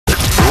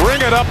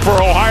it up for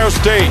Ohio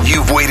State.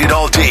 You've waited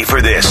all day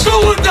for this.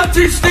 Don't let that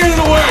team stand in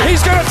the way.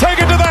 He's going to take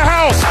it to the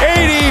house.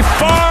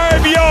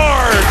 85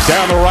 yards.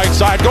 Down the right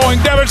side, going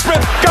Devin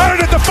Smith. Got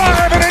it at the 5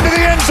 and into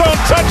the end zone.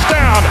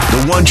 Touchdown.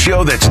 The one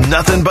show that's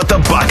nothing but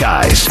the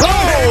Buckeyes. Oh!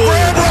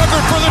 Brad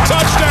Rucker for the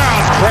touchdown.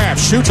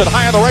 Kraft shoots it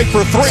high on the right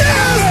for 3.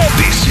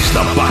 This is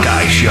the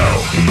Buckeye Show.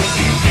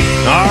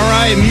 All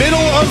right,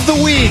 middle of the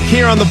week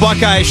here on the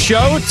Buckeye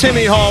Show.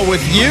 Timmy Hall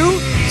with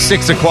you.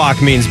 6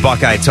 o'clock means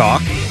Buckeye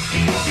Talk.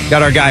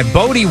 Got our guy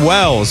Bodie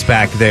Wells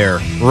back there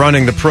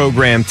running the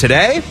program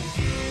today.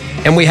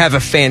 And we have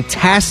a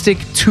fantastic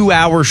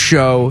 2-hour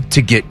show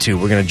to get to.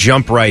 We're going to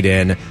jump right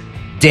in.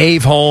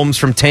 Dave Holmes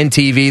from 10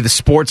 TV, the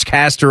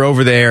sportscaster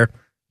over there.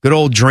 Good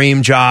old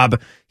dream job.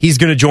 He's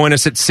going to join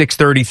us at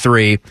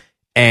 6:33.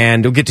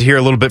 And we'll get to hear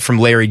a little bit from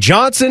Larry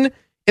Johnson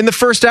in the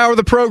first hour of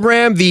the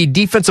program, the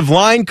defensive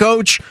line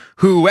coach,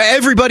 who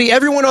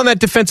everyone on that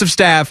defensive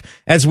staff,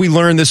 as we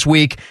learned this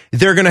week,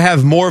 they're going to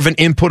have more of an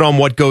input on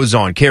what goes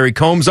on. Kerry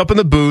Combs up in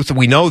the booth.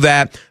 We know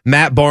that.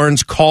 Matt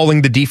Barnes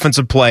calling the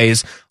defensive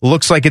plays.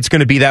 Looks like it's going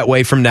to be that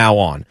way from now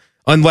on,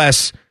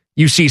 unless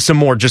you see some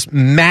more just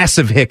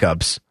massive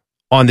hiccups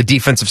on the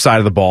defensive side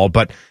of the ball.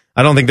 But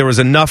I don't think there was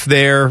enough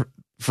there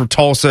for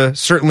Tulsa.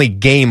 Certainly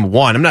game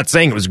one. I'm not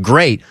saying it was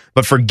great,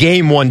 but for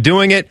game one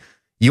doing it,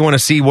 you want to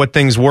see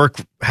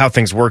how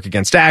things work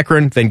against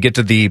Akron, then get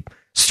to the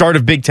start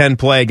of Big Ten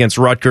play against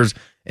Rutgers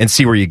and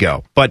see where you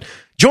go. But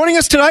joining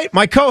us tonight,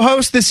 my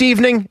co-host this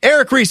evening,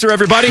 Eric Rieser,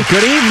 everybody.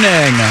 Good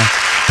evening.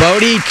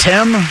 Bodie,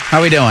 Tim,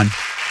 how we doing?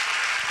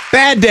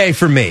 Bad day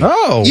for me.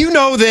 Oh. You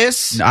know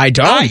this. I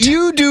don't.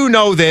 You do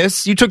know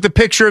this. You took the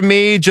picture of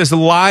me just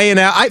lying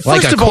out.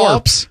 Like a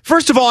corpse.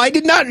 First of all, I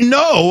did not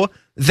know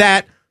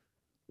that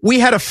we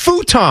had a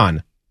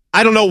futon.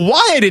 I don't know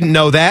why I didn't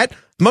know that.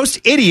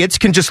 Most idiots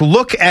can just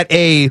look at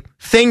a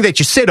thing that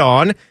you sit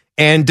on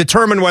and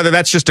determine whether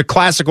that's just a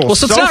classical sofa. Well,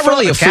 so it's not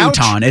really a couch.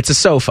 futon. It's a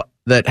sofa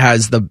that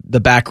has the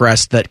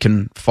backrest that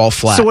can fall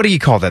flat. So what do you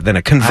call that then?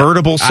 A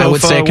convertible sofa? I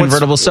would say a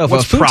convertible sofa.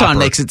 What's futon proper?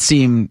 makes it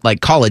seem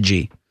like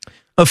college-y.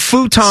 A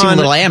futon seem a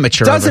little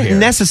amateur doesn't over here.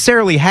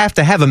 necessarily have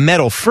to have a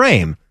metal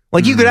frame.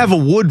 Like you could have a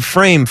wood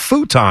frame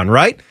futon,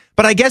 right?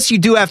 But I guess you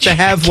do have to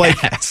have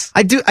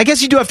I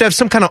guess you do have to have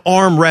some kind of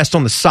arm rest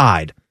on the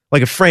side,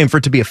 like a frame for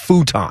it to be a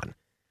futon.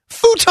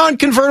 Futon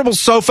convertible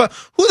sofa.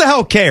 Who the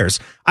hell cares?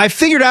 I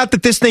figured out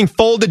that this thing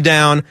folded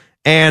down,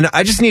 and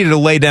I just needed to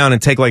lay down and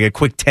take like a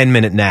quick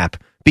 10-minute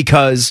nap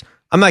because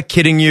I'm not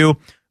kidding you.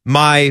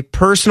 My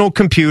personal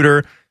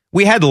computer,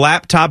 we had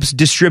laptops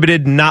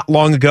distributed not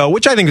long ago,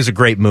 which I think is a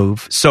great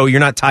move. So you're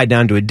not tied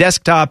down to a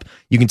desktop.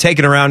 You can take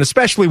it around,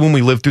 especially when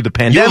we lived through the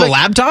pandemic. You have a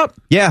laptop?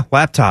 Yeah,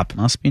 laptop.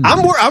 Must be nice.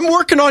 I'm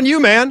working on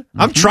you, man.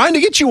 I'm trying to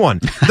get you one.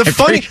 The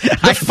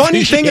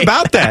funny thing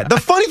about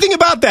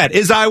that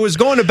is I was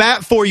going to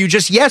bat for you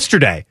just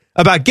yesterday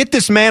about get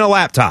this man a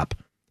laptop.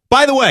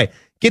 By the way,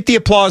 get the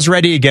applause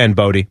ready again,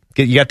 Bodie.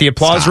 You got the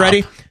applause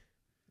ready?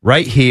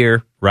 Right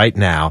here, right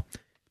now.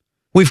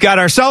 We've got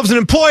ourselves an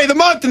employee of the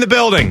month in the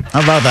building.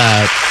 How about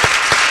that?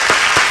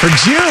 For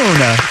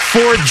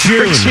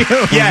June.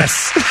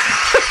 Yes.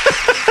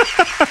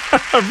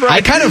 Right.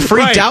 I kind of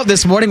freaked out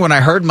this morning when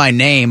I heard my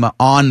name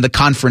on the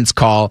conference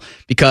call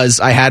because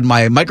I had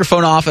my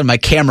microphone off and my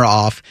camera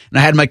off, and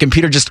I had my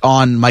computer just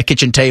on my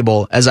kitchen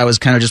table as I was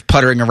kind of just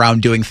puttering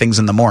around doing things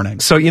in the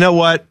morning. So you know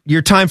what?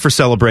 Your time for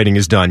celebrating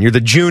is done. You're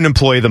the June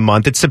employee of the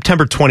month. It's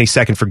September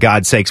 22nd, for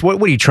God's sakes. What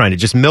are you trying to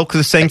just milk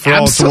this thing for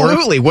all it's worth?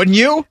 Absolutely, wouldn't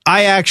you?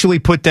 I actually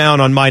put down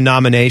on my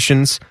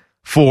nominations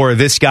for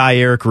this guy,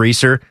 Eric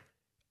Rieser.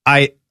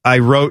 I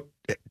wrote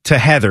to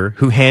Heather,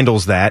 who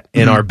handles that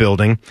in our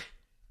building.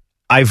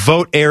 I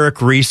vote Eric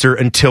Rieser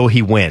until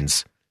he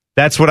wins.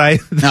 That's what I.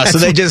 So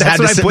they just had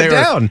to sit there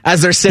down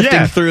as they're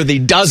sifting through the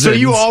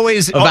dozens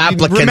of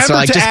applicants. So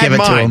I just give it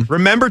to them.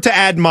 Remember to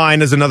add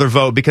mine as another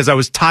vote because I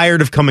was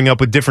tired of coming up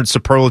with different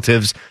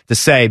superlatives to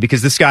say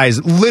because this guy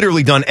has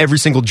literally done every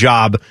single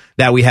job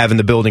that we have in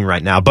the building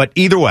right now. But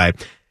either way,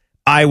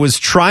 I was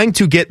trying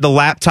to get the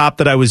laptop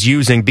that I was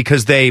using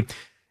because they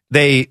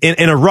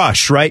in a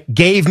rush, right,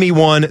 gave me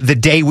one the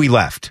day we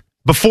left.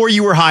 Before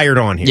you were hired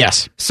on here.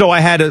 Yes. So I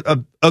had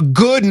a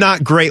good,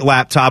 not great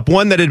laptop,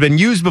 one that had been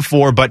used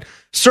before, but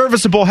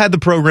serviceable, had the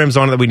programs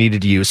on it that we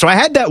needed to use. So I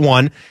had that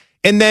one,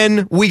 and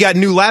then we got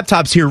new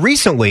laptops here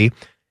recently,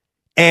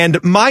 and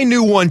my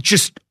new one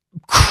just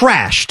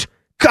crashed.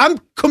 I'm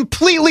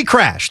completely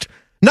crashed.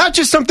 Not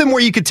just something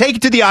where you could take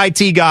it to the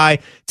IT guy,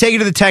 take it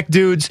to the tech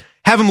dudes,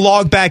 have them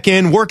log back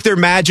in, work their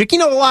magic. You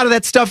know, a lot of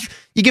that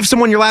stuff, you give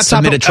someone your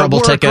laptop Submit a trouble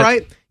at work, ticket.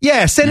 right?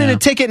 Yeah, send in a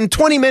ticket in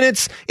 20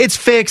 minutes. It's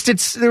fixed.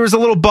 There was a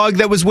little bug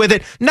that was with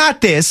it.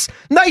 Not this.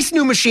 Nice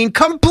new machine.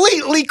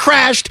 Completely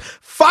crashed.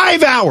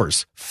 5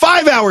 hours.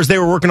 5 hours they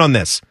were working on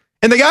this.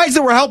 And the guys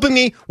that were helping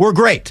me were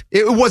great.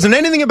 It wasn't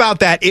anything about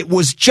that. It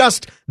was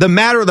just the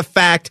matter of the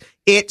fact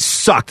it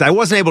sucked. I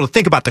wasn't able to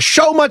think about the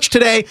show much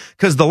today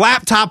because the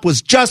laptop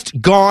was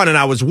just gone and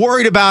I was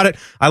worried about it.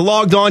 I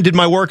logged on, did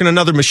my work on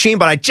another machine,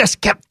 but I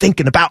just kept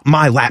thinking about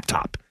my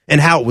laptop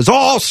and how it was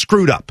all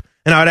screwed up.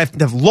 and I would have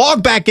to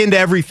log back into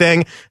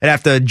everything. I'd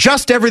have to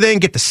adjust everything,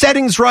 get the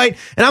settings right,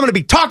 and I'm going to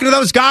be talking to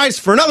those guys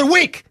for another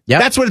week.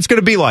 Yep. That's what it's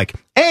going to be like.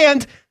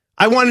 And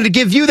I wanted to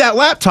give you that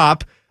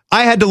laptop.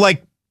 I had to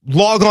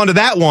log onto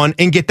that one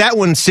and get that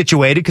one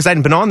situated because I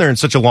hadn't been on there in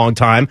such a long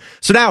time.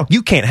 So now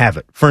you can't have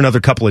it for another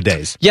couple of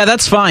days. Yeah,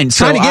 that's fine.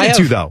 So Trying to get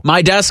it to, though.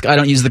 My desk, I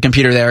don't use the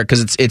computer there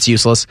because it's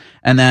useless.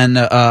 And then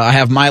I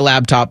have my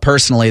laptop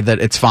personally that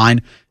it's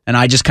fine. And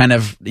I just kind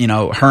of,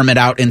 hermit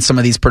out in some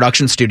of these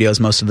production studios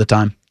most of the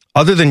time.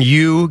 Other than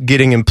you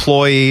getting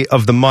Employee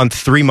of the Month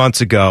 3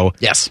 months ago.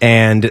 Yes.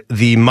 And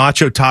the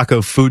Macho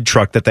Taco food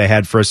truck that they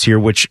had for us here,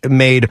 which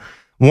made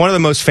one of the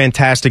most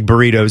fantastic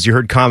burritos. You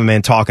heard Common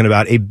Man talking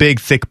about a big,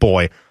 thick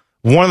boy.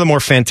 One of the more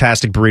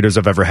fantastic burritos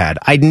I've ever had.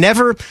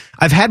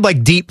 I've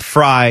had deep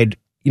fried,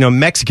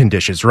 Mexican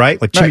dishes, right?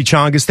 Like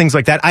chimichangas, things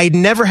like that. I'd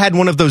never had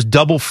one of those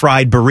double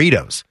fried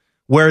burritos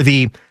where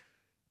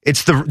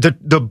it's the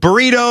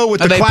burrito with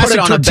the classic tortilla. They put it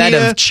on a bed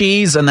of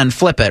cheese and then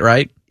flip it,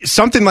 right?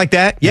 Something like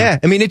that. Yeah.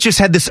 I mean, it just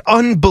had this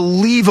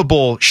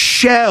unbelievable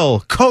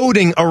shell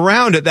coating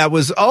around it that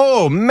was,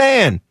 oh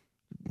man,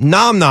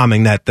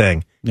 nom-nomming that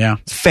thing. Yeah.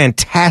 It's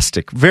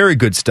fantastic. Very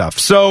good stuff.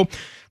 So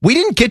we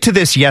didn't get to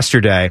this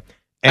yesterday.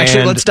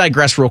 Actually, let's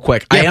digress real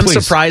quick. Yeah, I am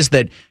please. surprised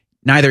that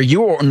neither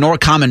you nor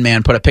Common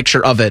Man put a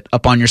picture of it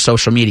up on your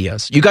social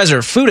medias. You guys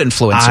are food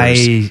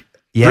influencers.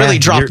 Really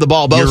dropped the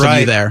ball, both of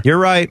you there. You're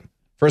right.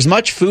 For as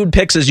much food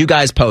pics as you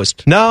guys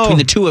post. Between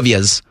the two of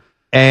yous.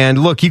 And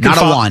look, you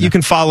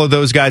can follow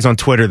those guys on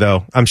Twitter,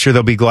 though. I'm sure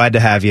they'll be glad to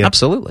have you.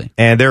 Absolutely.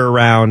 And they're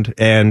around,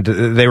 and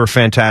they were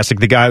fantastic.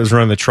 The guy who was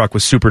running the truck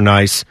was super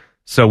nice.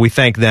 So we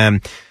thank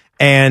them.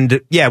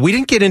 And yeah, we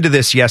didn't get into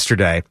this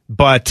yesterday,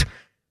 but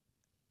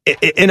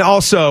and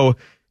also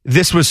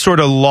this was sort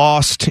of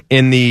lost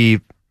in the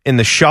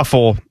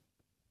shuffle.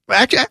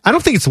 Actually, I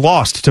don't think it's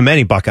lost to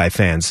many Buckeye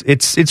fans.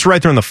 It's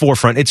right there on the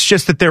forefront. It's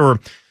just that there were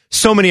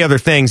so many other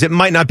things. It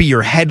might not be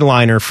your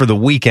headliner for the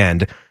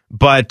weekend,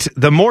 but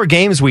the more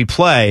games we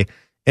play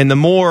and the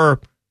more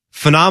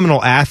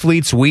phenomenal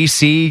athletes we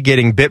see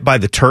getting bit by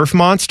the turf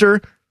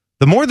monster,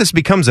 the more this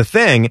becomes a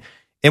thing.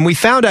 And we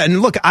found out,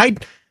 and look, I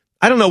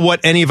don't know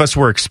what any of us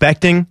were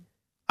expecting.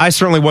 I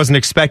certainly wasn't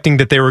expecting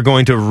that they were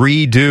going to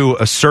redo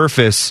a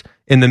surface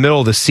in the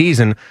middle of the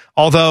season.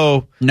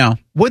 Although, no,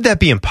 would that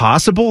be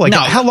impossible? No,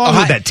 how long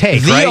would that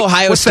take? The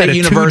Ohio State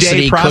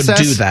University could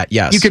do that.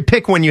 Yes, you could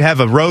pick when you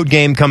have a road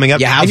game coming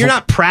up, and you're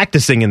not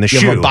practicing in the shoe.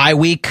 You have a bye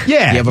week.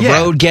 Yeah, you have a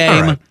road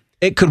game. Right.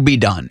 It could be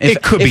done.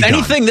 If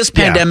anything, this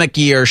pandemic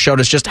year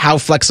showed us just how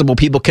flexible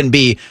people can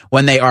be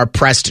when they are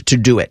pressed to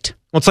do it.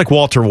 Well, it's like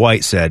Walter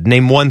White said,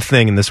 name one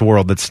thing in this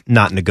world that's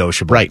not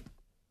negotiable. Right.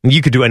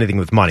 You could do anything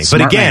with money.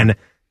 Smart, but again,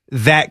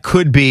 that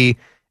could be,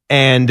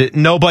 and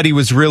nobody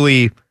was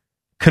really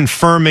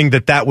confirming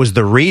that was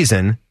the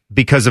reason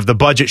because of the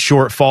budget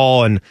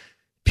shortfall and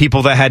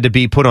people that had to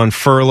be put on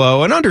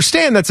furlough. And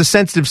understand that's a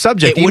sensitive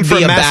subject, even for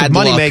a massive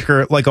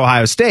moneymaker like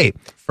Ohio State.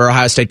 For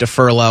Ohio State to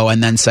furlough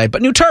and then say,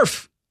 but new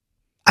turf.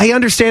 I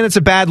understand it's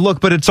a bad look,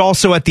 but it's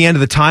also at the end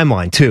of the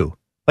timeline, too.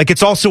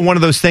 It's also one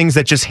of those things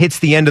that just hits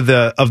the end of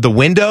the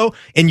window,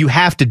 and you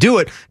have to do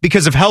it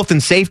because of health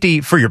and safety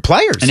for your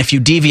players. And if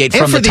you deviate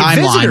from the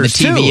timeline, the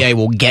TVA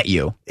will get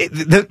you.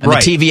 The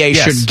TVA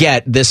should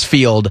get this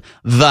field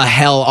the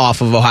hell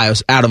out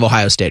of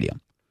Ohio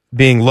Stadium.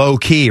 Being low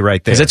key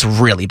right there. Because it's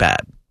really bad.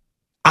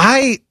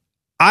 I'm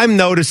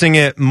noticing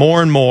it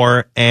more and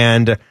more,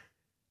 and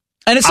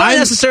it's not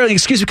necessarily an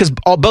excuse because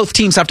both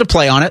teams have to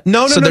play on it.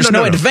 No, there's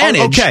no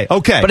advantage.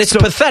 Okay. But it's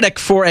pathetic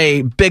for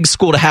a big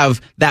school to have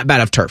that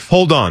bad of turf.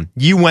 Hold on.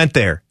 You went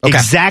there. Okay.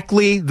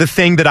 Exactly the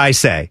thing that I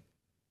say.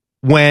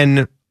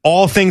 When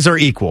all things are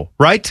equal,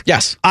 right?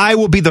 Yes. I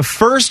will be the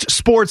first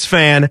sports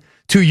fan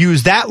to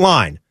use that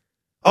line.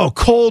 Oh,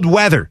 cold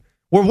weather.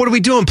 Well, what are we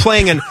doing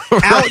playing an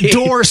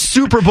outdoor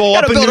Super Bowl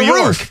up in New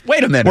York?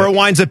 Wait a minute. Where it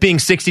winds up being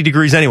 60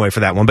 degrees anyway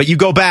for that one. But you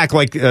go back,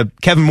 like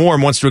Kevin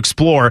Warren wants to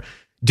explore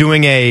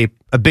doing a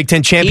Big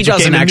Ten championship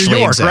game in New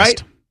York,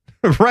 right?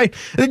 Right.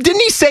 Didn't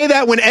he say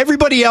that when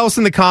everybody else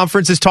in the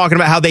conference is talking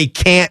about how they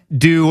can't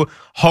do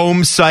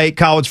home site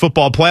college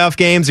football playoff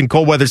games in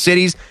cold weather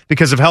cities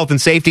because of health and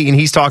safety, and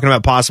he's talking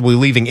about possibly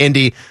leaving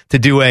Indy to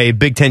do a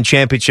Big Ten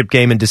championship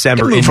game in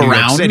December in New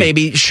York City.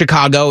 Maybe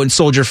Chicago and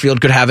Soldier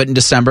Field could have it in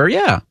December.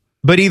 Yeah.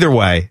 But either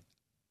way,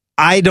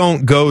 I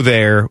don't go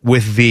there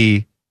with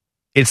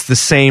it's the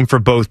same for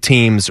both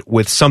teams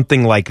with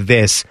something like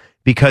this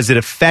because it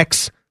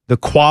affects the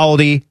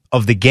quality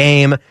of the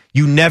game.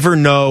 You never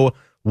know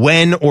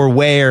when or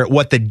where,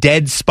 what the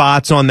dead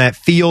spots on that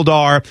field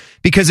are,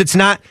 because it's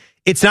not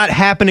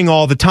happening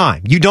all the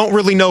time. You don't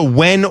really know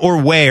when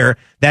or where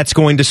that's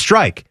going to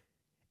strike.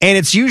 And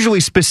it's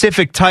usually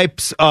specific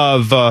types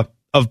of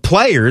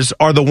players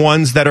are the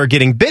ones that are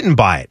getting bitten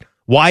by it.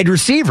 Wide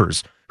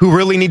receivers who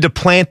really need to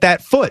plant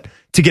that foot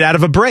to get out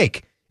of a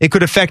break. It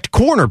could affect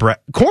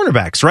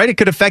cornerbacks, right? It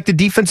could affect a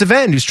defensive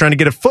end who's trying to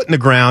get a foot in the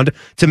ground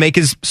to make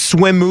his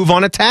swim move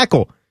on a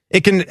tackle.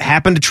 It can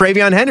happen to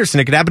TreVeyon Henderson.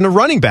 It could happen to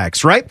running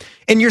backs, right?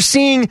 And you're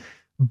seeing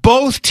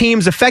both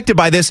teams affected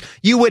by this.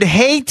 You would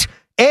hate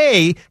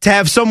A, to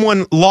have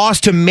someone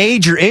lost to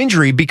major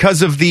injury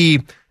because of the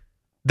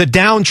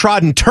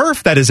downtrodden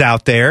turf that is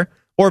out there,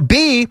 or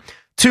B,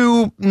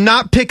 to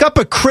not pick up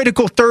a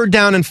critical 3rd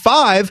down and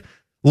 5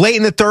 late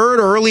in the 3rd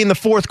or early in the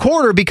 4th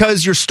quarter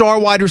because your star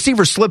wide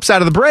receiver slips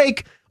out of the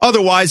break.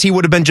 Otherwise, he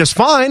would have been just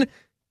fine.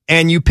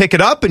 And you pick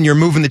it up and you're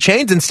moving the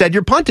chains. Instead,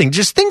 you're punting.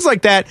 Just things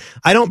like that.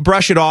 I don't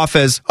brush it off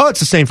as,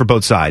 it's the same for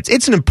both sides.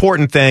 It's an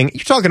important thing.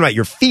 You're talking about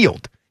your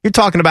field. You're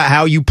talking about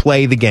how you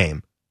play the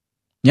game.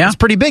 Yeah. It's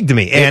pretty big to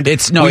me. And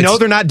we know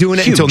they're not doing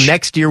it until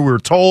next year. We were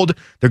told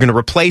they're going to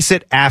replace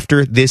it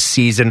after this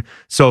season.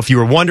 So if you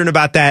were wondering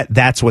about that,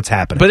 that's what's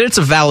happening. But it's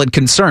a valid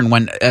concern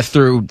when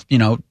through,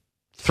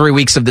 3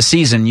 weeks of the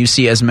season, you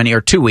see as many, or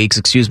 2 weeks,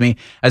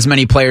 as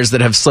many players that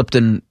have slipped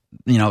in,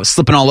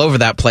 slipping all over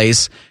that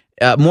place.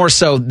 More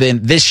so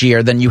than this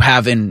year than you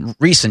have in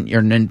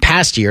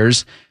past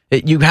years.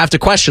 You have to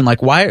question,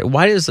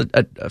 why is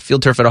a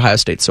field turf at Ohio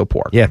State so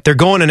poor? Yeah, they're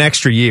going an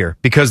extra year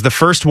because the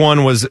first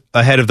one was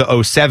ahead of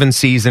the 07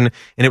 season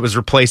and it was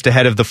replaced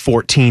ahead of the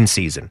 14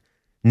 season.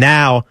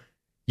 Now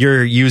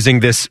you're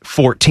using this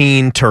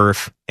 14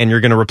 turf and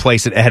you're going to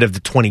replace it ahead of the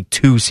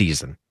 22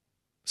 season.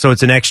 So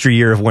it's an extra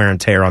year of wear and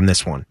tear on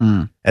this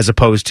one as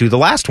opposed to the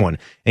last one.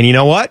 And you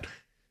know what?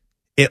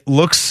 It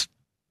looks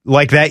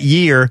like that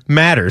year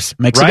matters.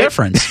 Makes a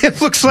difference.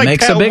 It looks like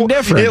makes a big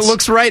difference. It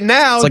looks right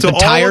now. It's like the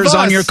tires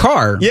on your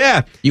car.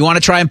 Yeah. You want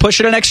to try and push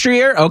it an extra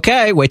year?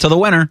 Okay, wait till the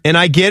winter. And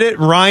I get it.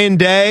 Ryan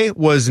Day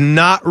was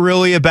not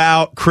really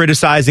about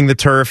criticizing the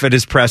turf at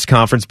his press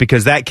conference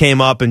because that came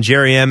up and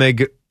Jerry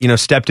Emig,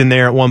 stepped in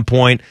there at one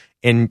point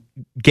and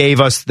gave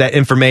us that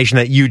information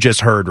that you just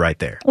heard right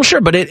there. Well,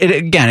 sure, but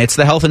it's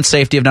the health and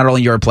safety of not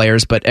only your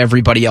players, but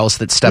everybody else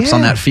that steps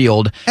on that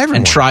field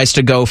and tries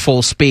to go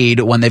full speed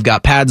when they've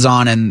got pads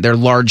on and they're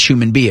large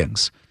human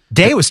beings.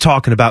 Day was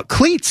talking about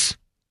cleats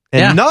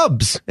and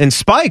nubs and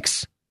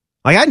spikes.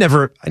 I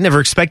never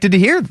expected to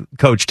hear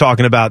Coach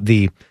talking about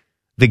the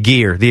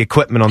gear, the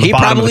equipment on the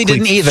bottom of the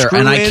cleats. He probably didn't either,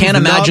 and I can't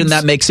imagine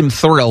that makes him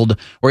thrilled,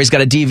 where he's got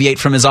to deviate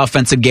from his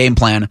offensive game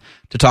plan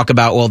to talk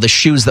about, the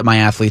shoes that my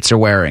athletes are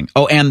wearing.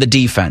 Oh, and the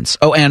defense.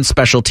 Oh, and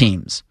special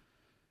teams.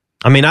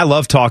 I mean, I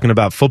love talking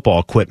about football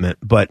equipment,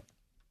 but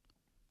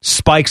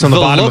spikes on the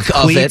bottom of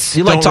cleats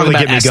you like talking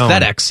about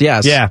aesthetics,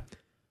 yes. Yeah.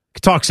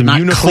 Talk some not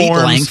uniforms. Cleat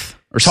length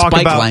or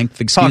spike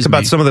length, Talk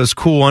about some of those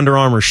cool Under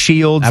Armour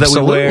shields that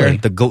we wear,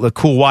 the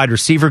cool wide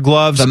receiver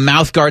gloves. The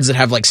mouth guards that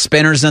have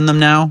spinners in them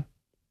now.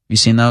 You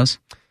seen those?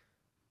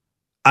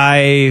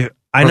 I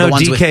or know the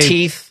ones DK. With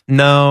teeth?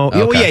 No.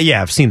 Okay. Well,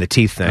 yeah, I've seen the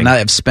teeth thing. And now they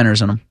have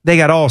spinners in them. They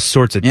got all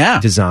sorts of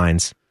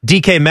designs.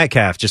 DK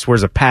Metcalf just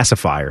wears a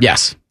pacifier.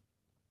 Yes.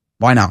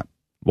 Why not?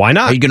 Why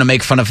not? Are you going to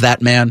make fun of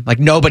that man?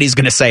 Nobody's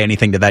going to say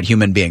anything to that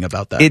human being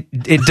about that.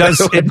 It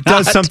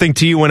does something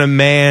to you when a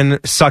man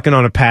sucking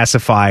on a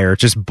pacifier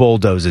just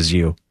bulldozes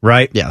you,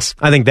 right? Yes.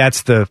 I think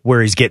that's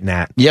where he's getting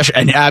at. Yes,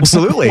 and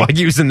absolutely. Like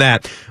using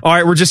that. All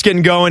right, we're just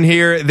getting going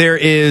here. There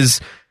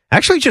is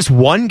actually just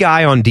one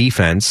guy on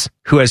defense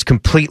who has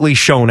completely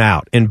shown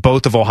out in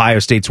both of Ohio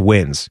State's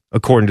wins,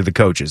 according to the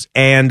coaches,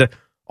 and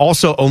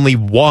also only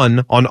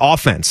one on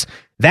offense.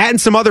 That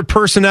and some other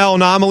personnel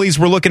anomalies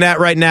we're looking at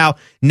right now.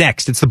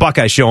 Next, it's the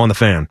Buckeye Show on The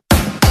Fan.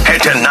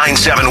 Head to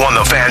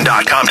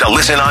 971thefan.com to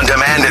listen on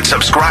demand and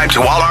subscribe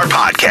to all our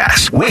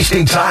podcasts.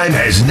 Wasting time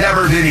has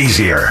never been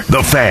easier.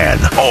 The Fan,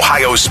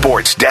 Ohio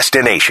sports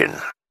destination.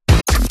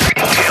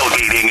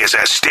 Tailgating is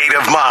a state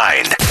of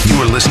mind. You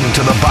are listening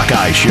to the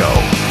Buckeye Show.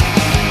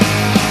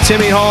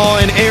 Timmy Hall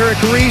and Eric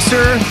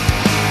Rieser.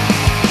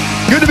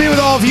 Good to be with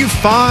all of you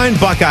fine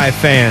Buckeye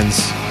fans.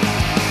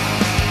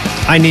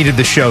 I needed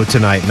the show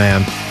tonight,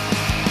 man.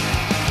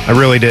 I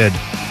really did.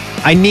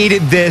 I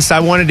needed this. I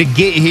wanted to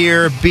get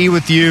here, be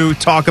with you,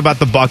 talk about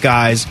the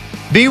Buckeyes,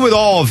 be with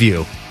all of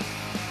you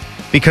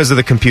because of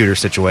the computer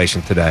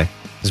situation today.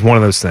 It's one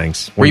of those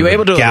things. Were you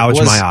able to gouge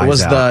my eyes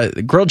was out.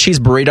 The grilled cheese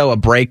burrito a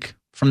break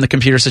from the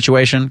computer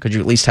situation? Could you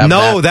at least have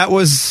that? No, that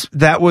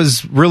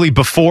was really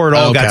before it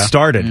all got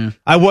started. Yeah.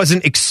 I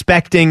wasn't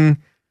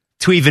expecting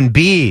to even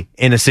be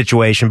in a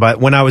situation, but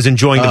when I was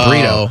enjoying the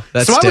burrito.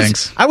 That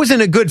stinks. I was in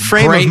a good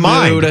frame of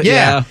mind. Mood,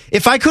 yeah.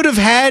 If I could have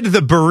had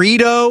the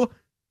burrito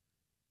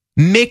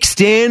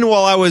mixed in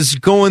while I was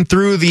going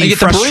through the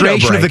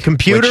frustration of the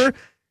computer,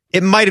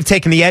 it might have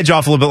taken the edge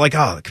off a little bit,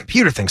 the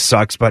computer thing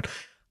sucks, but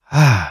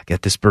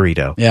get this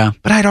burrito. Yeah.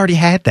 But I'd already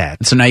had that.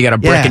 And so now you got a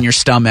brick in your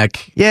stomach.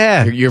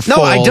 Yeah. You're full.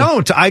 No, I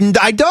don't.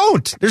 I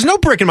don't. There's no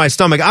brick in my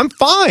stomach. I'm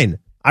fine.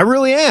 I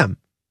really am.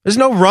 There's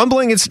no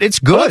rumbling. It's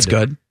good. Oh, that's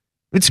good.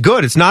 It's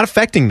good. It's not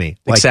affecting me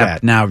like that.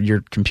 Except now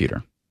your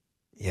computer.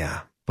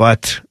 Yeah.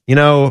 But,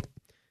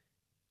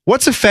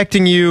 what's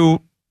affecting you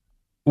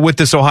with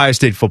this Ohio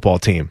State football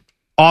team?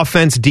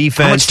 Offense,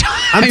 defense.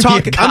 I'm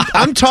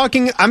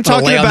talking lay about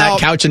on that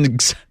couch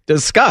and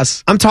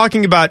discuss. I'm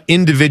talking about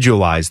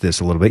individualize this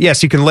a little bit.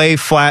 Yes, you can lay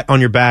flat on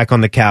your back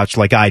on the couch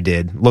like I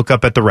did, look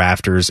up at the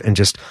rafters and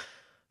just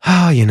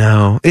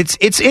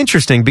it's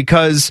interesting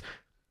because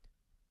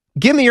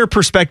give me your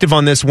perspective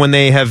on this when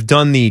they have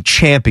done the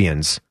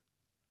champions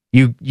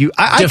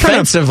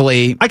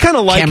Defensively, I kind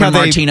of like Cameron how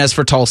Martinez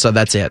for Tulsa.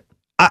 That's it.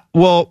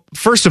 Well,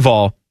 first of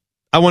all,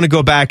 I want to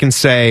go back and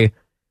say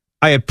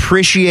I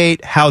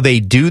appreciate how they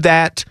do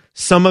that.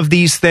 Some of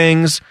these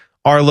things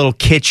are a little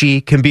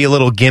kitschy, can be a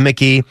little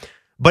gimmicky,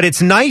 but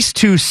it's nice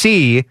to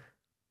see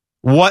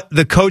what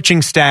the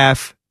coaching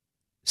staff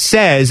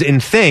says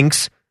and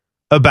thinks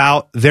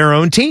about their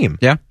own team.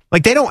 Yeah.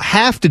 Like, they don't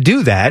have to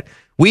do that.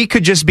 We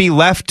could just be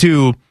left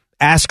to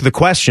ask the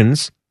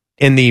questions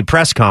in the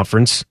press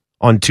conference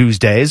on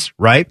Tuesdays,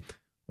 right?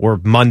 Or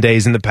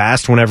Mondays in the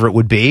past, whenever it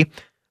would be.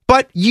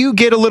 But you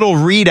get a little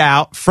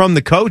readout from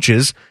the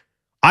coaches.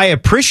 I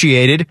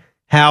appreciated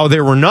how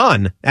there were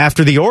none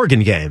after the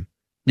Oregon game.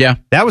 Yeah.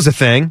 That was a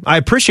thing. I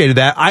appreciated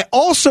that. I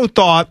also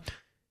thought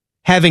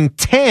having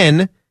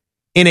 10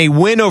 in a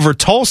win over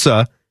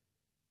Tulsa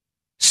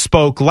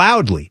spoke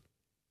loudly.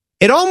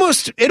 It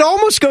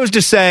almost goes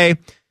to say,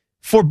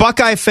 for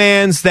Buckeye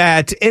fans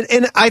that,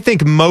 and I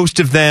think most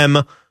of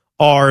them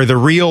are the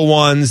real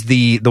ones,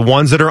 the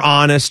ones that are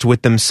honest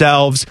with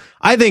themselves.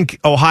 I think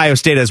Ohio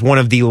State has one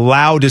of the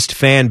loudest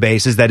fan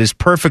bases that is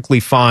perfectly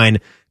fine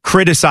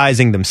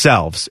criticizing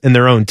themselves and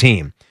their own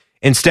team,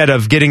 instead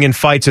of getting in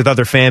fights with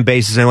other fan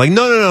bases and like,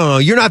 no,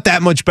 you're not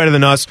that much better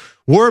than us.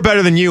 We're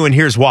better than you, and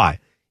here's why.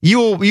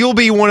 You'll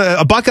be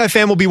a Buckeye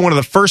fan will be one of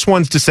the first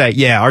ones to say,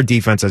 yeah, our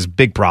defense has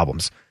big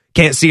problems.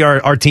 Can't see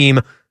our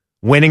team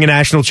winning a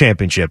national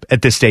championship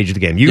at this stage of the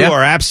game. You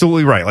are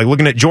absolutely right. Like,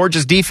 looking at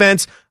Georgia's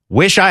defense,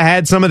 wish I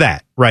had some of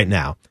that right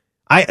now.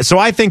 So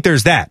I think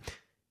there's that.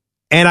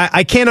 And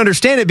I can't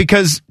understand it,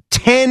 because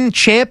 10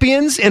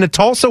 champions in a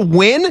Tulsa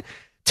win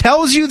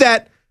tells you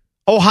that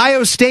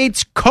Ohio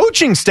State's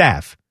coaching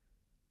staff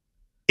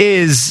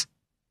is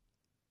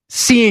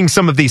seeing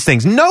some of these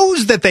things,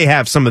 knows that they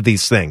have some of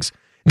these things.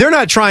 They're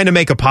not trying to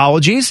make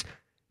apologies.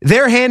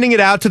 They're handing it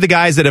out to the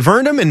guys that have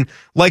earned them. And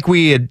like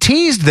we had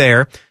teased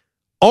there,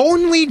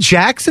 only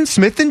Jackson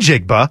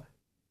Smith-Njigba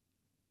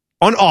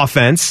on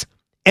offense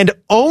and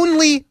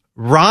only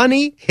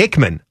Ronnie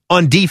Hickman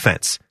on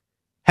defense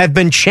have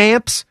been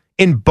champs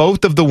in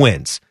both of the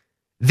wins.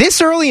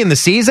 This early in the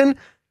season,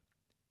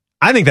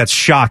 I think that's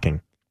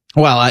shocking.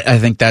 Well, I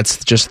think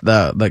that's just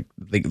the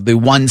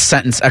one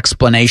sentence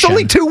explanation. It's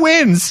only 2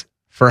 wins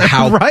for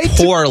how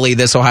poorly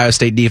this Ohio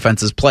State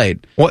defense has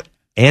played. What?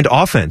 And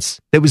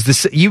offense. It was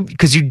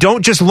because you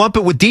don't just lump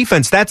it with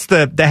defense. That's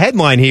the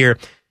headline here.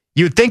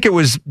 You'd think it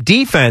was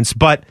defense,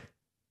 but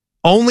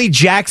only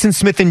Jackson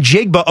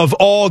Smith-Njigba of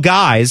all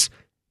guys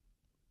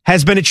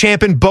has been a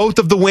champ in both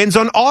of the wins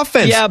on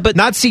offense. Yeah, but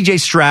not C.J.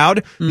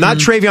 Stroud, not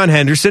TreVeyon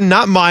Henderson,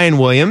 not Mayan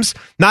Williams,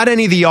 not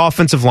any of the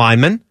offensive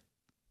linemen.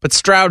 But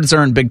Stroud has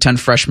earned Big Ten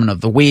Freshman of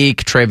the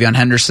Week. TreVeyon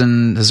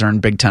Henderson has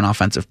earned Big Ten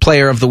Offensive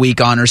Player of the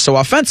Week honors. So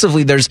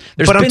offensively, there's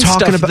been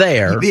stuff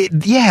there.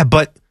 Yeah,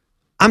 but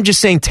I'm just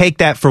saying, take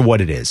that for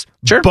what it is.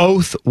 Sure.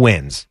 Both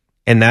wins,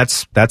 and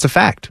that's a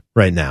fact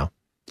right now.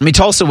 I mean,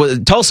 Tulsa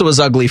was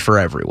ugly for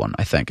everyone,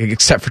 I think,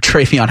 except for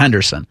TreVeyon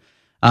Henderson.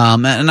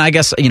 And I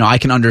guess, I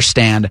can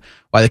understand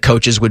why the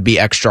coaches would be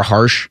extra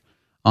harsh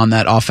on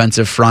that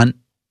offensive front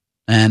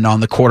and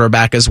on the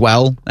quarterback as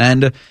well.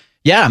 And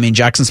yeah, I mean,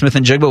 Jackson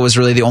Smith-Njigba was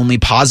really the only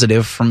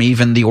positive from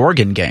even the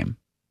Oregon game,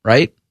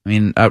 right? I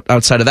mean,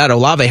 outside of that,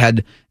 Olave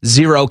had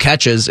 0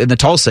 catches in the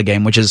Tulsa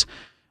game, which is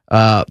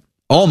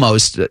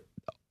almost,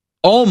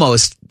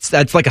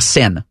 that's like a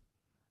sin.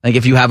 Like,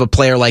 if you have a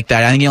player like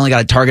that, I think he only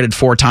got targeted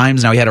 4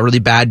 times. Now he had a really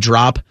bad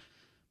drop,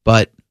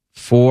 but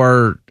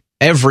for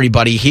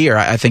everybody here,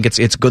 I think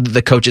it's good that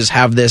the coaches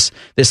have this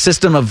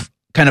system of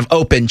kind of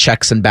open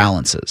checks and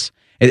balances.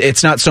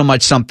 It's not so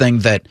much something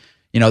that,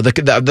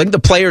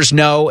 the players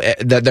know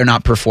that they're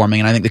not performing,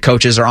 and I think the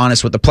coaches are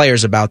honest with the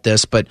players about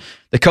this, but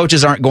the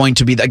coaches aren't going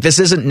to be like, this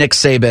isn't Nick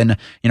Saban,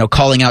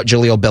 calling out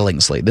Jaleel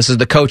Billingsley. This is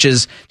the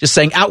coaches just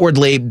saying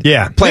outwardly,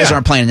 players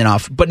aren't playing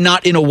enough, but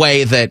not in a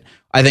way that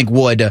I think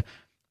would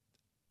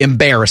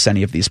embarrass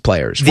any of these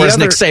players. Whereas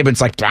Nick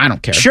Saban's like, I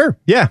don't care. Sure,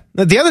 yeah.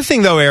 The other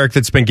thing, though, Eric,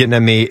 that's been getting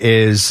at me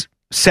is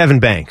Sevyn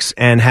Banks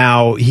and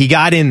how he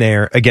got in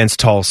there against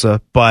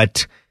Tulsa,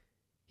 but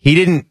he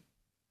didn't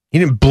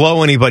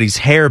blow anybody's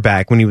hair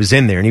back when he was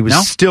in there, and he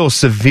was still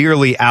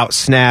severely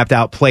outsnapped,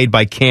 outplayed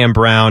by Cam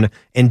Brown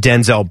and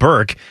Denzel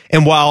Burke.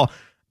 And while,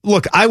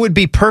 look, I would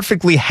be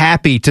perfectly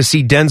happy to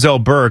see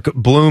Denzel Burke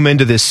bloom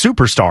into this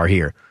superstar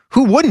here.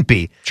 Who wouldn't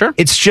be? Sure.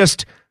 It's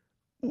just,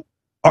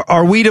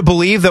 are we to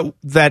believe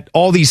that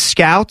all these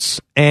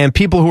scouts and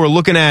people who are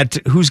looking at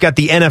who's got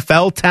the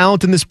NFL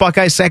talent in this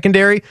Buckeye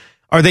secondary,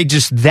 are they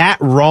just that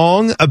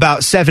wrong about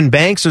Sevyn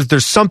Banks, or is there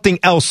something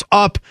else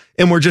up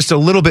and we're just a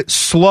little bit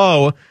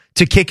slow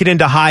to kick it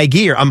into high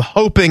gear? I'm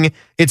hoping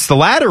it's the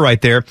latter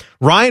right there.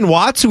 Ryan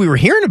Watts, who we were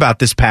hearing about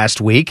this past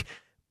week,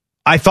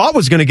 I thought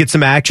was going to get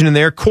some action in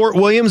there. Court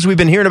Williams, we've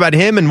been hearing about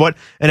him and what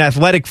an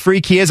athletic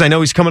freak he is. I know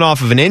he's coming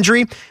off of an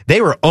injury.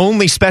 They were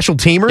only special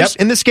teamers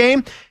in this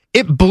game.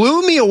 It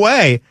blew me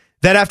away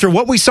that after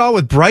what we saw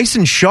with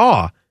Bryson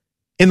Shaw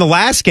in the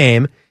last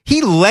game,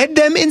 he led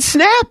them in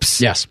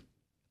snaps. Yes.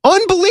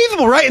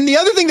 Unbelievable, right? And the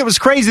other thing that was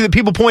crazy that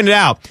people pointed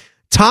out,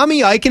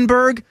 Tommy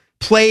Eichenberg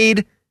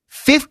played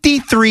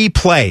 53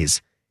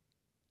 plays,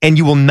 and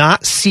you will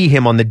not see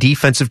him on the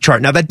defensive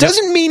chart. Now, that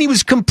doesn't mean he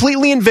was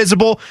completely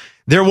invisible.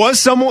 There was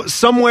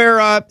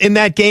somewhere in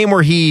that game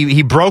where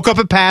he broke up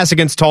a pass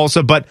against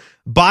Tulsa, but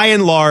by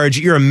and large,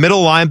 you're a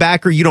middle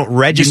linebacker. You don't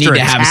register a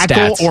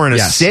tackle or an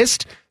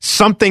assist.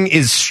 Something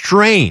is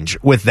strange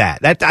with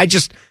that.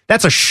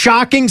 That's a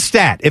shocking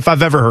stat if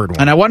I've ever heard one.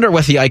 And I wonder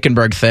with the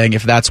Eichenberg thing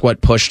if that's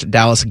what pushed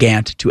Dallas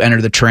Gant to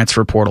enter the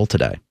transfer portal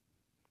today.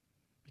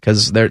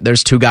 Because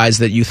there's two guys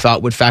that you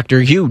thought would factor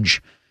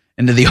huge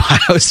into the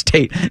Ohio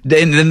State,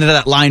 into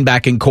that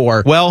linebacking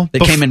core. Well,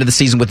 that came into the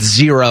season with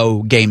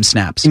 0 game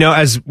snaps.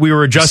 As we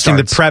were adjusting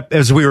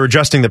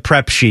the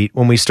prep sheet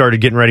when we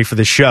started getting ready for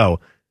the show,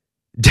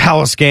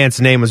 Dallas Gant's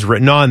name was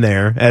written on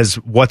there as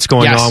what's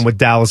going on with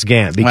Dallas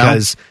Gant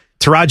because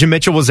Taraja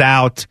Mitchell was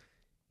out.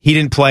 He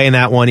didn't play in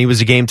that one. He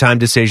was a game time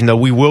decision, though.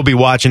 We will be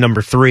watching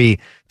number 3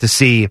 to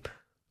see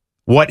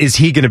what is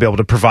he going to be able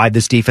to provide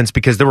this defense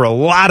because there were a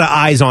lot of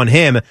eyes on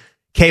him.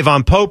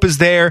 Kayvon Pope is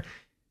there.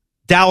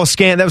 Dallas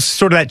Gant, that was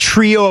sort of that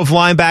trio of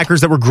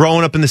linebackers that were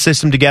growing up in the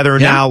system together.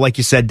 And now, like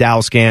you said,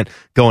 Dallas Gant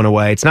going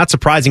away. It's not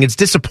surprising. It's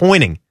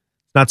disappointing.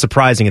 Not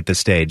surprising at this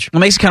stage. It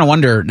makes you kind of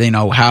wonder,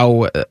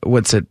 how,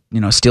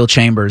 Steele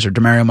Chambers or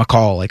Demario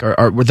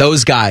McCall, were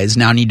those guys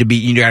now need to be,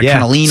 you got to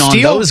kind of lean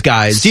on those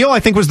guys. Steele, I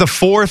think, was the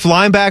 4th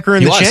linebacker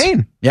in the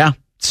chain. Yeah.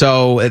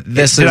 So Did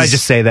I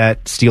just say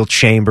that? Steele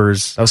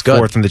Chambers, that was good.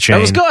 4th in the chain.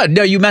 That was good.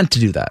 No, you meant to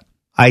do that.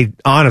 I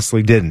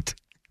honestly didn't.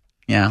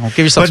 Yeah, I'll give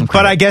yourself some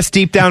credit. But I guess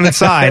deep down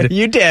inside,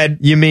 you did.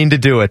 You mean to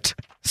do it.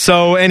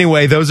 So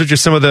anyway, those are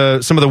just some of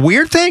the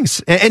weird things.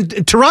 And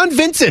Teron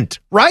Vincent,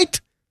 right?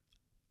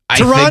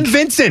 Teron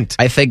Vincent.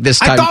 I think this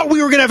time. I thought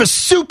we were going to have a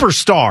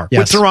superstar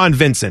with Teron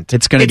Vincent.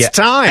 It's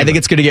time. I think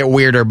it's going to get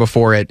weirder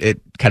before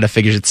it kind of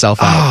figures itself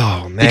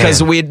out. Oh, man. Because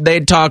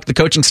they'd talked, the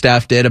coaching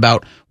staff did,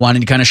 about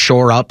wanting to kind of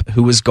shore up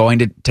who was going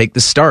to take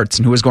the starts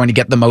and who was going to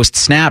get the most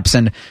snaps.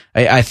 And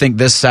I think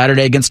this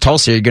Saturday against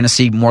Tulsa, you're going to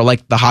see more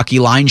like the hockey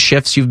line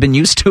shifts you've been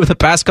used to the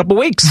past couple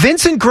weeks.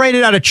 Vincent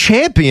graded out a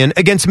champion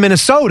against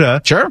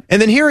Minnesota. Sure. And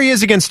then here he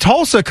is against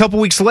Tulsa a couple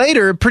weeks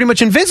later, pretty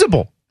much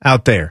invisible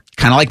out there.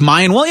 Kind of like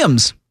Mayan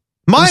Williams.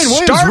 Mayan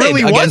Williams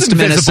really was against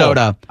invisible.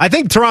 Minnesota. I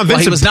think Teron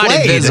Vincent he was not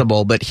played.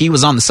 invisible, but he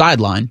was on the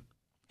sideline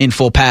in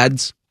full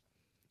pads.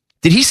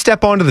 Did he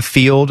step onto the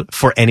field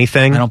for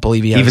anything? I don't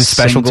believe he had even a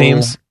special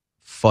teams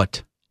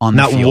foot on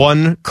the field. Not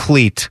one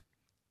cleat.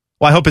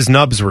 Well, I hope his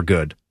nubs were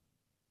good.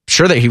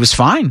 Sure that he was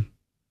fine.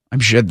 I'm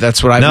sure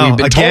that's what we've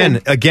been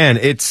told.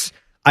 Again,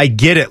 I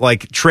get it.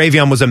 Like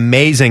TreVeyon was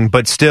amazing,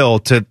 but still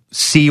to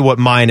see what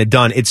Mayan had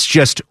done, it's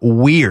just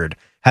weird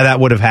how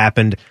that would have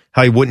happened,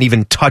 how he wouldn't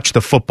even touch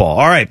the football.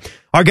 All right.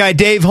 Our guy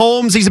Dave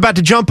Holmes, he's about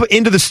to jump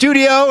into the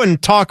studio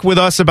and talk with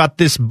us about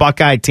this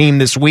Buckeye team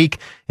this week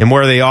and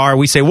where they are.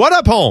 We say, what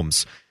up,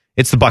 Holmes?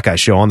 It's the Buckeye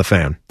Show on the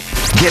Fan.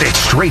 Get it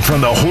straight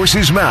from the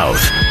horse's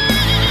mouth.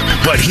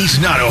 But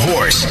he's not a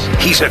horse.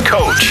 He's a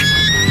coach.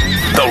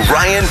 The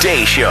Ryan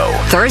Day Show.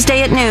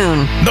 Thursday at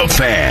noon. The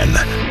Fan.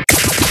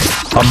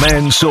 A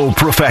man so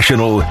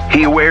professional,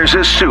 he wears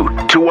a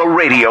suit to a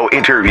radio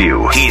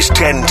interview. He's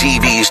 10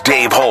 TV's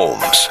Dave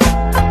Holmes.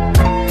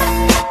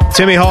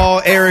 Timmy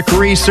Hall, Eric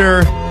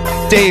Rieser,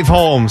 Dave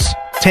Holmes,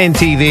 10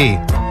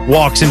 TV,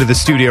 walks into the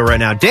studio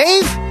right now.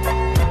 Dave?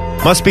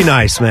 Must be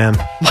nice, man.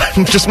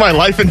 Just my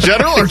life in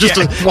general? Or just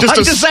what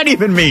does that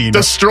even mean?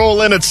 To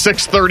stroll in at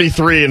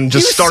 6:33 and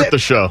just start the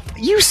show.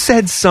 You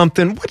said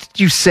something. What did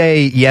you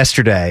say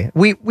yesterday?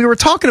 We were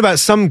talking about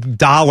some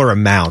dollar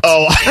amount.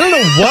 Oh. I don't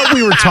know what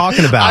we were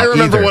talking about. I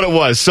remember either. what it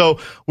was. So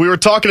we were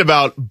talking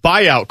about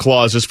buyout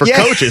clauses for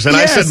coaches. And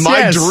I said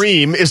my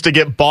dream is to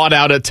get bought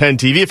out at 10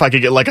 TV if I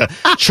could get like a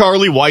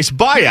Charlie Weiss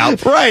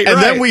buyout. Right.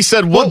 And then we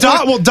said,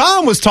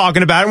 Don was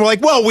talking about it. And we're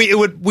like, well, we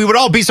would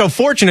all be so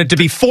fortunate to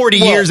be 40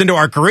 years into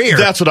our career.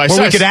 That's what I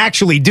said. We could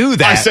actually do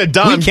that. I said,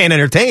 Don, we can't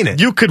entertain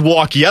it. You could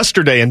walk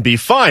yesterday and be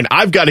fine.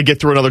 I've got to get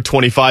through another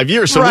 25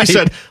 years. So we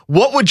said,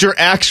 what would your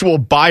actual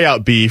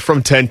buyout be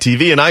from 10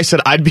 TV? And I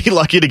said, I'd be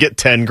lucky to get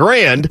 10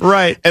 grand.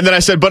 Right. And then I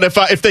said, but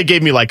if they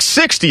gave me like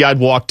 60, I'd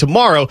walk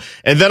tomorrow.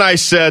 And then I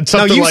said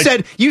something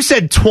you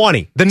said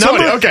 20. The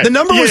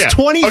number was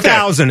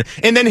 20,000.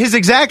 Okay. And then his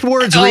exact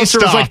words, Reeser,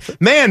 was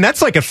like, man,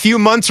 that's like a few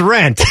months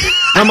rent.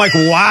 I'm like,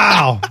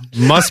 wow,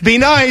 must be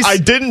nice. I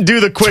didn't do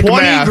the quick 20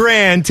 math. 20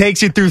 grand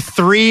takes you through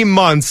 3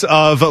 months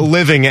of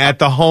living at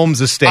the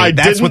Holmes estate.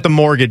 That's what the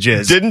mortgage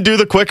is. Didn't do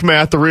the quick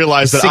math to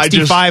realize that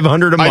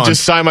 $6,500 a month. I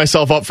just signed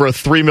myself up for a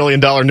 $3 million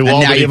New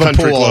Albany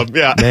Country Club.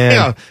 Yeah.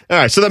 Yeah. All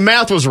right. So the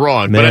math was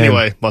wrong. But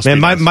anyway, must be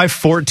nice. My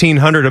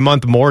 $1,400 a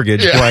month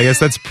mortgage. Yeah. Well, I guess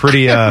that's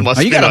pretty. You got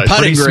a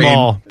putting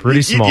green.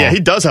 Pretty small. Yeah, he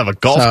does have a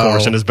golf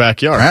course in his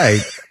backyard.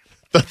 Right.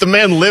 The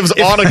man lives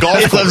on a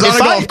golf course.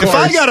 If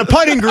I got a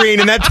putting green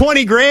and that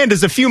 20 grand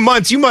is a few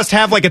months, you must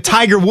have like a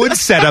Tiger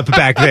Woods setup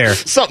back there.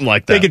 Something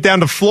like that. Take it down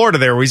to Florida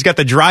there where he's got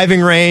the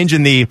driving range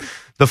and the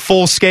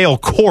full-scale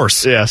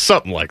course. Yeah,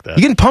 something like that.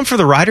 You getting pumped for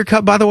the Ryder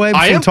Cup, by the way?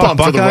 I am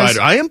pumped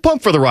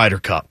for the Ryder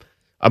Cup.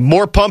 I'm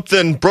more pumped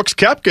than Brooks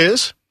Koepka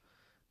is.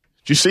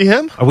 Did you see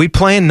him? Are we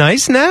playing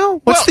nice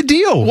now? What's the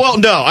deal? Well,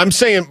 no, I'm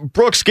saying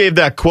Brooks gave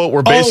that quote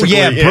where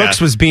basically...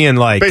 Brooks was being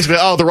like... Basically,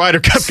 the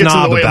Ryder Cup gets in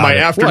the way of my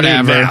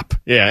afternoon nap.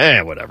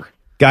 Yeah, whatever.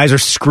 Guys are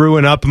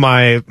screwing up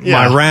my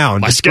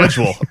round. My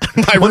schedule.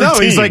 My routine. No,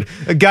 he's like,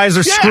 guys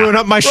are screwing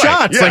up my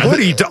shots. Yeah. Like, what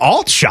are you,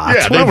 alt shots?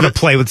 Yeah, I don't want to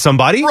play with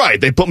somebody.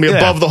 Right, they put me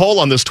above the hole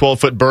on this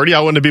 12-foot birdie. I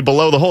want to be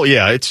below the hole.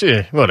 Yeah, it's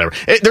whatever.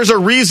 There's a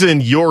reason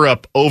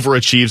Europe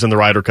overachieves in the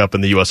Ryder Cup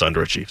and the U.S.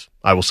 underachieves.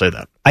 I will say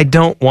that. I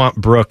don't want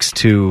Brooks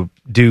to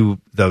do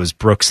those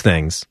Brooks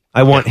things.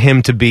 I want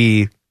him to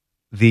be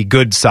the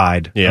good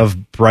side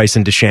of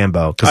Bryson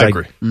DeChambeau. I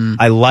agree.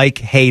 I like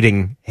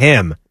hating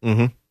him.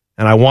 Mm-hmm.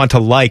 And I want to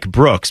like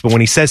Brooks, but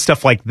when he says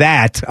stuff like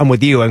that, I'm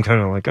with you. I'm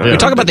kind of like, we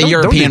talk about the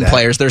European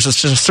players. There's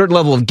just a certain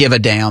level of give a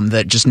damn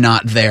that just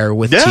not there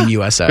with Team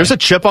USA. There's a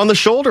chip on the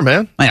shoulder,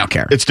 man. I don't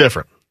care. It's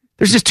different.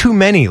 There's just too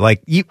many.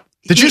 Like, did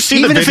you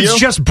see the video? Even if it's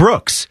just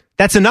Brooks,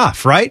 that's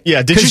enough, right?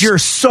 Yeah. Because you're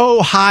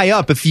so high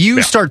up. If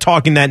you start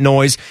talking that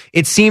noise,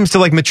 it seems to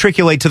like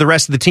matriculate to the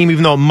rest of the team,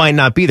 even though it might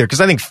not be there. Because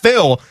I think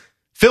Phil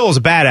is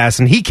a badass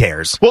and he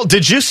cares. Well,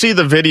 did you see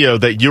the video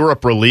that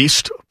Europe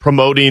released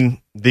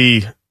promoting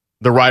the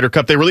Ryder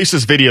Cup? They released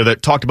this video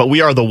that talked about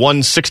we are the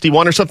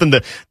 161 or something,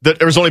 that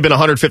there's only been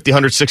 150,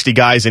 160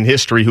 guys in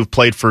history who've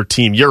played for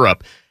Team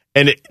Europe.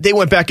 And they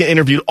went back and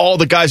interviewed all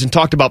the guys and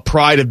talked about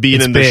pride of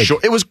being in the show.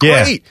 It was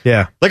great.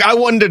 Yeah. Like, I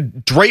wanted to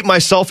drape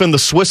myself in the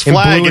Swiss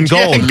flag in blue and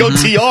gold. And go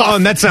tee off. Oh,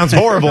 and that sounds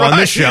horrible on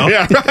this show.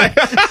 Yeah,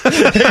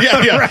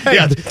 right.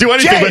 yeah. Do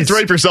anything but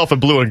drape yourself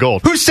in blue and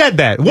gold. Who said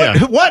that?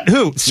 What?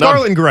 Who?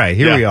 Scarlet and Gray.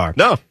 Here we are.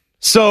 No.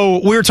 So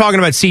we were talking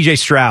about C.J.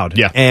 Stroud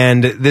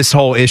and this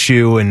whole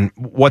issue and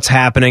what's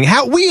happening.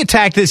 How we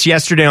attacked this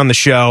yesterday on the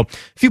show.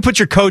 If you put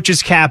your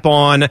coach's cap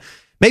on,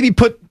 maybe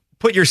put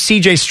your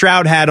C.J.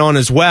 Stroud hat on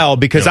as well,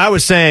 because I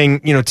was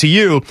saying, to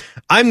you,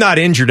 I'm not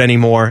injured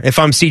anymore if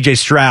I'm C.J.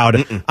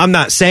 Stroud. I'm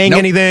not saying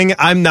anything.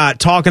 I'm not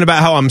talking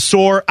about how I'm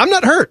sore. I'm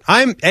not hurt.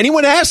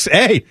 Anyone asks,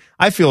 hey,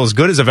 I feel as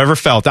good as I've ever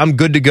felt. I'm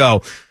good to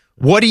go.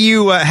 What do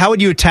you? How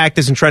would you attack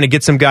this and trying to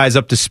get some guys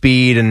up to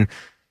speed? And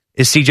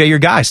is CJ your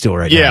guy still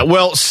right now? Yeah,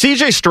 well,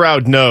 CJ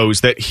Stroud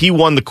knows that he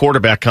won the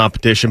quarterback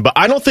competition, but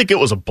I don't think it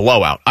was a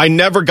blowout. I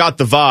never got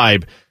the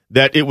vibe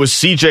that it was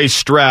CJ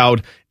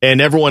Stroud and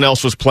everyone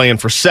else was playing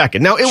for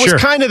second. Now, it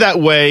was kind of that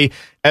way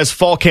as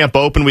fall camp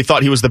opened. We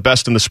thought he was the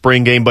best in the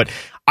spring game, but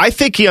I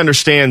think he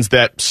understands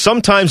that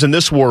sometimes in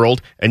this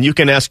world, and you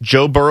can ask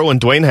Joe Burrow and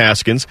Dwayne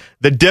Haskins,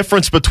 the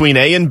difference between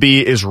A and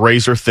B is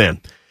razor thin.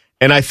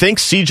 And I think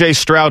C.J.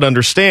 Stroud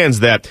understands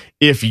that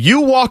if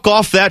you walk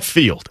off that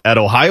field at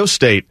Ohio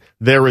State,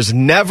 there is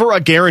never a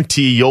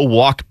guarantee you'll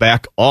walk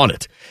back on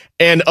it.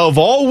 And of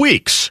all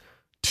weeks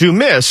to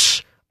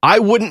miss, I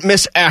wouldn't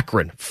miss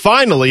Akron.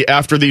 Finally,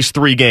 after these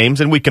 3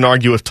 games, and we can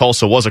argue if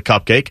Tulsa was a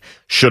cupcake,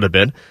 should have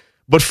been,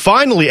 but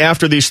finally,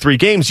 after these 3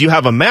 games, you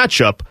have a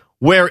matchup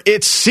where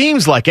it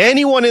seems like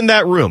anyone in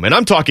that room, and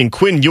I'm talking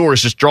Quinn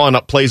Ewers just drawing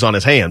up plays on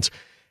his hands,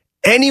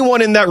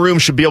 anyone in that room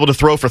should be able to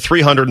throw for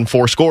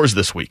 304 scores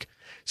this week.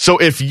 So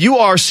if you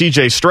are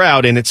C.J.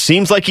 Stroud and it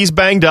seems like he's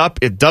banged up,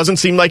 it doesn't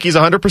seem like he's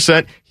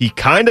 100%, he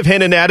kind of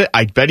hinted at it,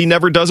 I bet he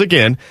never does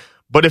again.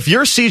 But if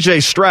you're C.J.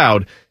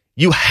 Stroud,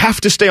 you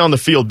have to stay on the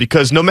field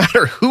because no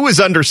matter who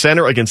is under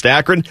center against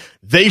Akron,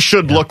 they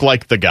should look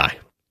like the guy.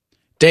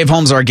 Dave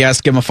Holmes, our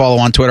guest. Give him a follow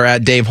on Twitter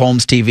at Dave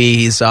Holmes TV.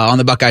 He's on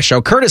the Buckeye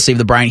Show, courtesy of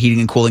the Bryant Heating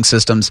and Cooling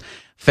Systems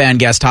fan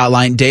guest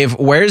hotline. Dave,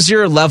 where's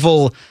your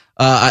level?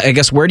 I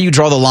guess, where do you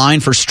draw the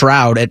line for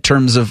Stroud in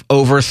terms of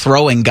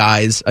overthrowing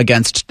guys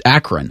against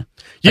Akron?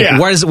 Like,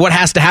 what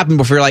has to happen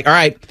before you're like, all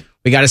right,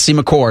 we got to see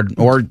McCord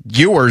or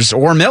Ewers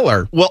or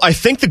Miller? Well, I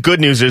think the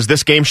good news is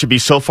this game should be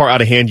so far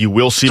out of hand, you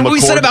will see McCord. What we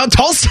said about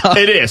Tulsa.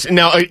 It is.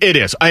 Now, it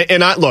is. I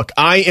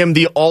am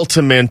the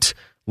ultimate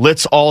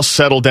let's all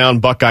settle down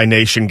Buckeye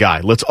Nation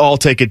guy. Let's all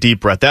take a deep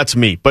breath. That's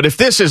me. But if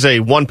this is a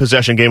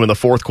one-possession game in the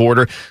fourth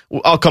quarter,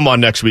 I'll come on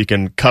next week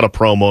and cut a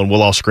promo and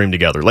we'll all scream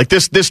together. Like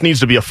this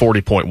needs to be a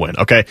 40-point win,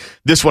 okay?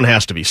 This one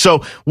has to be.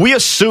 So we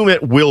assume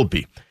it will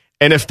be.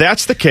 And if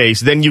that's the case,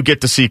 then you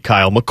get to see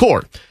Kyle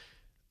McCord.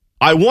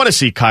 I want to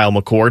see Kyle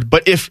McCord,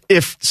 but if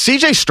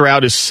C.J.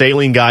 Stroud is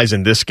sailing guys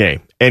in this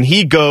game and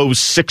he goes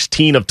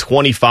 16 of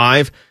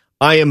 25,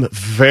 I am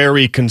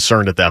very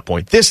concerned at that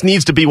point. This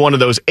needs to be one of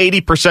those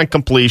 80%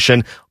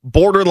 completion,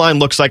 borderline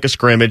looks like a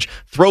scrimmage,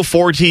 throw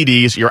 4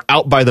 TDs, you're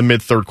out by the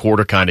mid-third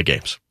quarter kind of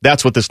games.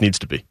 That's what this needs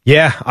to be.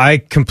 Yeah, I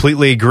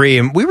completely agree.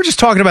 And we were just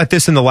talking about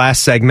this in the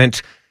last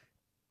segment.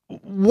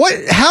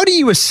 How do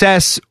you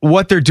assess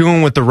what they're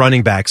doing with the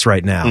running backs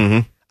right now?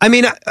 Mm-hmm. I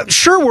mean,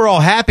 sure, we're all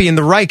happy and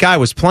the right guy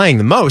was playing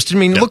the most. I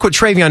mean, look what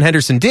TreVeyon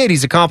Henderson did.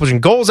 He's accomplishing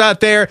goals out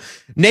there.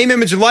 Name,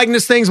 image, and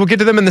likeness things. We'll get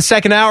to them in the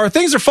second hour.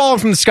 Things are falling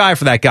from the sky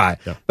for that guy.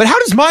 Yeah. But how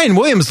does Mayan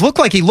Williams look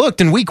like he looked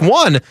in week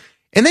 1,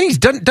 and then he's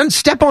doesn't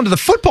step onto the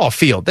football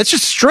field? That's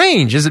just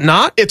strange, is it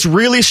not? It's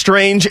really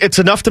strange. It's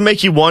enough to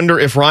make you wonder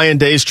if Ryan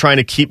Day's trying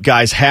to keep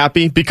guys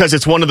happy, because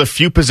it's one of the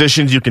few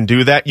positions you can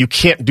do that. You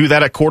can't do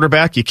that at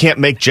quarterback. You can't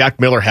make Jack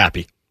Miller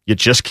happy. You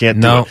just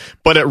can't do it.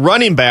 But at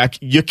running back,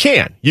 you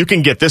can. You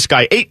can get this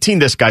guy 18,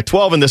 this guy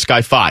 12, and this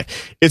guy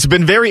 5. It's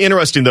been very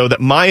interesting, though,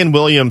 that Mayan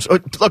Williams...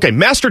 Okay,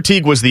 Master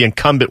Teague was the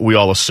incumbent we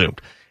all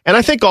assumed. And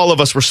I think all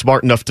of us were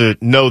smart enough to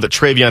know that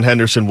TreVeyon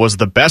Henderson was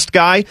the best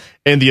guy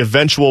and the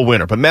eventual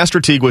winner. But Master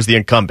Teague was the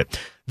incumbent.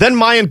 Then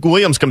Mayan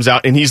Williams comes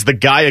out, and he's the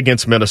guy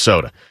against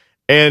Minnesota.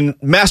 And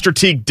Master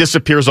Teague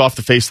disappears off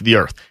the face of the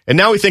earth. And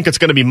now we think it's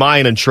going to be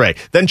Mayan and Trey.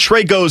 Then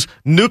Trey goes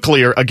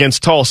nuclear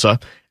against Tulsa,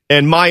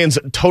 and Mayan's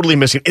totally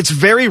missing. It's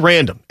very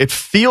random. It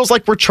feels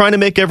like we're trying to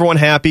make everyone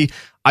happy.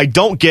 I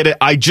don't get it.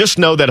 I just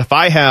know that if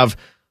I have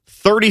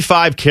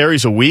 35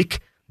 carries a week,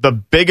 the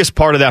biggest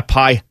part of that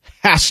pie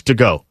has to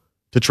go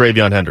to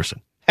TreVeyon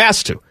Henderson.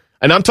 Has to.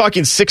 And I'm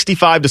talking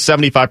 65 to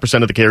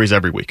 75% of the carries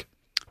every week.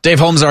 Dave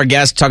Holmes, our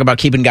guest, talk about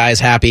keeping guys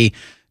happy.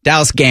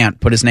 Dallas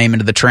Gant put his name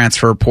into the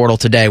transfer portal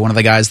today, one of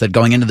the guys that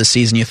going into the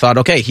season you thought,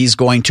 okay, he's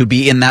going to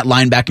be in that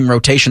linebacking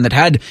rotation that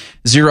had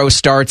 0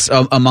 starts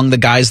among the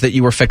guys that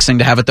you were fixing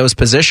to have at those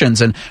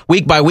positions. And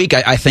week by week,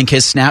 I think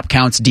his snap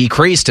counts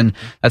decreased, and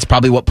that's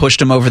probably what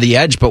pushed him over the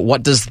edge. But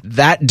what does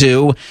that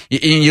do?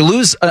 You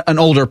lose an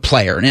older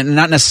player, and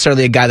not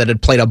necessarily a guy that had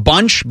played a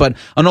bunch, but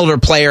an older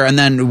player. And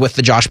then with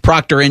the Josh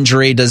Proctor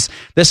injury, does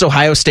this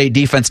Ohio State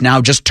defense now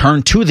just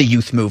turn to the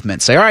youth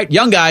movement? Say, all right,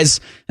 young guys,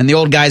 and the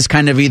old guys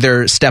kind of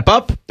either step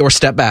up or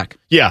step back.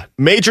 Yeah,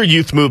 major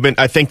youth movement.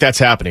 I think that's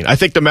happening. I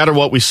think no matter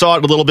what, we saw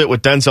it a little bit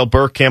with Denzel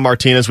Burke, Cam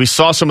Martinez. We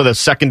saw some of the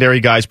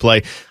secondary guys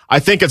play. I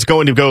think it's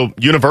going to go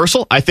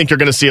universal. I think you're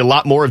going to see a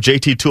lot more of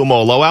JT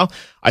Tuimoloau.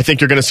 I think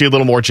you're going to see a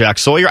little more Jack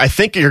Sawyer. I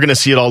think you're going to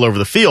see it all over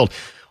the field.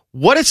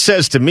 What it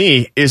says to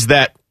me is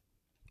that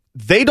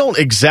they don't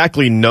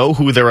exactly know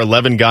who their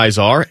 11 guys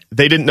are.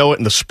 They didn't know it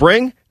in the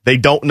spring. They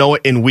don't know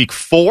it in week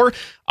 4.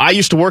 I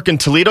used to work in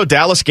Toledo.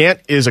 Dallas Gant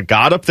is a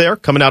god up there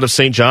coming out of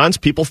St. John's.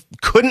 People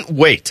couldn't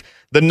wait.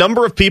 The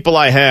number of people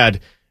I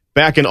had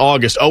back in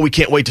August, we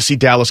can't wait to see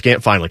Dallas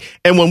Gant finally.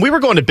 And when we were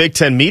going to Big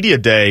Ten Media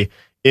Day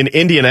in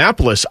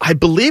Indianapolis, I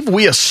believe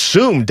we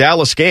assumed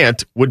Dallas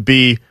Gant would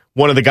be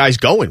one of the guys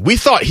going. We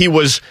thought he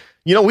was,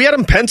 we had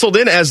him penciled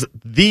in as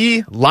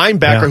the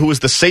linebacker who was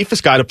the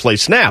safest guy to play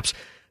snaps.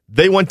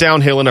 They went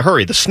downhill in a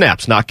hurry. The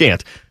snaps, not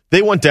Gant.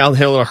 They went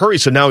downhill in a hurry,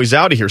 so now he's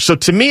out of here. So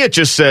to me, it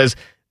just says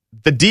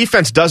the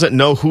defense doesn't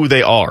know who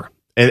they are,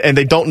 and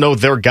they don't know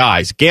their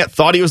guys. Gant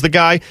thought he was the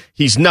guy.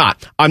 He's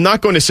not. I'm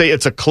not going to say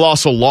it's a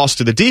colossal loss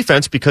to the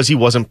defense because he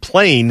wasn't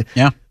playing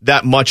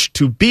that much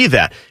to be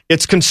that.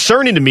 It's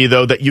concerning to me,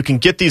 though, that you can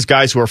get these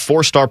guys who are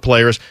 4-star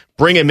players,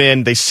 bring them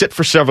in, they sit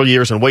for several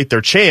years and wait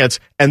their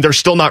chance, and they're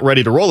still not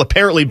ready to roll,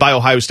 apparently by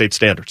Ohio State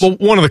standards. Well,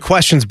 one of the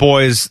questions,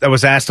 boys, that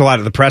was asked a lot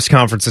at the press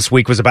conference this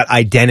week was about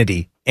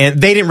identity.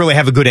 And they didn't really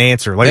have a good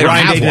answer. Like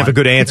Ryan didn't have a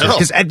good answer.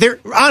 Because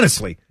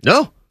honestly,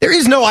 there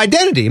is no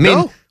identity. I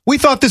mean, we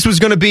thought this was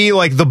going to be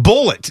like the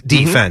bullet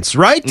defense,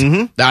 right?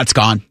 Mm-hmm. That's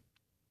gone.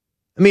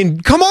 I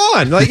mean, come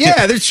on. Like,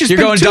 there's just you're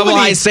going double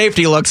high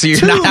safety look, so you're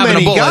not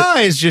having a bullet. Too many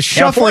guys just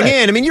shuffling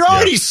in. I mean, you're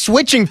already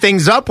switching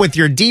things up with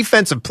your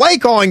defensive play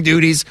calling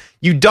duties.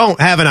 You don't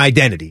have an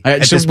identity.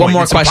 Just one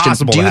more question.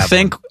 Do you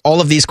think all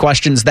of these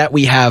questions that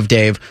we have,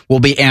 Dave, will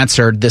be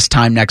answered this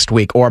time next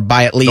week or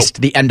by at least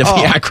the end of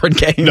the Akron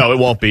game? No, it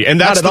won't be. And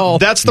that's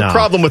the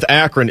problem with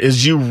Akron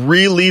is you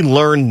really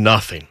learn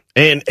nothing.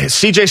 And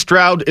CJ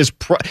Stroud is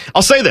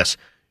I'll say this.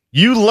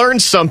 You learn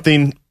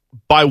something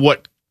by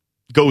what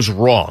goes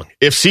wrong.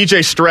 If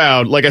CJ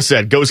Stroud, like I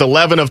said, goes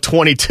 11 of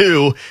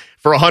 22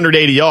 for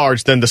 180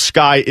 yards, then the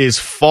sky is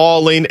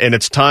falling and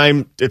it's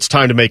time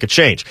to make a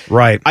change.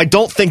 Right. I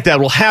don't think that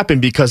will happen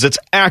because it's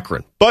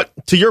Akron. But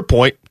to your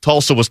point,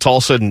 Tulsa was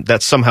Tulsa, and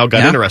that somehow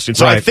got interesting.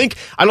 So I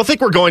don't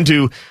think we're going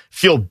to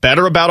feel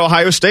better about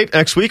Ohio State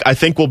next week. I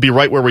think we'll be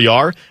right where we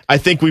are. I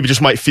think we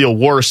just might feel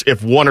worse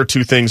if one or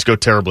two things go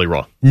terribly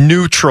wrong.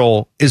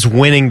 Neutral is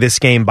winning this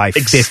game by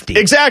 50.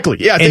 Exactly.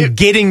 Yeah. And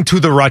getting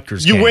to the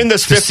Rutgers game. You win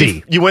this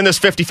 50. You win this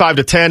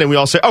 55-10, and we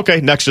all say,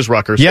 okay, next is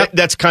Rutgers. Yep.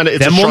 That's kind of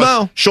then we'll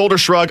know. Shoulder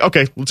shrug.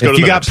 Okay, let's go to the next. If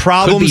you got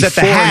problems at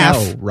the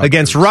half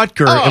against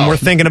Rutgers, and we're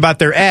thinking about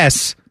their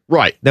S.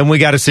 Right. Then we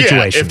got a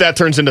situation. Yeah, if that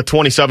turns into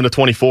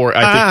 27-24,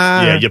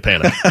 I think, you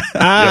panic.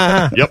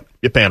 Yep,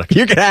 you panic.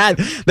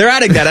 They're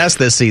adding that S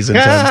this season,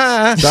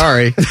 Tim.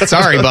 Sorry,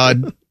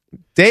 bud.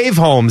 Dave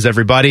Holmes,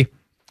 everybody.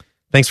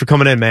 Thanks for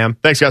coming in, man.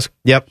 Thanks, guys.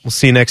 Yep, we'll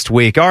see you next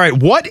week. All right,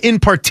 what in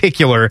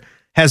particular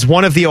has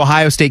one of the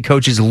Ohio State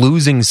coaches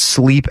losing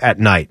sleep at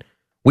night?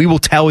 We will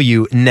tell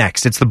you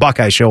next. It's the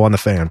Buckeye Show on The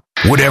Fan.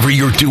 Whatever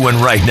you're doing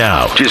right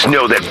now, just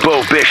know that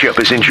Bo Bishop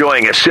is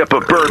enjoying a sip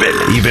of bourbon.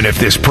 Even if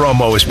this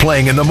promo is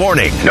playing in the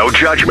morning, no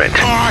judgment.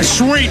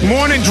 Sweet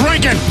morning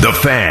drinking. The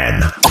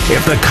Fan.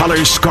 If the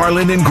colors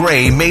scarlet and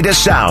gray made a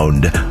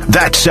sound,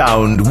 that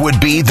sound would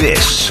be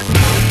this.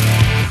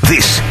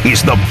 This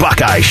is the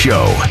Buckeye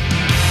Show.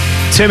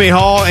 Timmy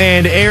Hall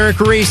and Eric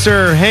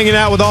Rieser hanging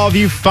out with all of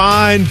you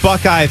fine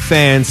Buckeye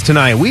fans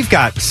tonight. We've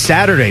got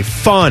Saturday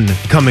fun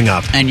coming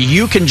up. And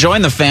you can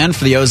join the Fan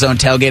for the Ozone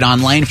Tailgate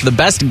on Lane for the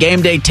best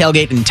game day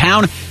tailgate in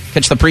town.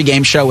 Catch the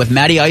pregame show with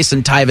Matty Ice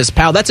and Tyvis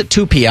Powell. That's at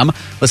 2 p.m.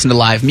 Listen to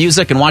live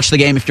music and watch the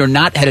game. If you're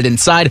not headed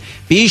inside,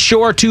 be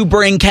sure to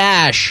bring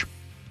cash.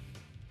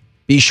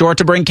 Be sure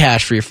to bring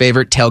cash for your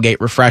favorite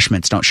tailgate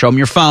refreshments. Don't show them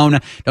your phone.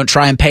 Don't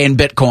try and pay in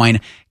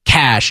Bitcoin.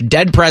 Cash.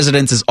 Dead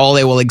presidents is all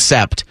they will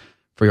accept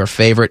for your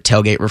favorite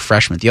tailgate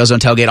refreshment. The Ozone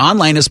Tailgate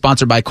Online is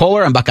sponsored by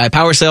Kohler and Buckeye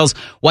Power Sales,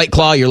 White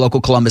Claw, your local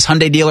Columbus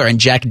Hyundai dealer, and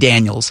Jack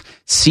Daniels.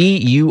 See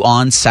you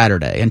on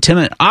Saturday. And Tim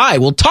and I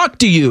will talk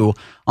to you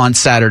on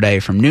Saturday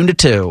from noon to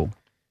 2,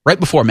 right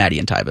before Maddie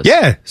and Tyvis.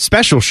 Yeah,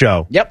 special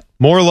show. Yep.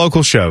 More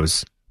local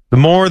shows. The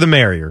more, the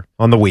merrier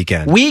on the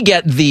weekend. We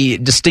get the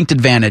distinct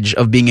advantage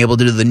of being able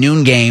to do the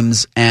noon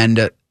games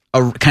and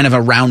a kind of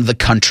around the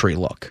country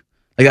look.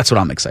 Like, that's what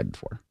I'm excited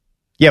for.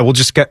 Yeah,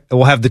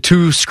 we'll have the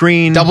 2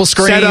 screen double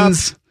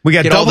screens. Setup. We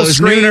got double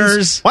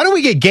screens. Why don't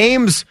we get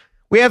games?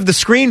 We have the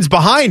screens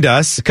behind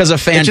us because of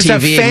fan just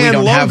TV. Have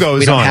fan logos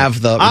we don't have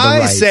the I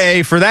rights.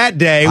 say for that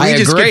day, we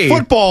just get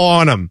football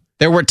on them.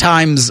 There were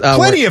times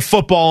plenty of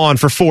football on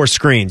for 4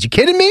 screens. You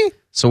kidding me?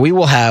 So we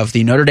will have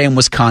the Notre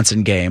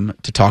Dame-Wisconsin game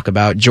to talk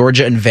about.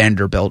 Georgia and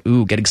Vanderbilt.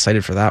 Ooh, get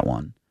excited for that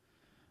one.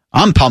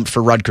 I'm pumped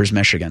for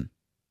Rutgers-Michigan.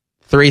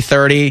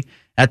 3:30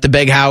 at the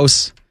Big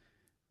House.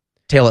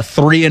 Tale of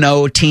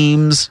 3-0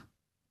 teams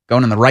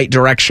going in the right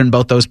direction,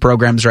 both those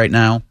programs right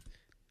now.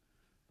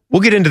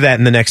 We'll get into that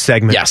in the next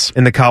segment. Yes.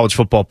 In the College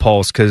Football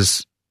Pulse,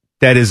 because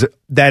that is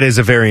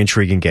a very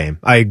intriguing game.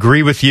 I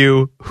agree with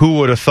you. Who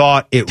would have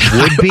thought it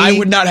would be? I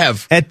would not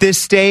have. At this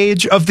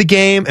stage of the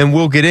game, and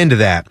we'll get into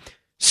that.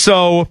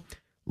 So,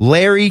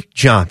 Larry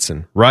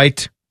Johnson,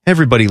 right?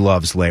 Everybody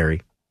loves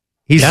Larry.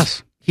 He's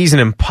an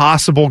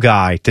impossible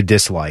guy to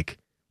dislike.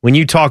 When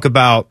you talk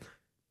about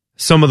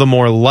some of the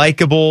more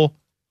likable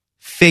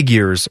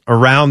figures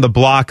around the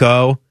Block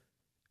O,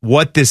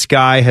 what this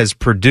guy has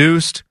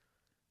produced,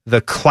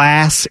 the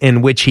class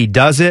in which he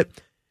does it,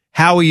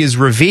 how he is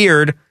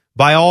revered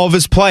by all of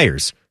his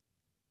players.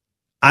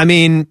 I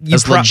mean,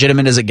 as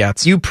legitimate as it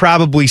gets. You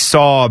probably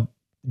saw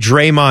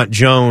Draymond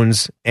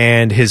Jones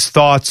and his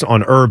thoughts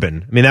on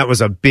Urban. I mean, that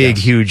was a big,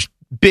 huge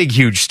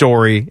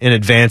story in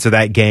advance of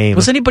that game.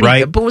 Was anybody?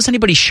 Right? But was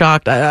anybody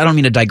shocked? I don't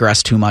mean to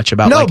digress too much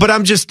about. No, but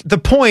I'm just the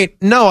point.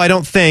 No, I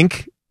don't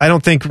think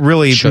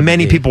really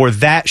many people were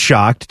that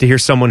shocked to hear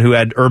someone who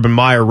had Urban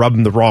Meyer rub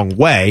him the wrong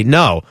way.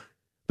 No,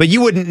 but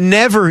you would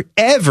never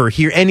ever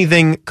hear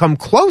anything come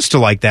close to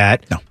like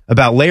that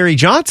about Larry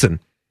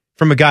Johnson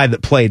from a guy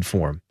that played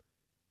for him.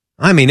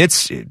 I mean,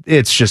 it's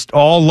just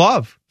all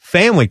love.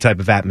 Family type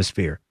of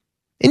atmosphere.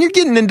 And you're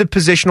getting into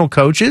positional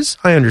coaches.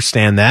 I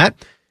understand that.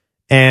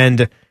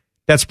 And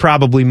that's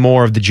probably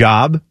more of the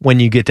job when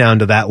you get down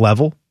to that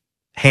level.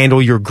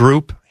 Handle your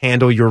group,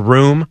 handle your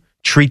room,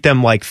 treat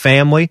them like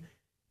family.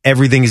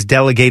 Everything is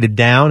delegated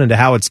down into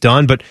how it's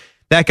done. But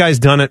that guy's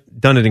done it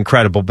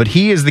incredible. But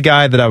he is the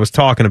guy that I was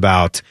talking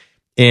about.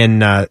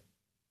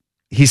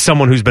 He's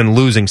someone who's been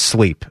losing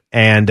sleep.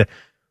 And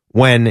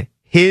when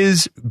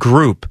his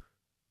group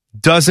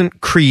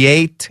doesn't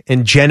create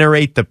and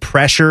generate the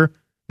pressure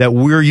that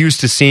we're used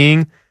to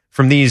seeing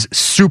from these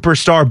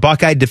superstar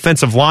Buckeye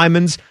defensive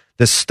linemen,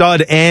 the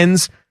stud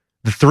ends,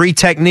 the 3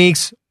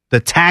 techniques,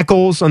 the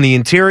tackles on the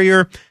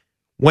interior.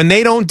 When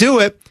they don't do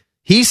it,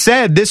 he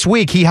said this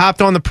week, he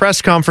hopped on the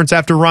press conference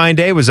after Ryan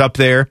Day was up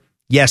there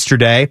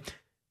yesterday,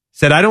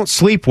 said, I don't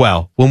sleep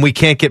well when we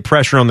can't get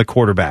pressure on the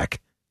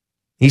quarterback.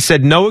 He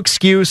said, no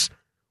excuse.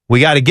 We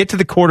got to get to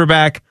the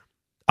quarterback.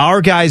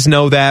 Our guys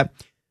know that.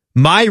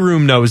 My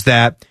room knows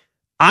that.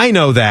 I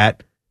know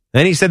that.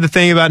 Then he said the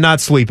thing about not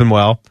sleeping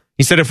well.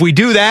 He said, if we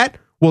do that,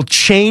 we'll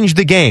change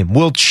the game.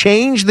 We'll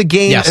change the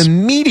game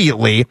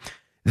immediately.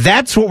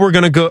 That's what we're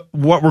going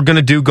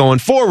to do going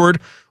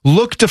forward.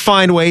 Look to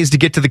find ways to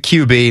get to the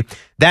QB.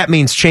 That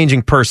means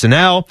changing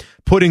personnel,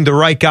 putting the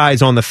right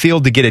guys on the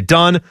field to get it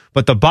done.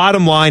 But the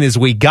bottom line is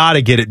we got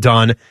to get it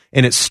done,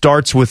 and it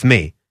starts with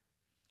me.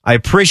 I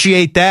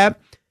appreciate that.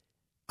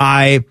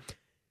 I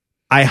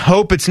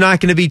hope it's not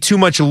going to be too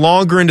much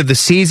longer into the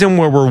season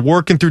where we're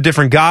working through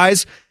different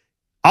guys.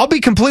 I'll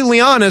be completely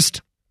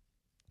honest.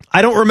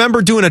 I don't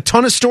remember doing a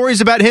ton of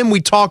stories about him.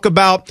 We talk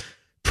about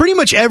pretty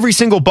much every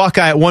single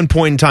Buckeye at one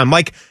point in time.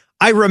 Like,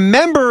 I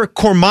remember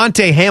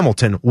Cormonte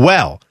Hamilton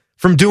well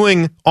from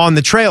doing On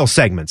the Trail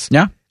segments.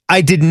 Yeah.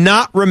 I did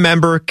not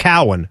remember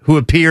Cowan, who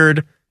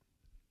appeared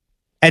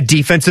at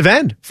defensive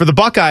end for the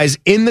Buckeyes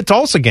in the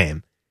Tulsa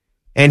game.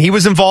 And he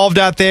was involved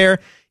out there.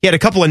 He had a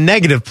couple of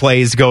negative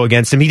plays go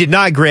against him. He did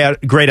not grade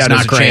out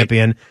as a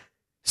champion.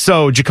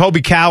 So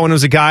Jacoby Cowan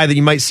was a guy that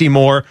you might see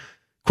more.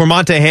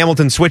 Cormonte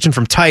Hamilton switching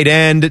from tight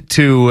end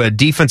to a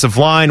defensive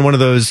line, one of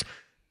those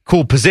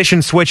cool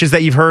position switches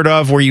that you've heard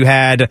of where you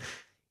had,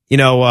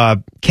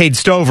 Cade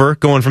Stover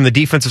going from the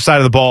defensive side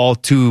of the ball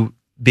to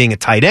being a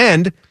tight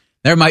end.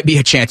 There might be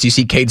a chance you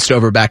see Cade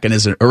Stover back in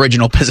his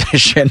original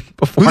position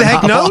before. Who the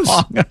heck knows?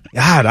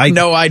 God,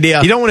 no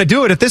idea. You don't want to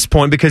do it at this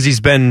point because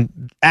he's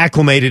been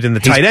acclimated in the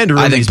tight end room.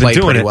 I think he's been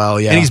doing it well,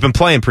 yeah. And he's been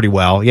playing pretty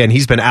well. Yeah, and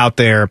he's been out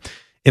there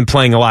and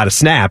playing a lot of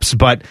snaps.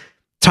 But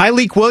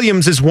Tyleik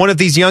Williams is one of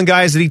these young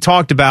guys that he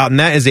talked about, and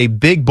that is a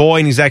big boy,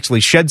 and he's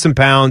actually shed some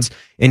pounds,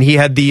 and he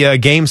had the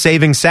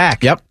game-saving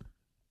sack. Yep.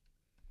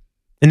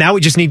 And now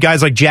we just need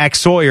guys like Jack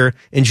Sawyer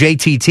and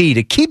JTT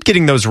to keep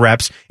getting those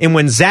reps, and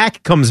when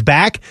Zach comes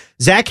back,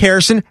 Zach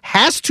Harrison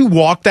has to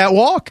walk that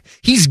walk.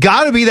 He's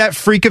got to be that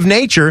freak of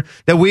nature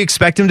that we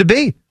expect him to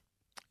be.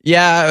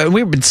 Yeah,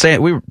 we were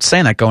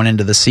saying that going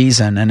into the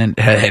season, and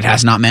it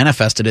has not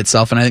manifested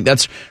itself. And I think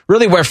that's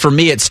really where, for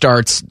me, it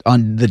starts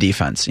on the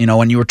defense. You know,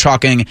 when you were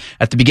talking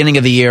at the beginning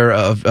of the year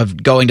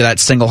of going to that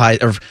single high,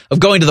 or of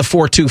going to the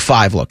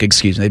 4-2-5 look,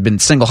 excuse me, they've been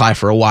single high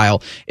for a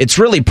while. It's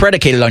really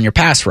predicated on your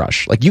pass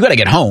rush. Like, you got to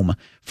get home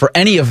for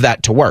any of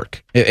that to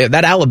work.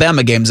 That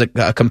Alabama game is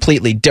a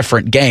completely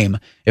different game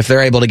if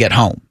they're able to get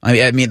home.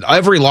 I mean,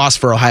 every loss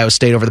for Ohio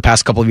State over the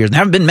past couple of years, and there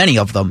haven't been many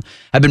of them,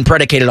 have been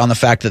predicated on the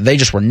fact that they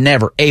just were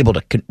never able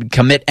to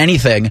commit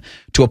anything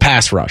to a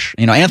pass rush.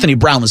 You know, Anthony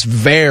Brown was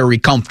very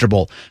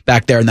comfortable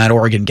back there in that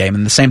Oregon game,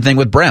 and the same thing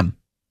with Brim.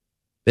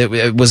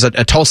 It was a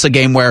Tulsa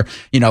game where,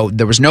 you know,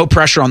 there was no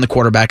pressure on the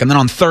quarterback, and then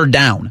on third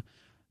down,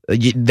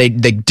 they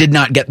did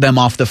not get them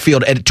off the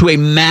field to a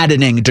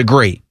maddening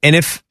degree. And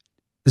if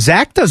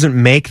Zach doesn't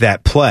make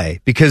that play,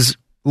 because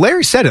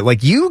Larry said it,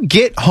 like, you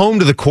get home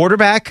to the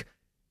quarterback,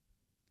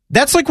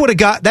 that's like what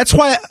that's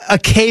why a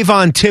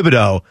Kayvon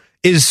Thibodeau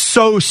is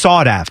so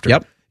sought after.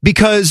 Yep.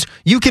 Because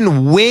you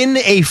can win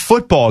a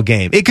football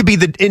game. It could be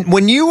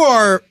when you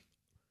are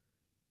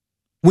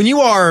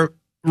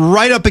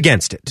right up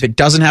against it. It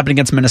doesn't happen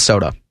against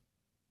Minnesota.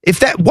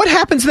 What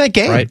happens in that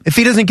game? Right. If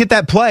he doesn't get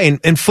that play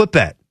and flip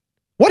that?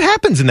 What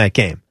happens in that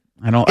game?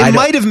 It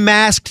might have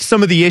masked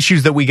some of the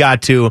issues that we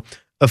got to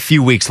a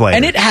few weeks later.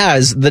 And it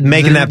has the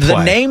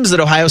names that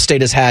Ohio State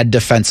has had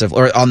defensive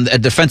or on a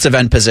defensive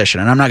end position,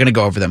 and I'm not going to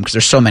go over them because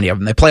there's so many of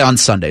them. They play on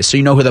Sundays, so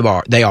you know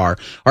who they are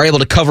able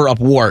to cover up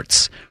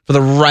warts for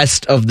the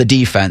rest of the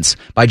defense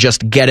by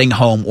just getting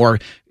home or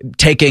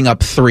taking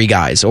up 3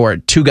 guys or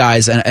 2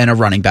 guys and a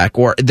running back,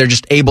 or they're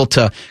just able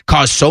to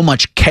cause so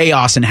much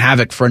chaos and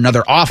havoc for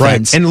another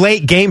offense. Right. And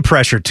late game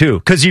pressure too,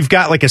 because you've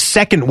got like a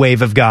second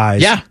wave of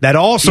guys that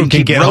also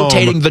can get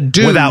rotating home the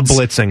dudes without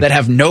blitzing, that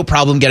have no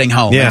problem getting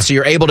home. Yeah. And so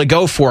you're able to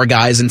go 4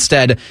 guys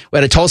instead.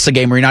 At a Tulsa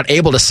game where you're not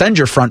able to send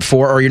your front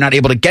 4 or you're not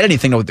able to get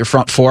anything with your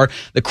front 4,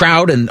 the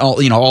crowd and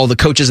all the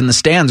coaches in the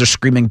stands are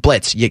screaming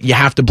blitz. You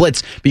have to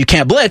blitz, but you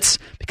can't blitz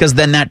because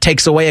then that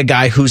takes away a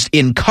guy who's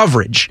in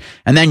coverage,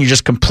 and then you're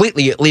just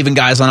completely leaving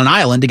guys on an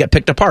island to get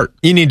picked apart.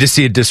 You need to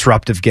see a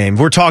disruptive game.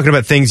 We're talking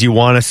about things you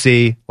want to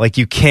see. Like,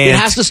 you can't. It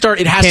has to start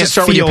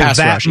with your pass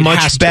rush.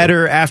 Much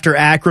better after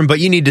Akron, but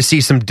you need to see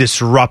some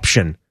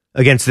disruption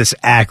against this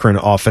Akron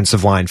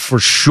offensive line for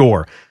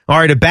sure. All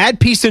right, a bad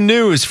piece of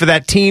news for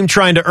that team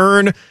trying to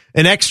earn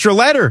an extra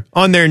letter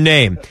on their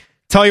name.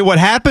 Tell you what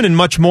happened and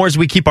much more as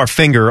we keep our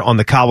finger on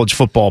the college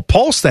football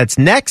pulse. That's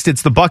next.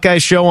 It's the Buckeye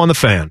Show on the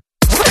Fan.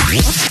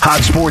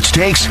 Hot sports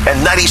takes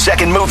and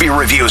 90-second movie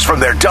reviews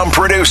from their dumb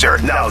producer.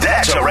 Now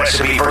that's a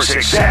recipe for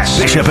success.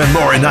 Bishop and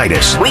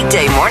Laurinaitis.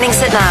 Weekday mornings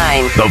at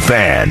 9. The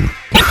Fan.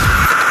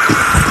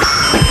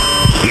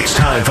 It's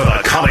time for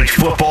the College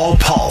Football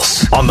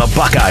Pulse on the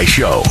Buckeye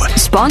Show.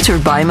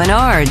 Sponsored by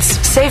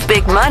Menards. Save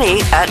big money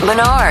at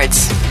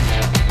Menards.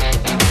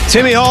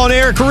 Timmy Hall and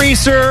Eric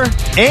Rieser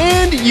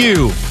and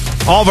you,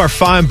 all of our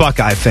fine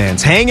Buckeye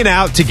fans, hanging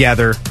out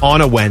together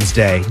on a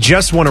Wednesday.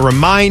 Just want to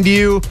remind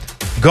you,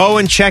 go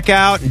and check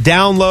out,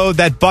 download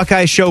that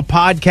Buckeye Show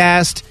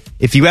podcast.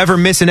 If you ever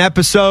miss an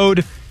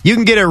episode, you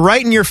can get it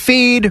right in your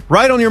feed,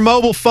 right on your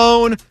mobile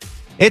phone.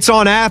 It's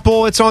on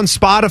Apple, it's on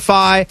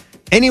Spotify,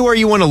 anywhere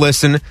you want to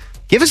listen.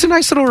 Give us a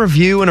nice little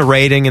review and a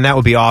rating, and that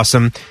would be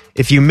awesome.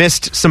 If you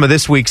missed some of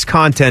this week's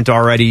content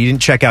already, you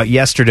didn't check out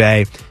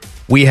yesterday,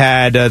 we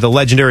had the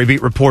legendary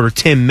beat reporter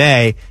Tim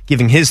May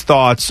giving his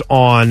thoughts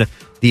on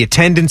the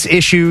attendance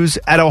issues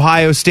at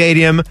Ohio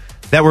Stadium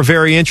that were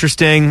very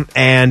interesting,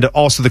 and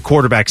also the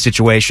quarterback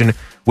situation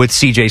with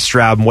C.J.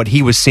 Stroud and what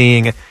he was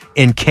seeing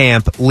in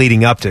camp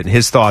leading up to it, and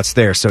his thoughts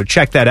there. So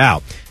check that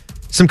out.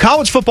 Some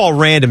college football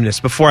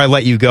randomness before I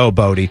let you go,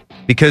 Bodie,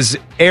 because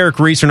Eric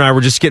Rieser and I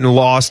were just getting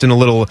lost in a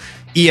little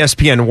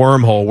ESPN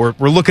wormhole.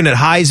 We're looking at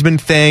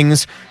Heisman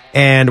things,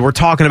 and we're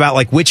talking about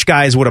like which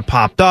guys would have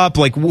popped up,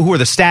 like who are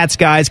the stats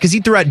guys, because he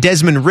threw out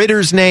Desmond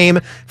Ritter's name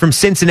from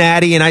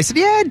Cincinnati, and I said,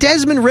 yeah,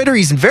 Desmond Ridder,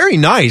 he's very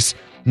nice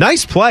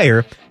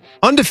player,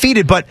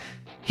 undefeated, but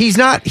he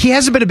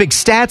hasn't been a big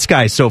stats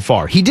guy so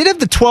far. He did have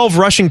the 12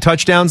 rushing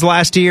touchdowns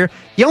last year.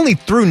 He only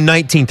threw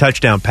 19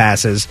 touchdown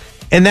passes,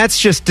 and that's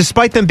just,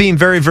 despite them being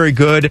very, very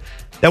good,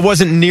 that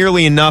wasn't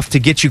nearly enough to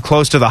get you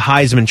close to the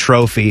Heisman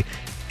Trophy.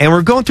 And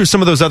we're going through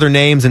some of those other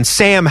names, and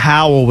Sam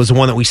Howell was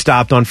one that we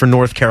stopped on for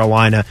North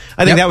Carolina.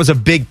 I think that was a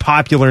big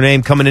popular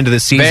name coming into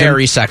the season.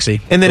 Very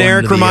sexy. And then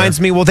Eric reminds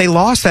me, well, they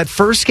lost that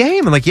first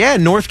game. I'm like, yeah,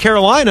 North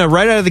Carolina,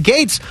 right out of the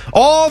gates,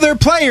 all their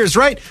players,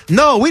 right?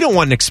 No, we don't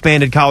want an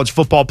expanded college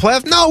football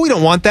playoff. No, we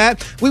don't want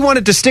that. We want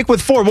it to stick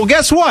with 4. Well,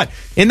 guess what?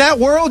 In that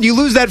world, you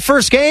lose that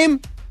first game,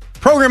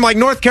 program like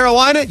North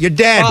Carolina, you're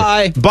dead.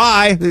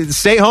 Bye.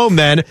 Stay home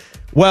then.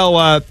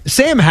 Well,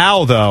 Sam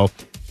Howell, though,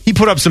 he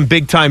put up some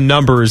big-time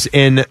numbers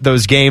in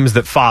those games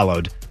that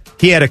followed.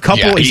 He had a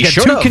couple. Yeah, he's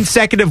got 2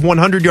 consecutive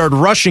 100-yard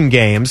rushing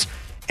games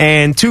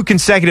and 2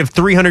 consecutive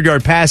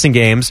 300-yard passing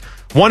games.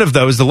 One of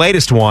those, the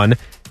latest one,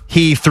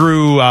 he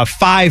threw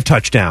 5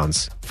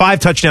 touchdowns, 5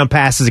 touchdown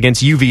passes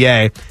against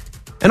UVA.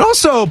 And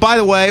also, by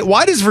the way,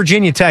 why does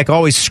Virginia Tech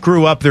always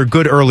screw up their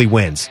good early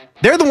wins?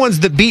 They're the ones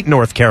that beat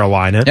North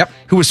Carolina,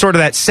 who was sort of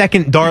that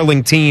second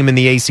darling team in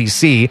the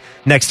ACC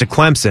next to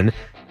Clemson.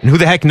 And who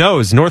the heck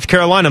knows? North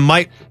Carolina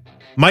might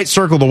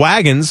circle the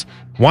wagons,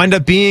 wind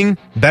up being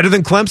better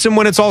than Clemson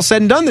when it's all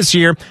said and done this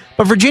year.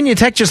 But Virginia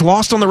Tech just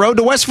lost on the road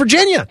to West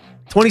Virginia,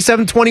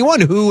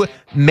 27-21, who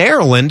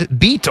Maryland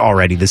beat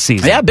already this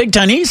season. Yeah, Big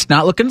Ten East,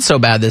 not looking so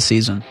bad this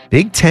season.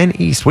 Big Ten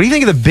East. What do you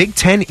think of the Big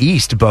Ten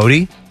East,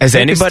 Bodie? Has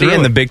anybody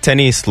in the Big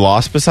Ten East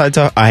lost besides,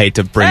 I hate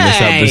to bring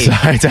this up,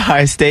 besides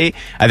Ohio State?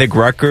 I think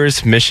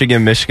Rutgers,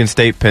 Michigan, Michigan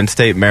State, Penn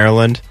State,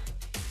 Maryland.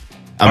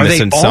 I'm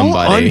missing they all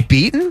somebody.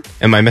 Unbeaten?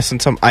 Am I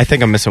missing some? I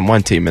think I'm missing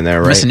one team in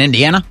there, right? Missing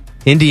Indiana?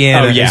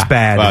 Indiana is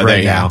bad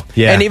right now.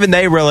 Yeah. And even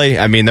they really,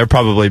 I mean, they're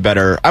probably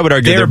better. I would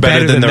argue they're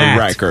better than their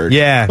record.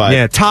 Yeah,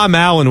 yeah. Tom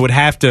Allen would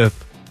have to.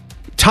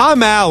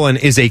 Tom Allen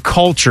is a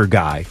culture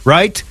guy,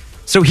 right?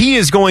 So he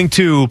is going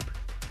to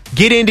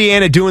get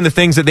Indiana doing the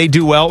things that they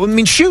do well. I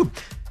mean, shoot,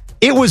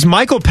 it was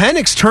Michael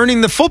Penix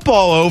turning the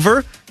football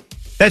over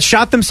that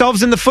shot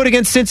themselves in the foot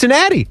against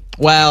Cincinnati.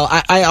 Well,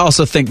 I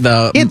also think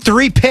he had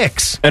 3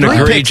 picks. An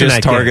egregious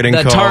targeting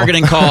call. The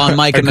targeting call on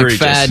Micah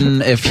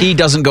McFadden, if he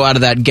doesn't go out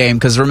of that game,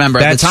 because remember,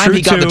 at the time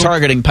he got the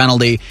targeting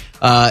penalty,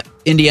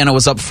 Indiana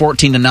was up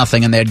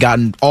 14-0, and they had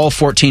gotten all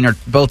 14 or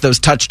both those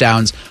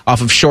touchdowns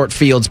off of short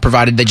fields,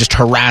 provided they just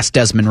harassed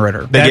Desmond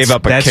Ritter. They gave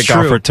up a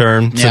kickoff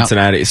return,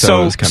 Cincinnati.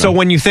 So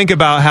when you think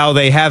about how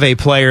they have a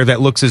player that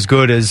looks as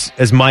good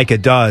as Micah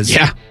does,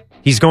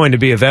 he's going to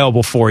be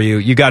available for you.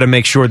 You got to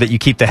make sure that you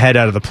keep the head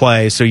out of the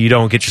play so you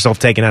don't get yourself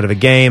taken out of a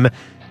game,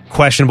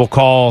 questionable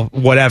call,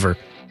 whatever.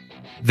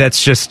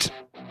 That's just,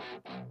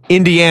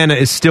 Indiana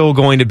is still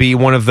going to be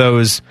one of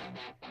those.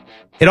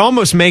 It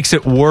almost makes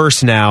it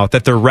worse now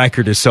that their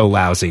record is so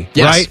lousy,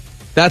 right?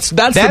 That's the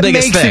biggest thing. That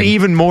makes it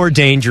even more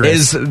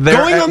dangerous.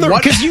 Going on the,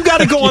 because you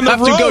got to go on the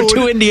road to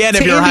go to Indiana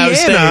if you're Ohio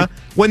State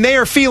when they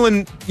are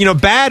feeling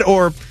bad,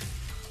 or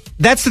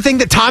that's the thing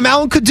that Tom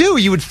Allen could do.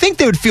 You would think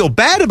they would feel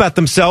bad about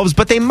themselves,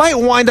 but they might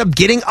wind up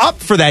getting up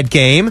for that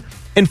game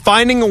and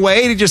finding a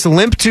way to just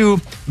limp to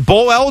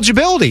bowl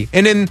eligibility.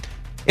 And in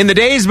the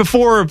days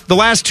before the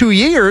last 2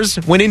 years,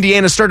 when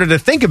Indiana started to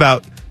think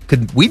about,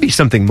 could we be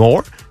something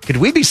more? Could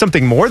we be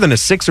something more than a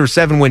 6 or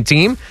 7 win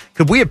team?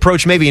 Could we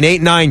approach maybe an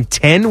 8, 9,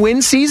 10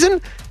 win season?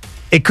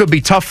 It could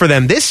be tough for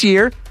them this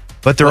year,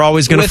 but they're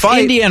always going to fight.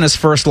 With Indiana's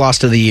first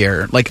loss of the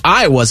year,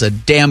 Iowa's a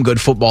damn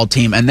good football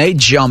team, and they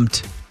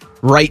jumped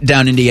right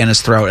down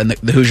Indiana's throat, and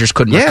the Hoosiers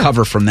couldn't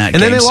recover from that game.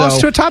 And then they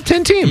lost to a top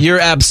 10 team. You're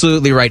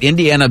absolutely right.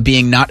 Indiana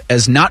being not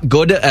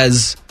good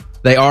as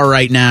they are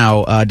right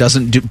now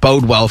doesn't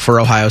bode well for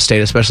Ohio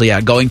State, especially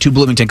going to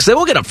Bloomington, because they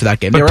will get up for that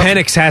game. But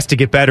Penix has to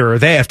get better, or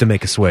they have to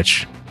make a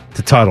switch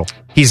to Tuttle.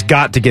 He's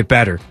got to get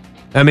better.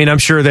 I mean, I'm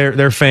sure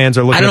their fans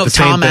are looking at the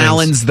same things. I don't know if Tom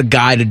Allen's the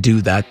guy to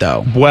do that,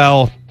 though.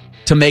 Well,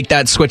 to make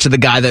that switch to the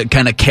guy that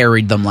kind of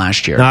carried them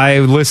last year. I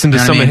listened to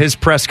some of his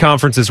press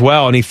conference as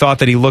well, and he thought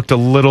that he looked a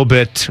little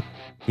bit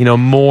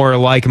more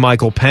like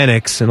Michael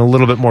Penix and a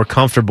little bit more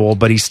comfortable,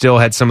 but he still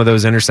had some of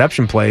those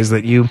interception plays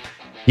that you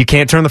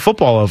can't turn the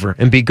football over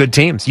and beat good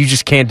teams. You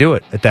just can't do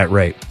it at that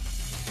rate.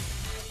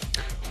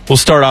 We'll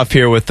start off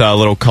here with a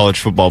little college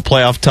football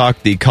playoff talk.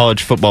 The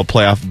College Football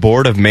Playoff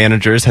Board of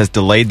Managers has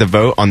delayed the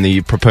vote on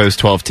the proposed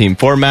 12-team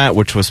format,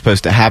 which was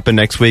supposed to happen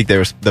next week.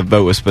 The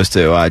vote was supposed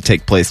to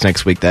take place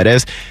next week, that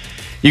is.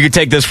 You could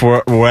take this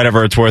for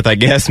whatever it's worth, I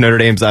guess. Notre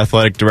Dame's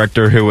athletic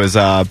director, who was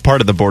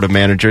part of the Board of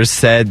Managers,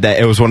 said that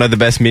it was one of the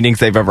best meetings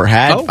they've ever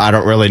had. I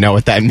don't really know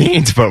what that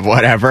means, but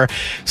whatever.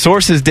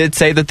 Sources did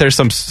say that there's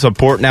some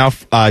support now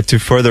to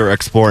further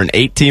explore an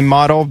 8-team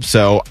model.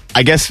 So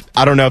I guess,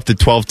 I don't know if the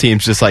 12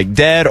 teams just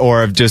dead,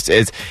 or if just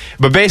is.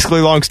 But basically,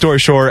 long story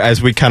short,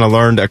 as we kind of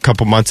learned a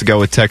couple months ago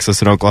with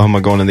Texas and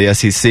Oklahoma going to the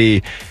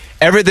SEC,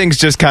 everything's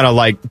just kind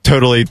of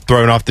totally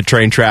thrown off the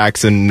train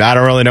tracks, and I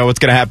don't really know what's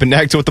going to happen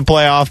next with the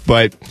playoff,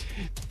 but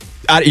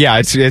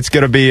it's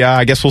going to be,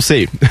 I guess we'll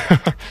see.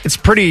 It's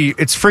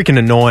freaking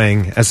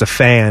annoying as a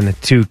fan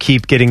to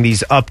keep getting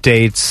these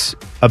updates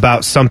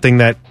about something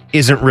that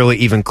isn't really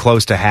even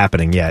close to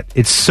happening yet.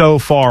 It's so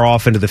far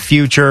off into the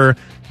future.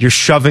 You're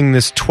shoving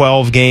this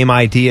 12-game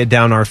idea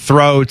down our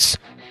throats.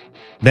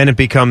 Then it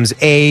becomes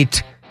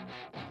 8.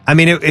 I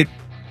mean,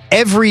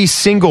 every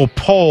single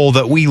poll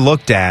that we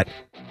looked at,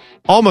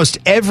 almost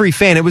every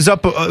fan, it was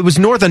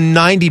north of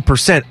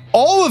 90%.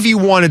 All of you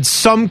wanted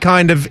some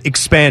kind of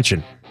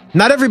expansion.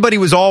 Not everybody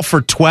was all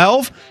for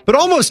 12, but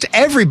almost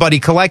everybody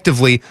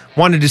collectively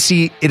wanted to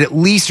see it at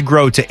least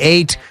grow to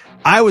 8.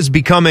 I was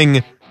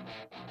becoming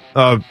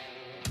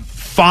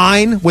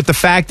fine with the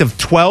fact of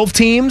 12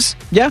 teams.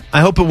 Yeah.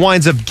 I hope it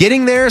winds up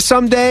getting there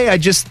someday. I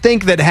just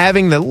think that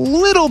having the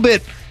little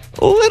bit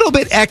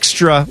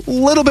extra,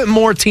 little bit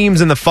more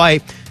teams in the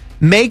fight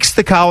makes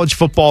the college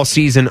football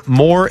season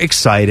more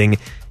exciting.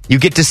 You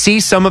get to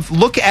see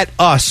look at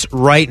us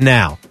right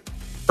now.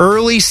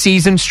 Early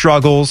season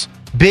struggles,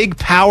 big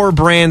power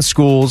brand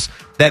schools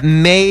that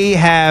may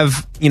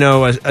have, a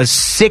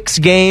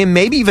 6-game,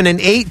 maybe even an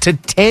 8 to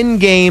 10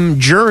 game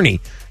journey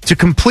to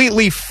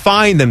completely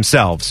find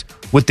themselves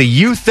with the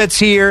youth that's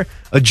here,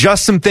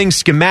 adjust some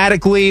things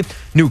schematically,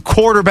 new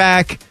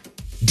quarterback,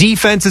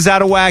 defense is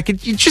out of whack.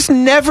 You just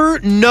never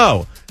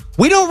know.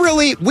 We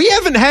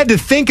haven't had to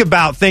think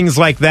about things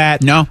like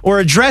that or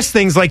address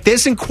things like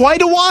this in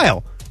quite a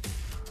while.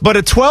 But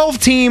a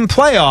 12-team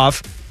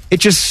playoff, it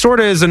just sort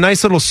of is a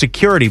nice little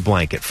security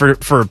blanket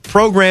for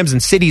programs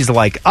and cities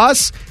like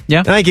us. Yeah.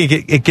 And I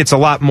think it gets a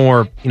lot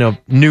more,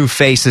 new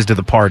faces to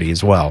the party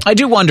as well. I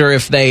do wonder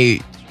if they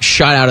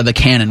shot out of the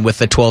cannon with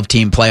the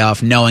 12-team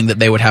playoff, knowing that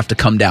they would have to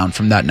come down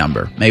from that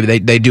number. Maybe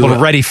they do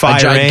a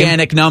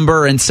gigantic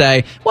number and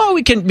say, well,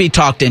 we can be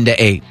talked into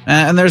 8.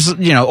 And there's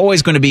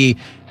always going to be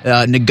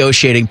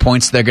negotiating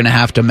points they're going to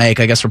have to make.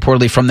 I guess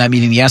reportedly from that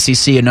meeting, the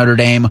SEC and Notre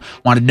Dame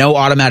wanted no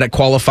automatic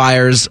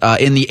qualifiers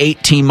in the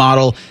 8-team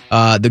model.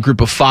 The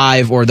group of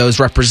 5, or those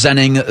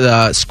representing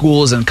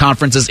schools and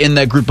conferences in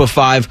that group of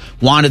 5,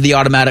 wanted the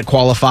automatic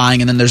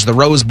qualifying. And then there's the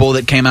Rose Bowl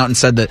that came out and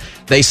said that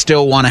they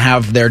still want to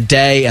have their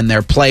day and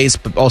their place,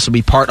 but also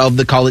be part of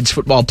the college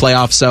football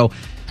playoff. So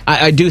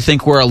I do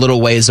think we're a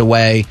little ways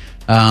away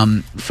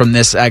from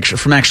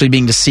actually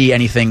being to see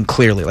anything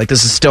clearly. Like,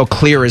 this is still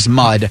clear as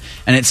mud,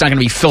 and it's not going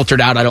to be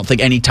filtered out, I don't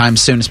think, anytime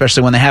soon,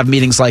 especially when they have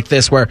meetings like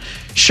this where,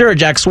 sure,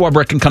 Jack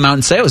Swarbrick can come out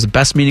and say it was the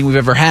best meeting we've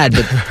ever had,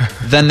 but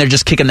then they're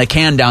just kicking the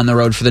can down the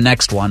road for the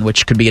next one,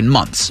 which could be in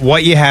months.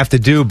 What you have to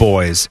do,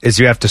 boys, is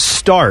you have to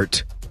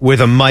start with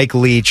a Mike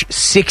Leach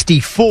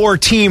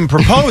 64-team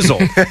proposal.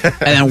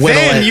 And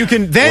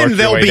then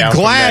they'll be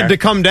glad to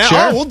come down.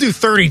 Sure. Oh, we'll do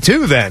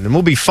 32 then, and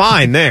we'll be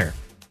fine there.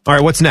 All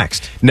right, what's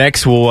next?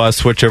 Next, we'll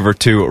switch over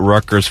to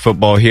Rutgers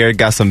football here.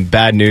 Got some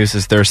bad news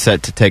as they're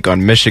set to take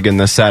on Michigan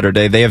this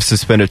Saturday. They have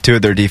suspended 2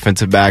 of their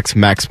defensive backs,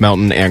 Max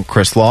Melton and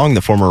Chris Long.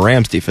 The former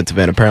Rams defensive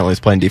end apparently is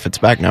playing defensive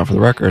back now for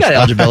the Rutgers. Got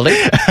eligibility.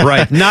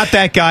 Right, not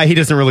that guy. He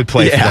doesn't really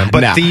play for them.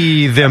 But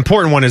the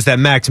important one is that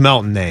Max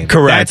Melton name.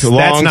 Correct.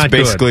 Long's not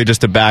basically good.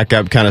 Just a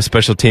backup kind of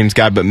special teams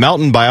guy. But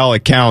Melton, by all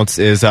accounts,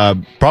 is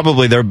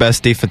probably their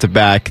best defensive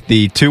back.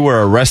 The 2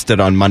 were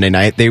arrested on Monday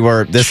night.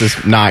 This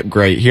is not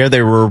great here.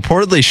 They were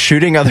reportedly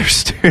shooting other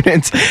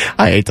students.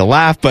 I hate to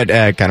laugh, but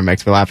it kind of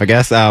makes me laugh, I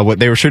guess.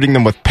 They were shooting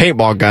them with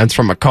paintball guns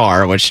from a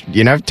car, which,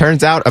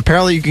 turns out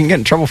apparently you can get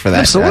in trouble for that.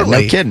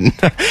 Absolutely. No kidding.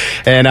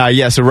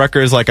 And so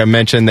Rutgers, like I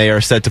mentioned, they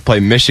are set to play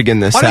Michigan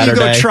this Saturday. Why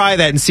don't you go try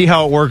that and see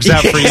how it works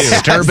out for you?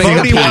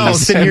 Bodie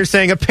Wells sitting here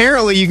saying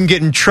apparently you can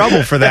get in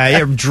trouble for that.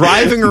 You're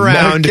driving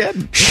around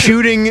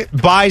shooting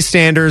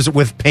bystanders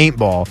with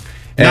paintball,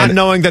 not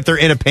knowing that they're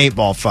in a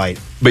paintball fight.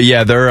 But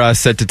yeah, they're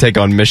set to take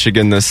on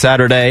Michigan this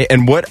Saturday.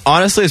 And what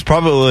honestly is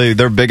probably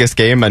their biggest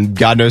game, and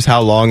God knows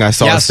how long. I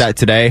saw a stat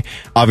today.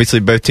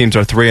 Obviously, both teams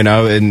are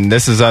 3-0, and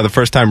this is the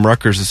first time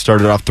Rutgers has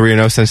started off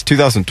 3-0 since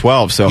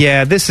 2012. So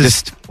yeah, this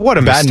is what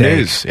a bad mistake.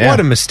 News. Yeah. What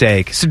a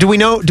mistake. So do we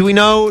know?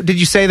 Did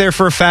you say there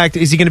for a fact?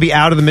 Is he going to be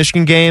out of the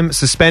Michigan game?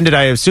 Suspended,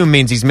 I assume,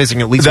 means he's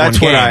missing at least one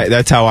game.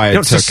 That's how I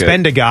don't took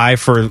suspend a guy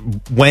for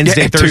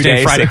Wednesday, Thursday,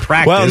 and Friday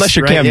practice. Well, unless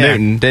you're Cam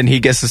Newton, then he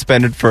gets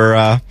suspended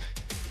for.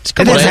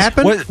 Did this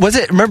happen? Was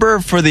it? Remember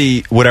for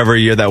the whatever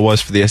year that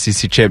was for the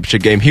SEC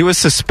championship game, he was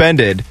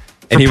suspended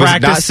and he was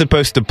not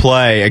supposed to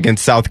play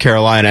against South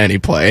Carolina, and he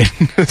played.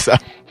 So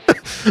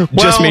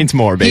just means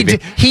more, baby.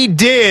 He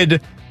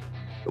did.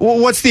 Well,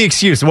 what's the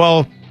excuse?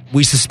 Well,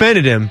 we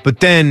suspended him, but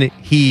then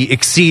he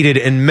exceeded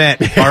and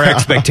met our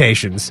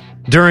expectations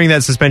during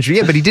that suspension.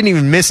 Yeah, but he didn't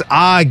even miss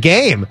a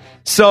game.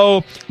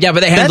 So yeah,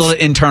 but they handled it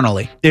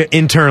internally.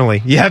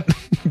 Internally, yep.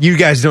 You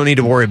guys don't need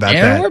to worry about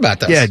that. Don't worry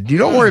about that. Yeah, you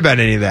don't worry about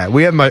any of that.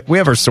 We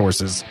have our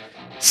sources.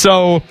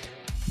 So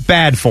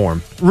bad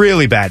form,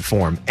 really bad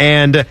form,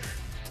 and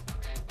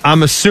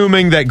I'm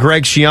assuming that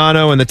Greg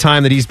Schiano, in the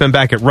time that he's been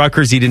back at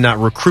Rutgers, he did not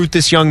recruit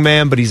this young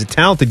man, but he's a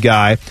talented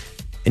guy.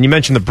 And you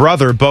mentioned the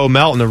brother, Bo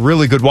Melton, a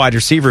really good wide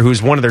receiver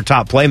who's one of their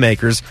top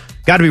playmakers.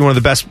 Got to be one of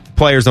the best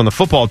players on the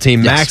football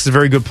team. Yes. Max is a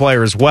very good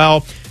player as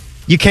well.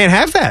 You can't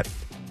have that.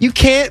 You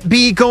can't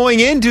be going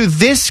into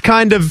this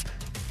kind of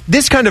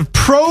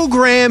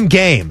program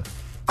game.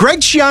 Greg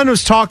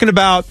Schiano's talking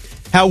about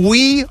how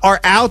we are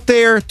out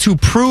there to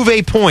prove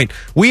a point.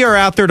 We are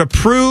out there to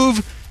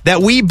prove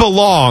that we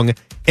belong.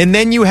 And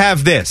then you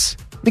have this.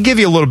 Let me give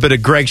you a little bit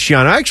of Greg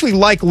Schiano. I actually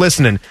like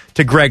listening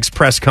to Greg's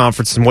press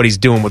conference and what he's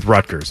doing with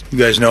Rutgers. You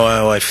guys know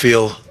how I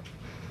feel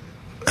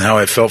and how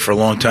I felt for a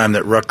long time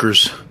that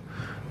Rutgers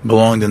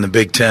belonged in the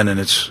Big Ten, and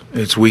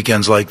it's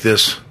weekends like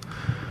this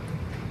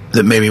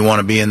that made me want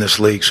to be in this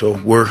league. So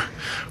we're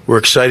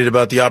excited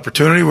about the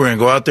opportunity. We're going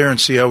to go out there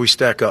and see how we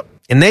stack up.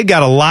 And they've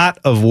got a lot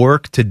of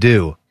work to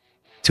do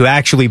to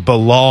actually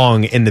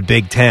belong in the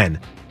Big Ten.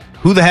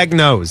 Who the heck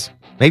knows?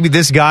 Maybe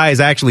this guy is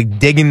actually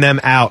digging them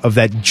out of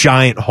that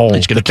giant hole.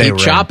 He's going to keep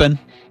chopping.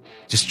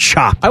 Just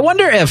chop. I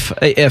wonder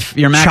if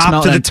you're Max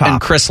Melton and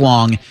Chris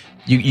Long,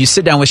 you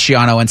sit down with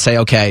Schiano and say,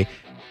 okay,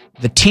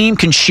 the team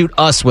can shoot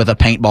us with a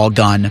paintball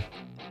gun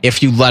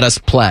if you let us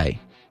play.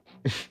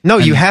 No,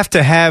 you have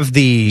to have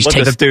the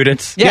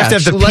students. You have to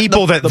have the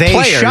people that they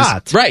players,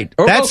 shot. Right.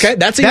 Okay,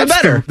 that's even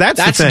better.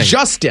 That's the thing.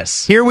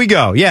 Justice. Here we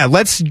go. Yeah,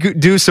 let's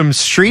do some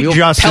street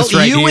justice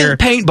right here. You with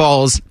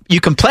paintballs.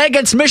 You can play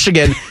against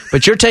Michigan,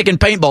 but you're taking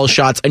paintball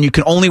shots, and you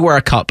can only wear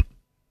a cup.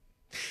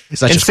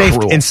 That's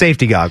cruel. And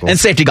safety goggles. And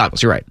safety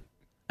goggles, you're right.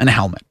 And a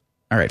helmet.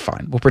 All right,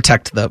 fine. We'll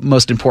protect the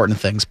most important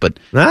things, but...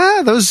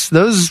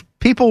 those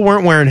people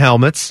weren't wearing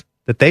helmets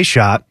that they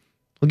shot.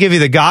 We'll give you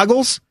the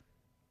goggles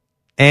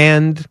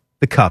and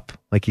the cup,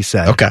 like you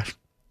said. Okay.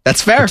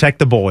 That's fair. Protect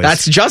the boys.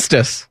 That's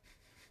justice.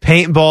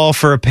 Paintball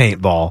for a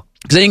paintball.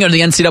 Because then you go to the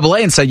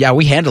NCAA and say, yeah,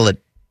 we handle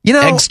it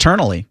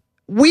externally.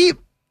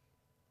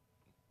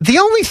 The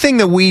only thing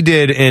that we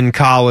did in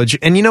college,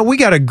 and we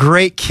got a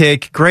great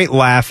kick, great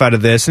laugh out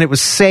of this, and it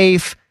was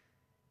safe,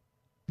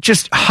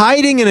 just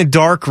hiding in a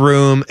dark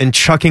room and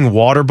chucking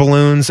water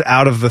balloons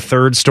out of the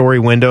third-story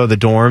window of the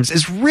dorms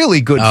is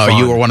really good fun. Oh,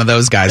 you were one of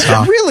those guys,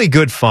 huh? Really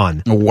good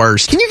fun. The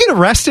worst. Can you get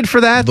arrested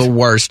for that? The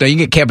worst. No, you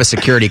get campus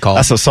security calls.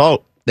 That's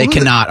assault. They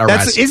cannot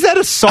arrest. Is that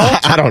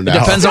assault? I don't know. It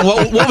depends on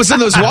what was in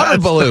those water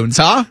balloons,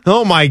 huh?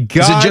 Oh, my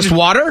God. Is it just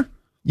water?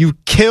 You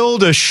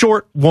killed a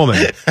short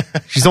woman.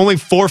 She's only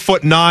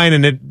 4'9",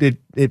 and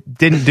it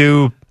didn't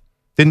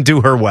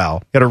do her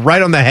well. Got her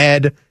right on the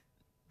head.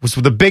 Was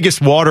the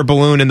biggest water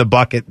balloon in the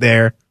bucket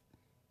there,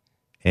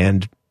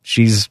 and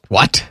she's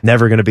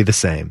never going to be the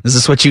same. Is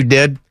this what you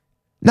did?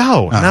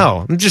 No.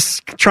 I'm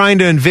just trying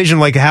to envision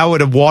how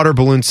would a water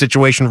balloon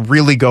situation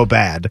really go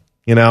bad.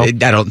 I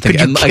don't think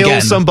could you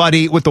kill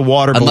somebody with the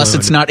water balloon unless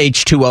it's not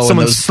H2O.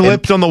 Someone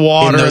slipped on the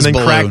water and then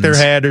cracked their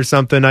head or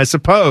something. I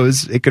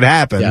suppose it could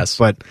happen. Yes,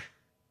 but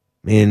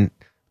I mean,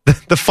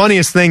 the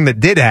funniest thing that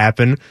did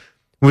happen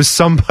was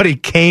somebody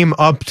came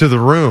up to the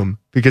room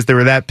because they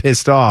were that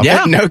pissed off.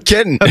 Yeah, no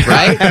kidding,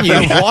 right?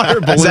 Water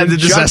balloon.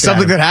 That's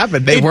something that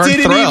happened. They weren't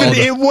thrilled.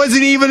 It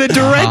wasn't even a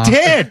direct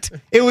hit.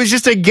 It was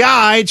just a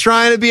guy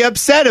trying to be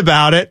upset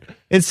about it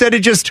instead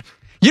of just.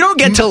 You don't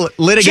get to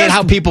litigate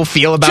how people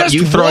feel about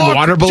you throwing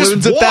water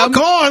balloons at them. Walk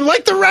on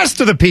like the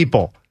rest of the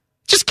people.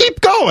 Just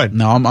keep going.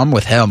 No, I'm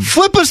with him.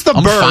 Flip us the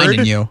bird. I'm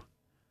finding you.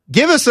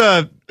 Give us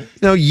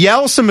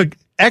yell some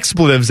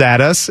expletives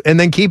at us and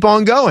then keep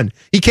on going.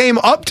 He came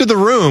up to the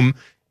room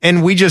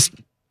and we just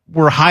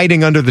were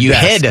hiding under the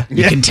desk. You hid.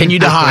 You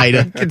continued to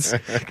hide.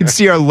 Can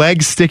see our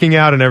legs sticking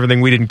out and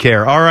everything. We didn't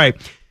care. All right.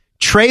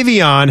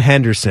 TreVeyon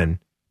Henderson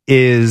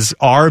is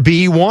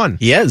RB1.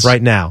 He is.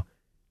 Right now.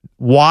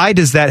 Why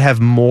does that have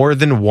more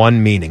than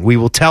one meaning? We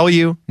will tell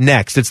you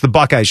next. It's the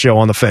Buckeye Show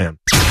on the Fan.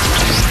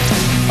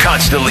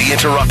 Constantly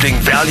interrupting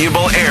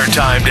valuable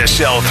airtime to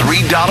sell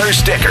 $3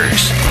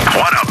 stickers.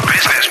 What a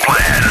business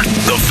plan.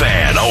 The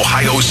Fan,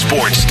 Ohio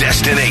sports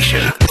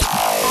destination.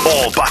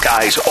 All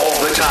Buckeyes all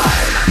the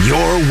time.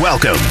 You're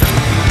welcome.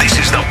 This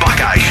is the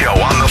Buckeye Show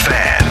on the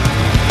Fan.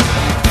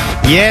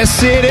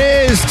 Yes, it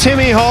is.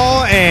 Timmy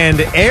Hall and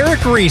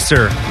Eric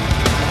Rieser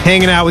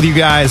hanging out with you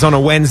guys on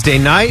a Wednesday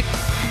night.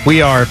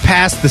 We are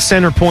past the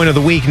center point of the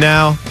week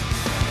now,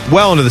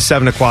 well into the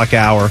 7 o'clock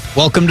hour.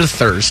 Welcome to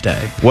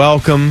Thursday.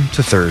 Welcome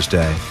to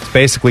Thursday. It's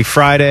basically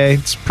Friday.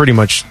 It's pretty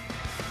much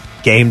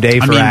game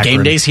day for Akron.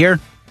 Game day's here,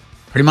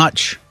 pretty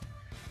much.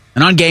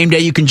 And on game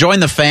day, you can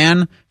join the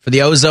Fan for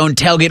the Ozone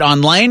Tailgate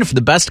Online for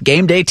the best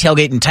game day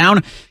tailgate in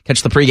town.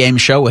 Catch the pregame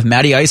show with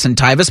Matty Ice and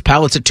Tyvis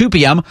Pallets at 2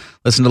 p.m.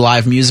 Listen to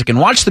live music and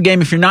watch the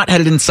game if you're not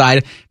headed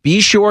inside.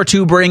 Be sure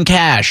to bring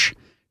cash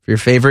for your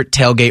favorite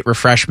tailgate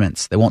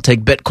refreshments. They won't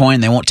take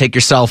Bitcoin. They won't take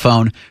your cell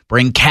phone.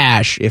 Bring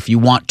cash if you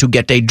want to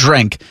get a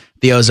drink.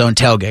 The Ozone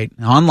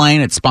Tailgate.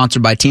 Online, it's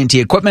sponsored by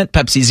TNT Equipment,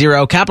 Pepsi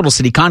Zero, Capital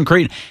City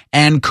Concrete,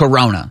 and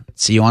Corona.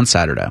 See you on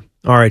Saturday.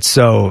 All right,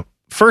 so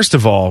first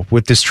of all,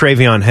 with this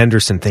TreVeyon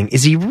Henderson thing,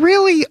 is he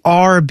really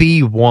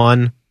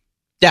RB1?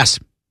 Yes.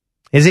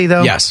 Is he,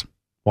 though? Yes.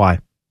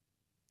 Why?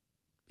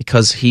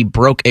 Because he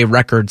broke a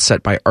record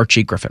set by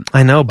Archie Griffin.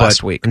 I know, but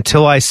last week.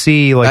 Until I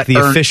see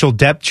the official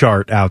depth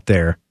chart out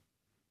there.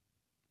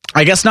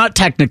 I guess not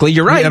technically.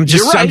 You're right. I'm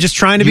just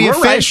trying to be a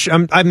fish.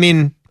 Right.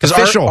 Because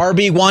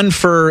RB1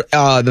 for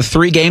the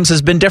 3 games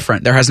has been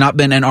different. There has not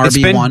been an RB1. It's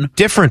been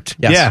different.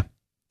 Yes. Yeah.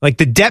 Like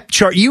the depth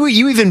chart. You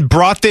even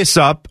brought this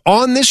up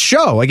on this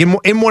show, like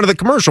in one of the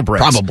commercial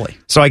breaks. Probably.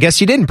 So I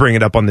guess you didn't bring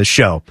it up on this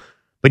show.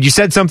 But you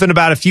said something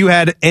about if you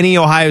had any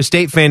Ohio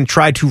State fan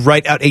try to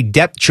write out a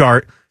depth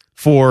chart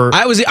for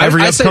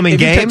every upcoming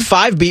game. You picked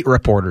 5 beat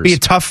reporters. Be a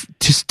tough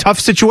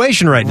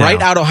situation right now.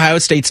 Write out Ohio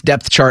State's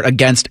depth chart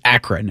against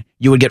Akron.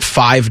 You would get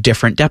 5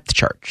 different depth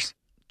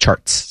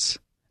charts.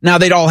 Now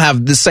they'd all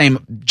have the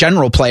same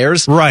general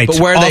players, right?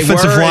 But where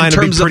offensive they were line in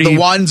terms of the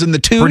 1s and the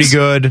 2s, pretty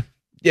good.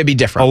 It'd be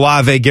different.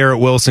 Olave, Garrett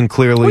Wilson,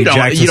 clearly. You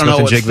don't know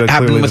what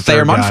happened with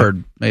Thayer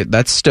Munford.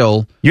 That's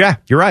still you're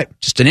right.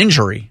 Just an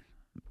injury.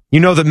 You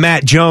know that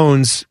Matt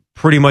Jones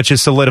pretty much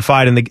is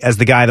solidified as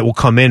the guy that will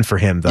come in for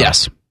him, though.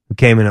 Yes. Who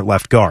came in at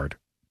left guard.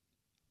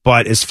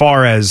 But as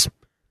far as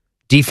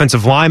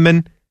defensive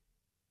linemen,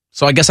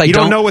 so I guess you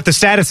don't know what the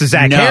status of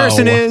Zach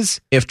Harrison is.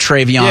 If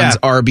TreVeyon's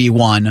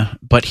RB1,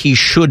 but he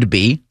should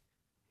be.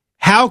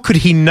 How could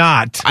he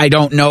not? I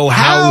don't know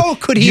how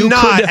could he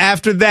not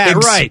after that.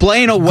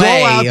 Explain away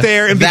go out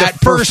there and be that the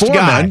first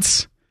guy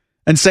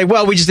and say,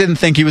 well, we just didn't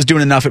think he was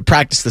doing enough at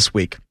practice this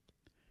week.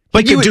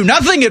 But he could do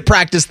nothing at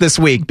practice this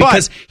week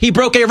because he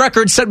broke a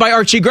record set by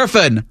Archie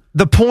Griffin.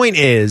 The point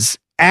is,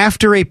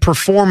 after a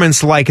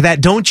performance like that,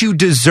 don't you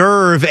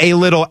deserve a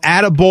little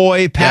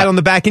attaboy, pat on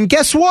the back? And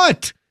guess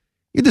what?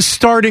 You're the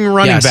starting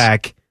running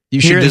back. You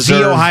should deserve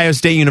The Ohio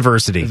State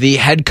University. The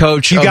head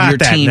coach of your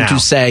team to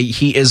say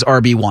he is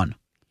RB1.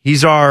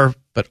 He's our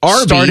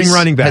starting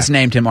running back. Has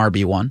named him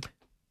RB1.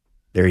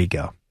 There you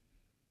go.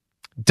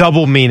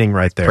 Double meaning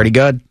right there. Pretty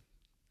good.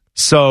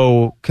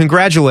 So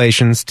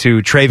congratulations to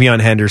TreVeyon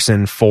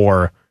Henderson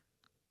for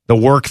the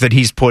work that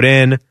he's put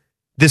in.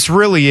 This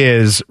really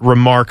is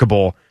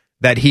remarkable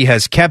that he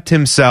has kept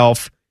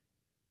himself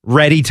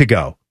ready to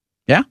go.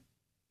 Yeah.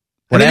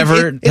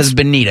 Whatever has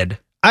been needed.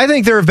 I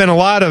think there have been a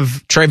lot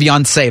of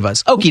TreVeyon save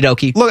us. Okie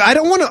dokie. Look, I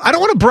don't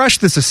want to brush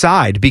this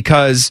aside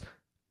because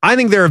I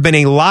think there have been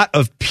a lot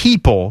of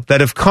people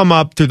that have come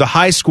up through the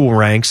high school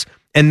ranks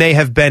and they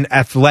have been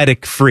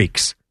athletic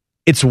freaks.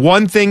 It's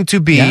one thing to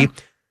be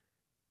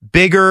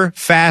bigger,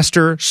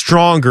 faster,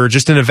 stronger,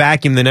 just in a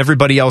vacuum than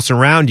everybody else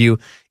around you.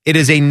 It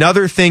is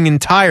another thing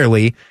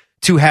entirely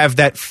to have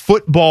that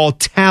football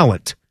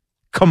talent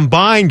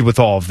combined with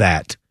all of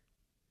that.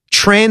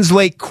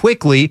 Translate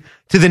quickly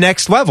to the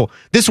next level.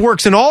 This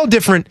works in all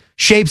different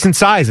shapes and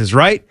sizes,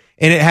 right?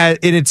 And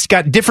it's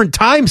got different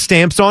time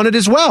stamps on it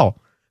as well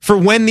for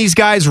when these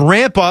guys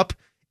ramp up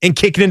and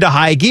kick it into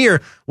high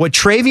gear. What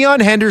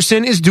TreVeyon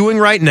Henderson is doing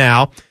right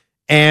now,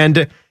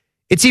 and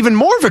it's even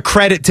more of a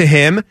credit to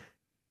him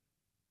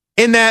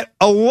in that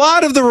a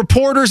lot of the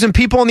reporters and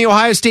people on the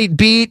Ohio State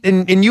beat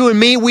and you and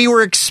me, we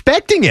were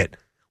expecting it.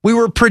 We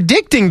were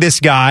predicting this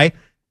guy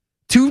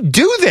to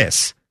do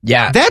this.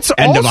 Yeah. That's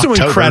also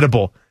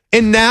incredible.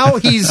 And now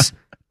he's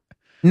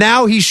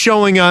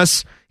showing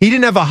us he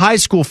didn't have a high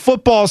school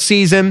football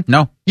season.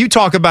 No. You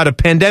talk about a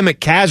pandemic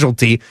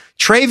casualty.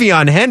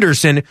 TreVeyon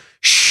Henderson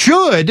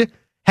should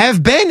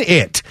have been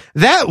it.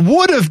 That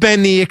would have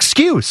been the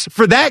excuse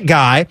for that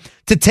guy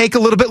to take a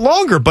little bit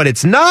longer, but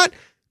it's not.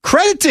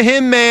 Credit to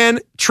him, man.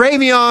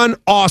 TreVeyon,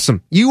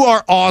 awesome. You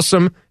are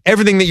awesome.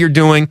 Everything that you're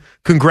doing.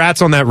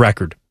 Congrats on that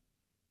record.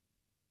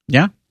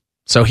 Yeah.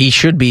 So he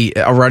should be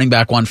a running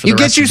back one for the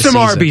rest of the season. You get you some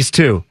Arby's,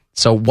 too.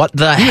 So what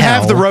the hell? You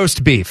have the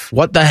roast beef.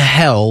 What the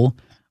hell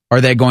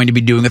are they going to be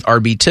doing with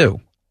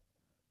RB2?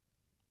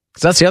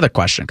 Because that's the other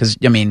question. Because,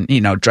 I mean,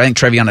 I think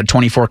TreVeyon had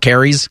 24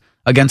 carries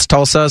against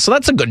Tulsa, so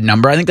that's a good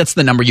number. I think that's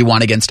the number you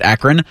want against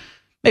Akron.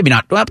 Maybe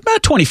not. Well,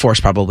 24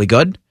 is probably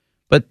good.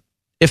 But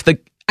if the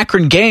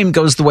Akron game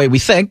goes the way we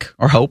think,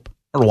 or hope,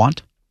 or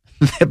want,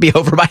 they'll be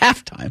over by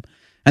halftime.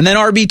 And then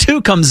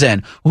RB2 comes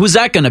in. Who's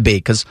that going to be?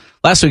 Because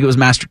last week it was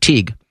Master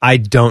Teague. I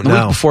don't know. The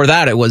week before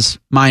that it was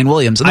Mayan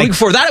Williams. And the week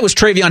before that it was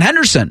TreVeyon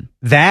Henderson.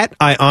 That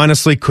I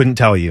honestly couldn't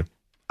tell you.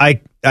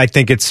 I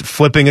think it's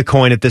flipping a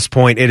coin at this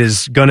point. It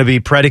is going to be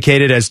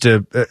predicated as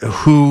to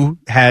who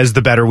has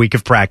the better week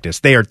of practice.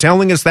 They are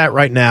telling us that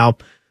right now.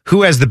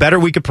 Who has the better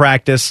week of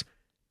practice?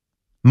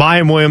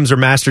 Mayan Williams or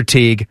Master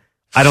Teague?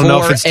 I don't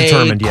know if it's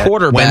determined yet.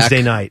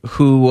 Wednesday night.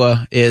 Who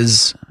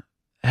has,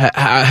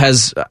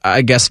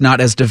 I guess,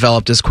 not as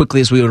developed as quickly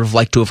as we would have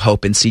liked to have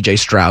hoped in CJ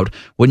Stroud.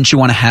 Wouldn't you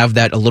want to have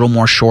that a little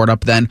more shored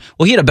up then?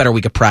 Well, he had a better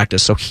week of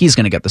practice, so he's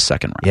going to get the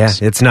second round.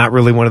 Yeah, it's not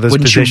really one of those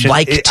positions.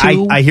 Wouldn't you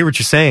like to? I hear what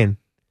you're saying.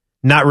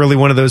 Not really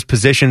one of those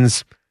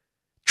positions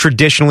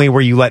traditionally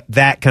where you let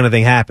that kind of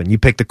thing happen. You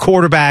pick the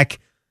quarterback.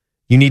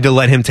 You need to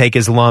let him take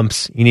his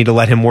lumps. You need to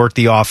let him work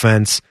the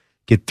offense.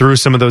 Get through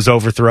some of those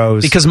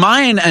overthrows. Because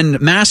Mayan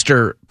and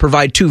Master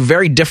provide two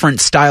very different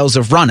styles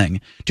of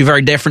running, two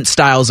very different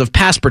styles of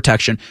pass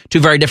protection,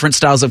 two very different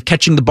styles of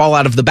catching the ball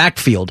out of the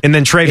backfield. And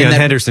then TreVeyon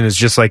Henderson is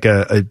just like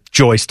a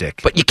joystick.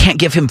 But you can't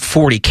give him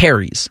 40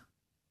 carries.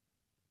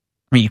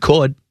 I mean, you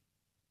could.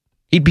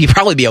 He'd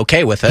probably be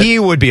okay with it. He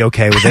would be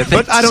okay with it,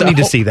 but I don't need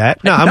to see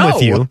that. No, I'm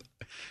with you.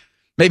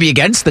 Maybe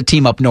against the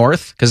team up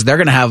north, because they're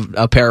going to have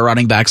a pair of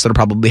running backs that'll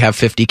probably have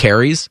 50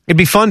 carries. It'd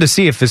be fun to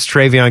see if this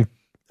TreVeyon...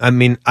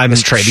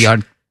 This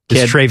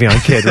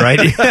TreVeyon kid, right?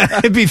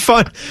 It'd be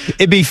fun.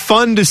 It'd be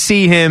fun to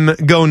see him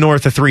go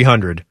north of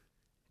 300.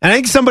 And I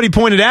think somebody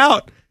pointed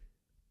out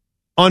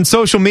on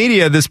social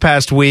media this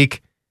past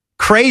week,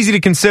 crazy to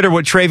consider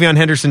what TreVeyon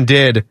Henderson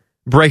did,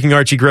 breaking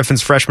Archie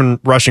Griffin's freshman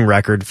rushing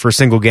record for a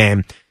single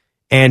game,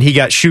 and he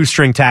got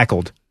shoestring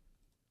tackled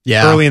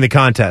early in the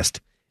contest.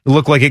 It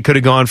looked like it could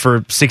have gone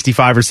for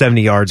 65 or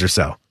 70 yards or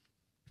so.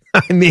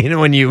 I mean,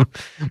 when you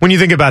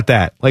think about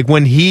that, like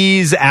when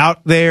he's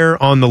out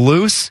there on the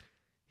loose,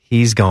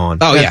 he's gone.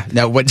 Oh, yeah.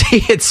 No, when he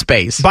hits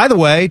space. By the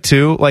way,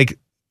 too, like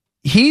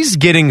he's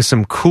getting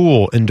some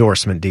cool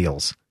endorsement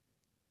deals.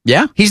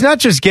 Yeah. He's not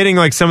just getting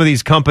like some of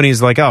these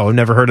companies like, oh, I've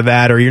never heard of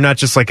that. Or you're not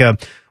just like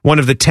one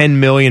of the 10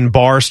 million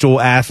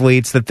Barstool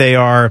athletes that they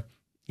are,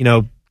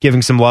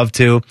 giving some love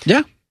to.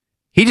 Yeah.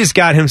 He just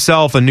got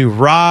himself a new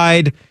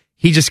ride.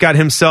 He just got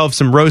himself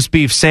some roast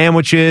beef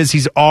sandwiches.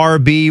 He's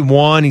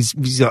RB1.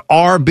 He's an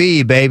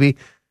RB, baby.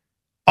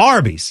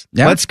 Arby's.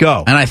 Yeah. Let's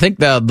go. And I think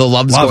the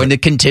love's going to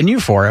continue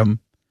for him.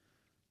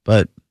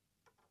 But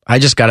I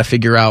just got to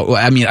figure out.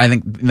 I mean, I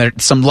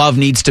think some love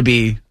needs to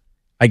be,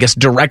 I guess,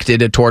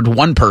 directed toward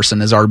one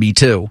person as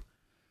RB2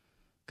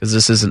 because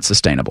this isn't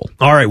sustainable.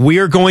 All right, we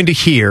are going to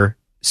hear,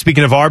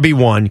 speaking of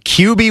RB1,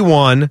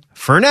 QB1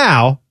 for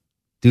now,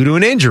 due to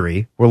an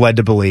injury, we're led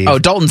to believe. Oh,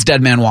 Dalton's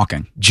dead man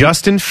walking.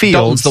 Justin Fields.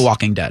 Dalton's the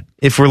walking dead.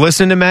 If we're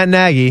listening to Matt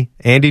Nagy,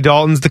 Andy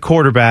Dalton's the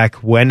quarterback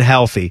when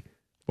healthy.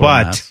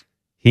 But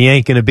he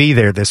ain't going to be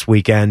there this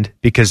weekend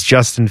because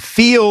Justin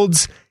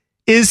Fields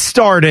is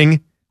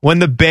starting when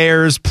the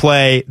Bears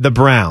play the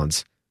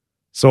Browns.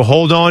 So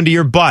hold on to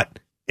your butt,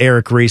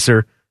 Eric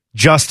Rieser.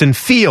 Justin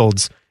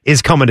Fields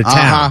is coming to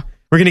town.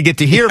 We're going to get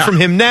to hear from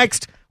him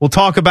next. We'll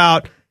talk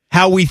about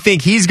how we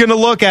think he's going to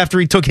look after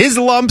he took his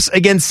lumps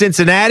against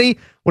Cincinnati.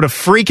 What a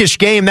freakish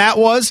game that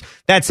was.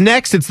 That's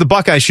next. It's the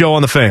Buckeye Show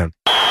on the Fan.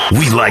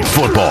 We like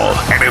football,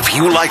 and if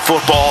you like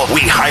football,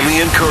 we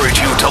highly encourage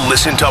you to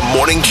listen to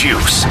Morning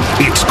Juice.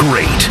 It's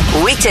great.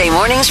 Weekday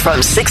mornings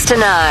from 6 to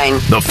 9.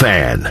 The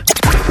Fan,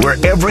 where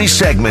every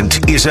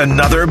segment is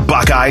another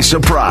Buckeye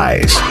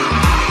surprise.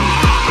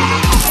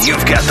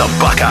 You've got the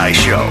Buckeye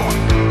Show.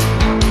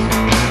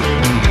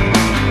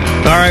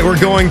 All right, we're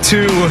going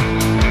to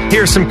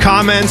hear some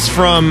comments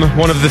from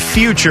one of the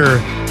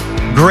future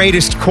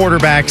greatest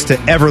quarterbacks to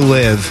ever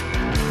live,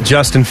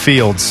 Justin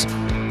Fields,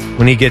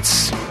 when he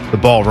gets the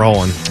ball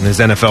rolling in his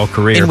NFL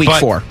career. In week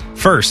 4.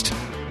 First,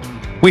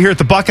 we here at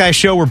the Buckeye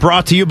Show, we're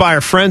brought to you by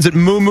our friends at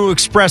Moo Moo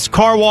Express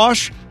Car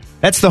Wash.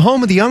 That's the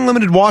home of the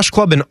Unlimited Wash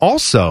Club, and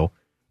also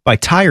by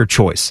Tire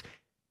Choice.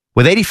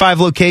 With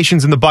 85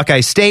 locations in the Buckeye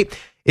State,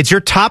 it's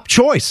your top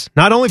choice,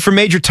 not only for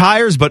major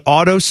tires, but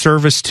auto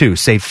service too.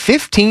 Save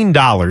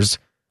 $15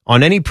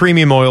 on any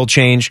premium oil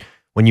change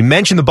when you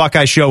mention the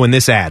Buckeye Show in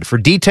this ad. For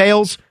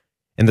details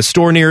and the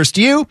store nearest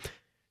you,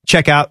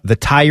 check out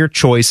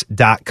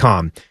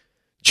thetirechoice.com.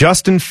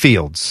 Justin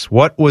Fields,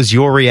 what was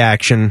your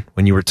reaction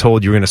when you were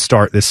told you were going to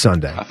start this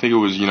Sunday? I think it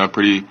was,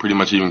 pretty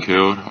much even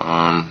keeled.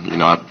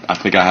 I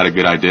think I had a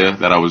good idea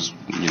that I was,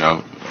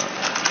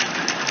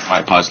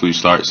 might possibly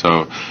start.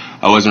 So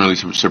I wasn't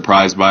really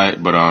surprised by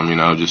it, but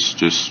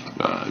just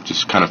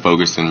kind of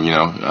focused and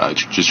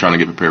just trying to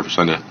get prepared for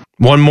Sunday.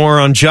 One more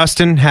on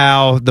Justin,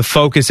 how the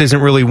focus isn't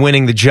really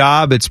winning the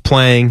job, it's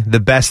playing the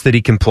best that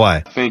he can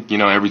play. I think,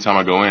 every time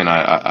I go in,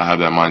 I have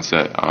that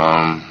mindset.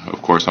 Of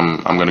course,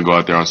 I'm going to go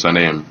out there on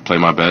Sunday and play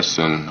my best,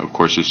 and of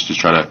course, just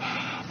try to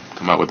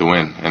come out with the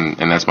win.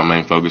 And that's my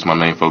main focus. My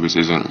main focus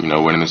isn't,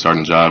 winning the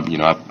starting job.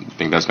 I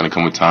think that's going to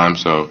come with time.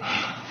 So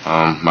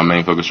my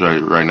main focus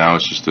right now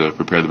is just to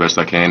prepare the best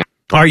I can.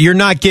 All right, you're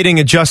not getting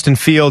a Justin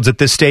Fields at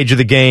this stage of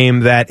the game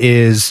that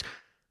is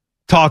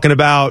talking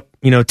about,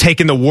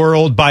 taking the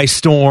world by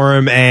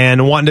storm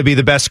and wanting to be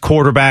the best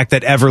quarterback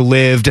that ever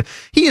lived.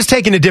 He is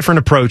taking a different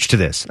approach to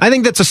this. I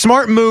think that's a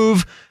smart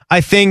move. I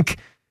think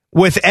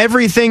with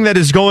everything that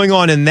is going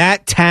on in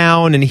that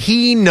town, and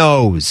he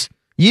knows,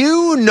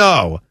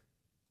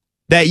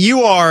 that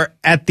you are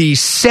at the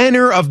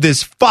center of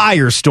this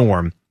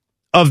firestorm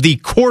of the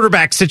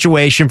quarterback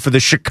situation for the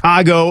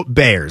Chicago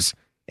Bears.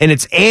 And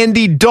it's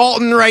Andy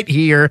Dalton right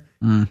here.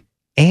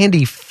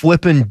 Andy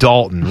flippin'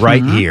 Dalton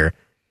right here.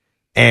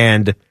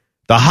 And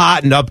the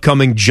hot and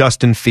upcoming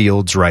Justin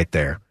Fields right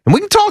there. And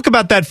we can talk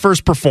about that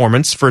first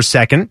performance for a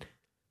second.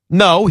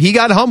 No, he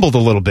got humbled a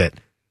little bit.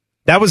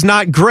 That was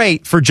not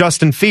great for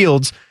Justin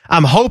Fields.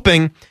 I'm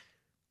hoping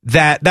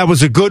that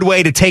was a good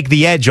way to take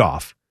the edge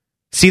off.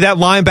 See that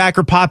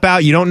linebacker pop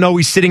out? You don't know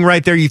he's sitting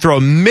right there. You throw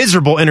a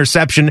miserable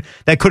interception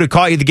that could have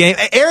caught you the game.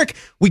 Eric,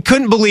 we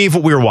couldn't believe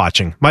what we were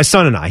watching. My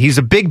son and I. He's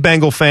a big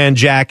Bengal fan.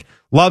 Jack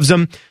loves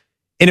him.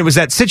 And it was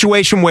that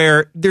situation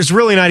where there's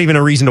really not even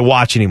a reason to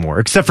watch anymore,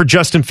 except for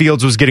Justin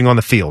Fields was getting on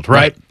the field,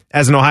 right?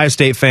 As an Ohio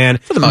State fan,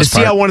 for the most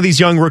part, see how one of these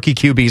young rookie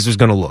QBs was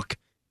going to look.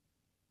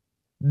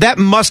 That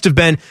must have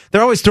been,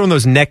 they're always throwing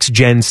those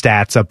next-gen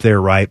stats up there,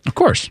 right? Of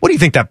course. What do you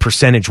think that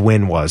percentage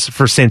win was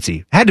for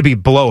Cincy? Had to be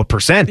below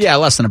 1%. Yeah,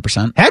 less than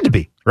 1%. Had to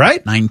be,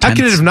 right? 9/10. How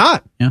could it have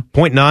not? Yeah.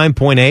 0.9,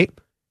 0.8.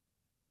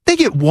 They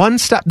get one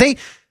stop.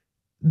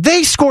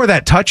 They score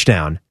that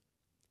touchdown.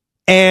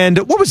 And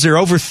what was there,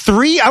 over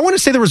 3? I want to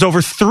say there was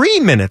over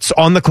 3 minutes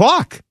on the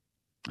clock.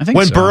 I think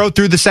when so. Burrow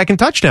threw the second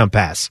touchdown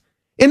pass.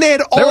 And they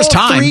had all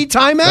 3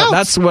 timeouts.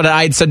 That's what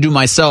I said to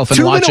myself. And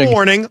 2-minute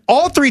warning,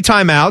 all 3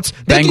 timeouts.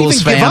 They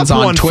Bengals fans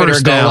on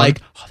Twitter go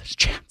like, oh, there's a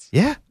chance.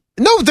 Yeah.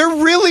 No, there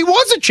really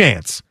was a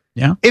chance.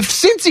 Yeah. If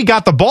Cincy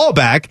got the ball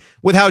back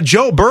with how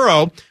Joe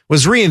Burrow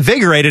was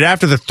reinvigorated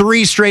after the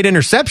 3 straight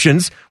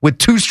interceptions with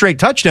 2 straight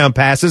touchdown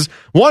passes,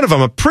 one of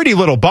them a pretty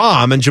little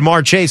bomb, and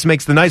Jamar Chase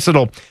makes the nice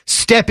little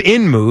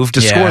step-in move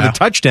to score the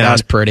touchdown. That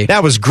was pretty.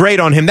 That was great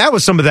on him. That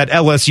was some of that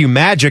LSU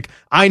magic.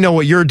 I know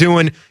what you're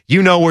doing.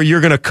 You know where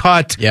you're going to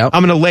cut. Yep.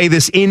 I'm going to lay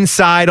this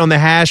inside on the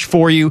hash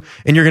for you,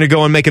 and you're going to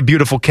go and make a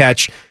beautiful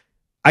catch.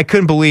 I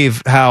couldn't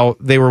believe how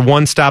they were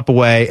one stop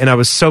away, and I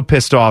was so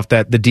pissed off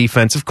that the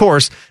defense, of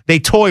course, they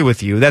toy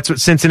with you. That's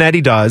what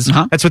Cincinnati does.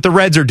 That's what the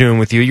Reds are doing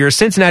with you. You're a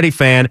Cincinnati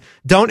fan.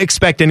 Don't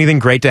expect anything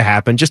great to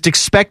happen. Just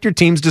expect your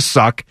teams to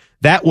suck.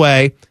 That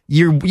way,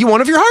 you won't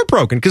have your heart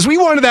broken, because we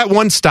wanted that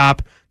one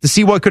stop to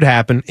see what could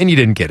happen, and you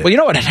didn't get it. Well, you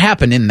know what had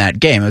happened in that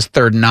game? It was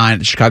 3rd and 9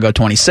 at Chicago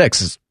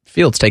 26.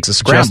 Fields takes a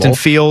scramble. Justin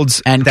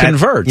Fields. And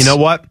converts. You know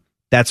what?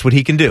 That's what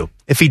he can do.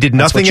 If he did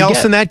nothing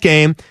else in that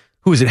game,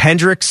 who was it?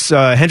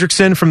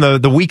 Hendrickson from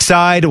the weak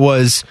side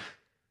was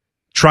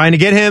trying to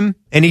get him,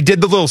 and he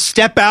did the little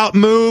step out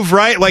move,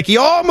 right? Like he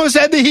almost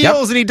had the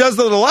heels, and he does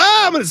the little,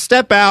 I'm going to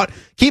step out,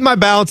 keep my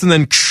balance, and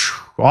then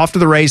off to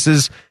the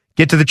races,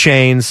 get to the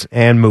chains,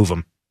 and move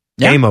them.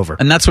 Game over.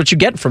 And that's what you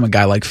get from a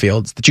guy like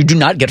Fields that you do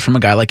not get from a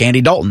guy like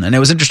Andy Dalton. And it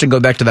was interesting to go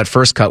back to that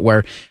first cut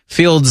where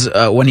Fields,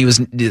 when he was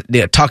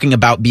talking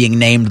about being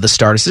named the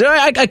starter, said,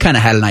 I kind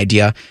of had an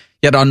idea.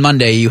 Yet on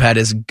Monday, you had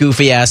his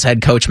goofy-ass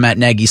head coach, Matt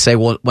Nagy, say,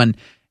 well, when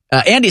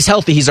Andy's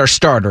healthy, he's our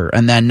starter,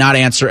 and then not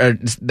answer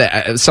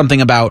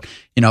something about,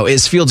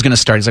 is Fields going to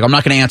start? He's like, I'm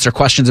not going to answer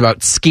questions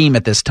about scheme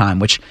at this time,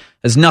 which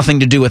has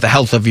nothing to do with the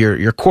health of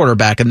your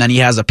quarterback. And then he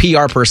has a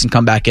PR person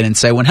come back in and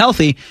say, when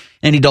healthy,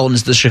 Andy Dalton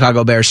is the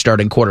Chicago Bears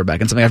starting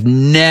quarterback, and something I've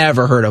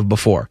never heard of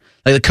before.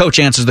 Like the coach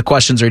answers the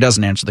questions or he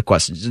doesn't answer the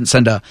questions. He didn't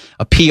send a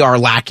PR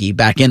lackey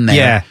back in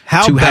there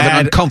to have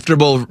an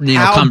uncomfortable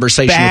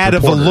conversation How bad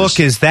with of a reporters. look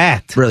is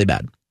that? Really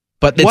bad.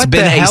 But it's what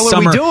been the hell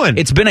summer. are we doing?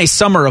 It's been a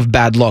summer of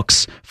bad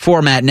looks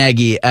for Matt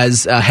Nagy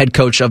as head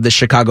coach of the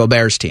Chicago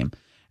Bears team.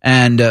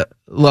 And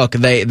look,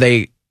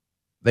 they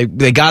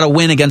got to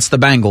win against the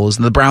Bengals,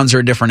 and the Browns are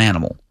a different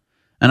animal.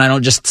 And I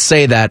don't just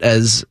say that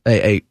as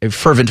a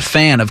fervent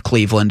fan of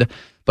Cleveland,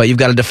 but you've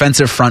got a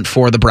defensive front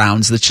for the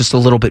Browns that's just a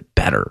little bit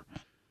better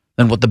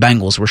than what the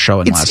Bengals were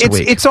showing last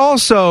week. It's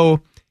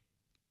also,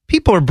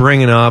 people are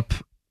bringing up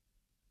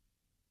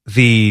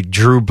the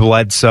Drew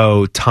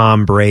Bledsoe,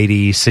 Tom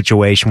Brady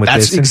situation with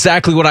this. That's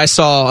exactly what I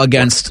saw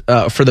against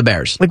for the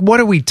Bears. Like, what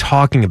are we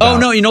talking about? Oh,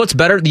 no, you know what's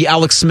better? The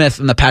Alex Smith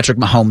and the Patrick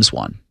Mahomes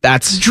one.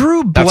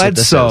 Drew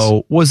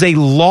Bledsoe was a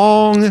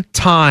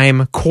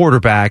long-time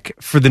quarterback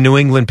for the New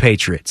England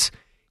Patriots.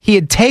 He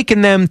had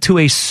taken them to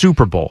a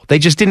Super Bowl. They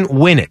just didn't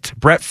win it.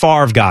 Brett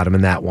Favre got him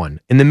in that one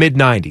in the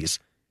mid-'90s.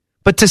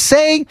 But to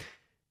say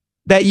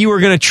that you were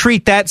going to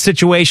treat that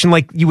situation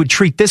like you would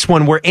treat this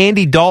one, where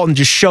Andy Dalton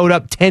just showed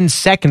up 10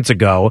 seconds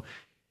ago,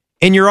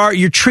 and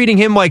you're treating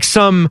him like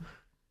some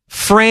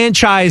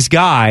franchise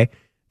guy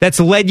that's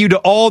led you to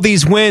all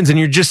these wins, and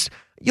you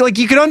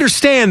could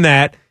understand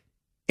that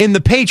in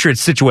the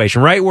Patriots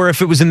situation, right? Where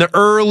if it was in the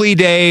early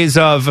days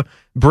of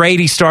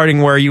Brady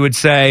starting, where you would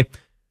say,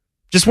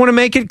 just want to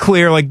make it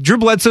clear, like, Drew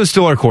Bledsoe's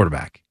still our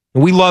quarterback.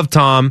 And we love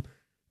Tom.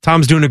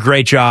 Tom's doing a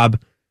great job.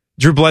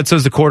 Drew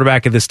Bledsoe's the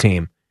quarterback of this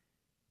team.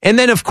 And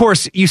then, of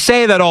course, you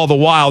say that all the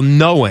while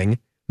knowing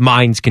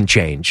minds can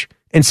change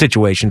and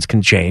situations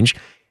can change.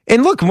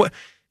 And look,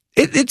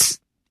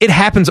 it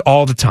happens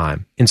all the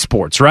time in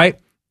sports, right?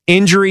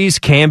 Injuries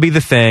can be the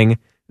thing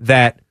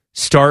that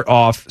start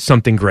off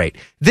something great.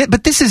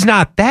 But this is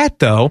not that,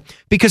 though,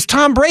 because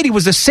Tom Brady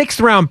was a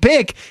 6th-round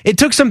pick. It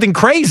took something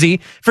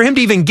crazy for him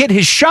to even get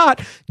his shot.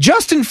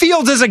 Justin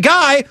Fields is a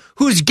guy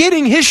who's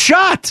getting his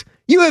shot.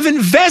 You have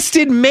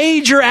invested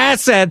major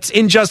assets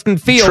in Justin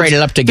Fields. Traded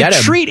up to get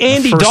him. Treat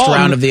Andy first Dalton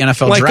round of the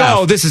NFL like, draft.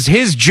 oh, this is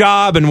his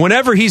job, and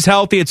whenever he's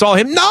healthy, it's all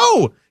him.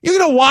 No! You're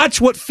going to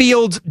watch what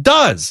Fields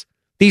does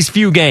these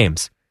few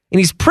games. And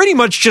he's pretty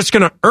much just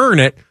going to earn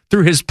it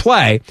through his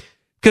play.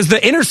 Because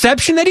the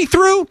interception that he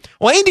threw,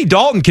 well, Andy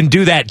Dalton can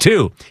do that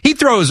too. He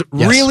throws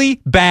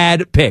really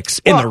bad picks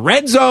in the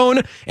red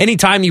zone.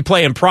 Anytime you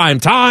play in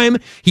prime time,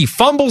 he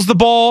fumbles the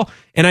ball.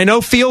 And I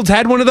know Fields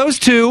had one of those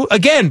too.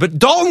 Again, but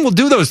Dalton will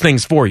do those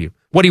things for you.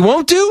 What he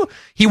won't do,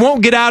 he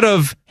won't get out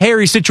of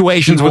hairy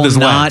situations with his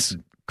legs. He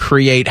will not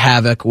create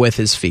havoc with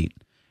his feet.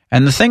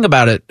 And the thing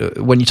about it,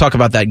 when you talk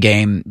about that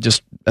game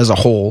just as a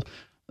whole,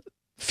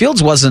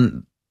 Fields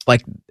wasn't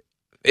like...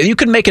 You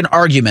could make an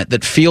argument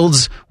that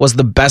Fields was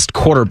the best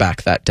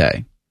quarterback that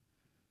day.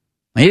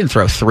 He didn't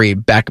throw three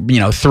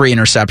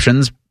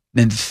interceptions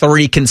in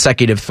 3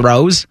 consecutive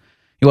throws.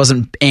 He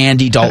wasn't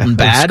Andy Dalton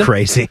bad. That's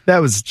crazy. That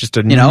was just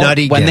a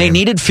nutty when game. they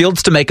needed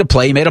Fields to make a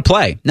play, he made a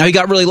play. Now he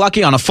got really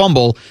lucky on a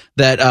fumble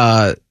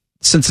that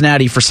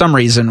Cincinnati, for some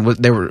reason,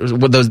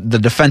 the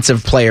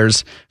defensive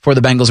players for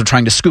the Bengals were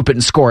trying to scoop it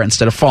and score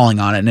instead of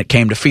falling on it, and it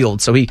came to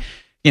Fields. So he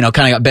kind of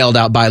got bailed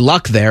out by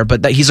luck there,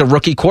 but that he's a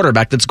rookie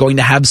quarterback that's going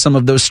to have some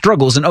of those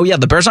struggles. And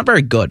the Bears aren't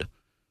very good.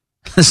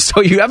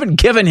 So you haven't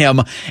given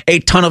him a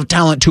ton of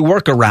talent to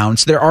work around.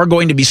 So there are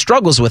going to be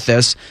struggles with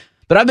this.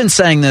 But I've been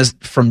saying this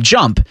from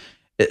jump.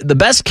 The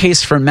best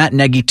case for Matt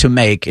Nagy to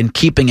make in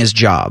keeping his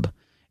job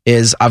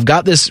is, I've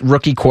got this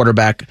rookie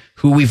quarterback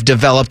who we've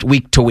developed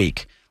week to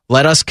week.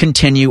 Let us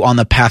continue on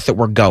the path that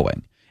we're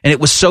going. And it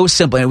was so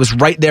simple, and it was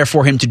right there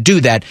for him to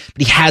do that,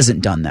 but he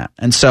hasn't done that.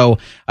 And so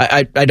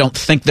I don't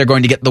think they're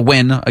going to get the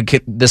win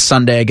this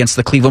Sunday against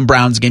the Cleveland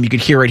Browns game. You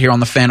could hear it here on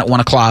the Fan at 1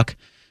 o'clock.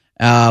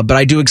 But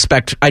I do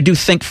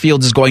think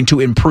Fields is going to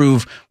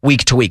improve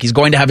week to week. He's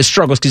going to have his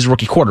struggles because he's a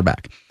rookie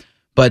quarterback.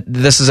 But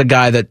this is a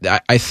guy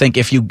that I think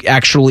if you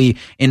actually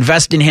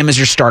invest in him as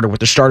your starter with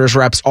the starters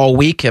reps all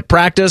week at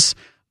practice,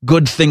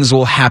 good things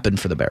will happen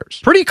for the Bears.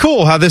 Pretty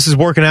cool how this is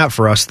working out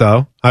for us,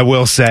 though, I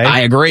will say.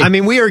 I agree. I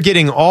mean, we are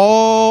getting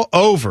all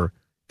over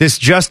this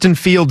Justin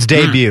Fields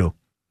debut.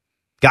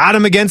 Got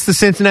him against the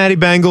Cincinnati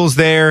Bengals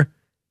there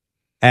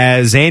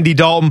as Andy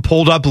Dalton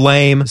pulled up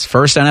lame. His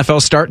first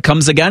NFL start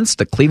comes against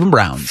the Cleveland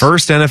Browns.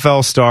 First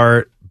NFL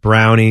start,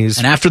 Brownies.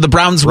 And after the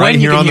Browns right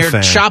win, you here can on hear the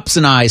Fan. Chops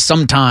and I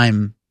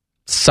sometime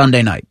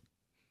Sunday night.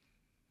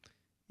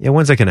 Yeah,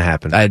 when's that going to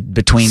happen?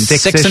 Between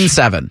 6 and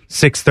 7.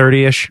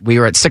 6:30-ish? We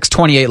were at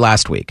 6:28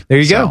 last week. There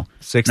you go.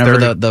 6:30.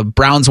 Whenever the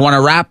Browns want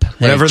to wrap,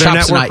 whenever their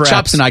network wraps.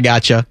 Chops and I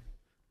got you.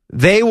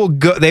 They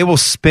will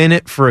spin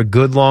it for a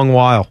good long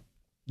while.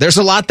 There's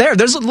a lot there.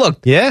 Look.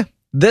 Yeah.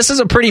 This is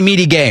a pretty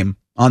meaty game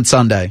on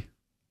Sunday,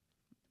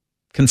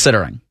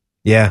 considering.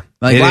 Yeah.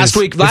 Last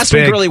week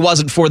really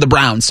wasn't for the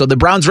Browns. So the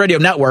Browns Radio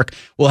Network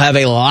will have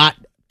a lot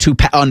to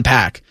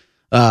unpack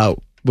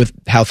with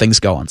how things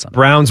go on Sunday.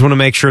 Browns want to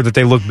make sure that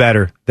they look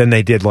better than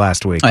they did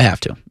last week. I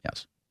have to,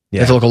 yes. Yeah. They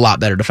have to look a lot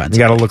better defensively.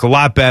 You got to look a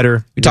lot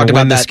better. We talked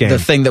about that. Game. The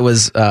thing that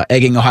was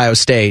egging Ohio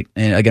State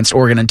against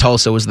Oregon and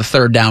Tulsa was the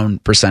third down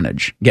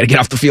percentage. You got to get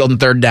off the field in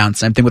third down.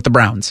 Same thing with the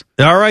Browns.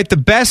 All right, the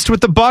best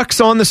with the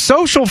Bucks on the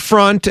social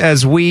front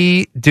as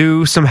we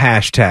do some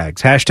hashtags.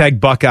 Hashtag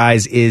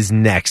Buckeyes is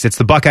next. It's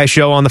the Buckeye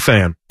Show on the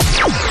Fan.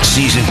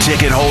 Season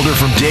ticket holder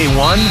from day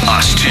one?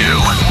 Us too.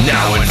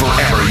 Now and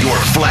forever, your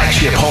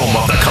flagship home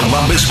of the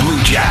Columbus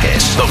Blue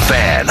Jackets. The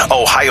Fan,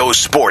 Ohio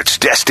sports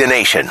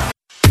destination.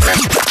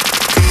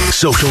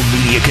 Social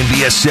media can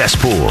be a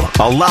cesspool.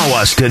 Allow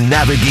us to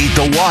navigate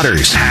the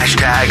waters.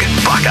 Hashtag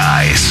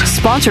Buckeyes.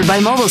 Sponsored by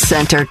Mobile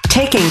Center,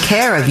 taking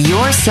care of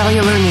your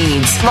cellular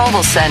needs.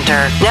 Mobile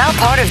Center, now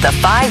part of the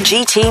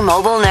 5GT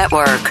mobile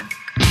network.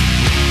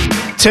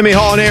 Timmy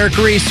Hall and Eric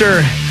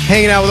Rieser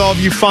hanging out with all of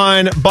you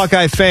fine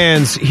Buckeye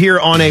fans here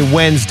on a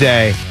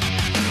Wednesday.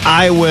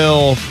 I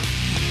will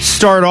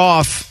start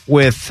off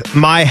with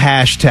my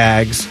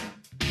hashtags.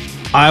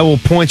 I will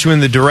point you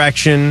in the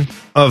direction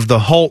of the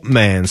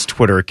Holtman's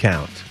Twitter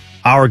account.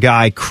 Our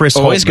guy, Chris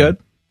Always Holtman. good.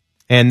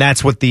 And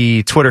that's what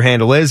the Twitter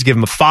handle is. Give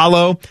him a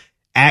follow.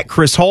 At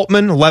Chris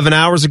Holtman, 11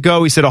 hours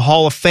ago, he said a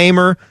Hall of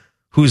Famer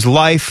whose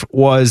life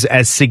was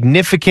as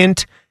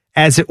significant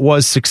as it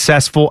was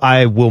successful.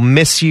 I will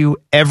miss you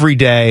every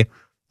day.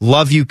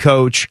 Love you,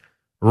 Coach.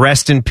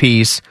 Rest in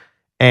peace.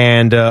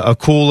 And a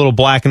cool little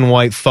black and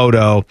white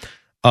photo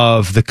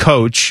of the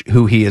coach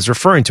who he is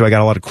referring to. I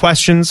got a lot of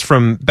questions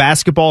from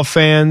basketball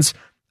fans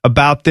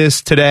about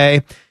this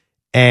today.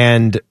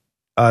 And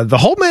the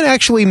Holtman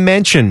actually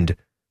mentioned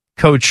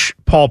Coach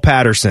Paul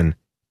Patterson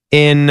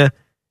in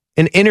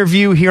an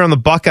interview here on the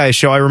Buckeye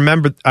Show. I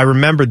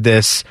remembered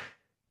this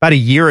about a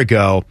year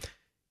ago.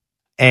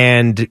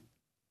 And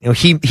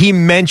he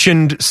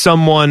mentioned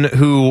someone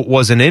who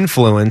was an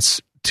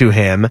influence to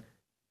him,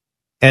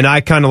 and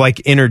I kind of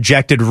like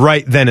interjected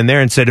right then and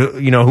there and said,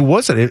 who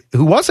was it?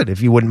 Who was it,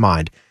 if you wouldn't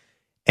mind?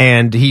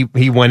 And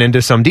he went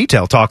into some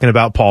detail talking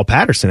about Paul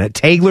Patterson at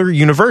Taylor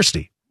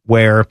University,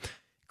 where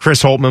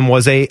Chris Holtman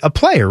was a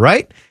player,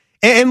 right?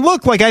 And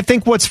look, like, I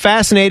think what's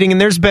fascinating,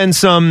 and there's been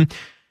some,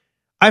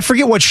 I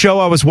forget what show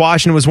I was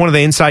watching. It was one of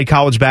the Inside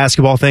College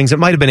Basketball things. It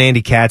might have been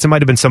Andy Katz. It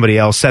might have been somebody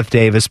else, Seth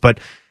Davis,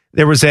 but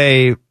there was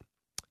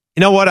you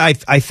know what? I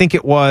think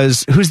it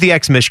was, who's the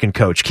ex-Michigan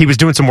coach? He was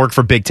doing some work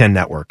for Big Ten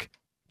Network.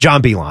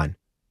 John Beilein,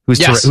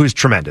 who's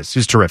tremendous,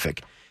 who's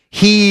terrific.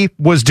 He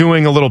was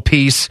doing a little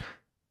piece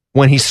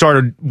when he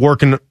started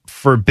working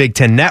for Big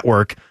Ten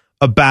Network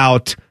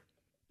about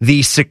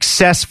the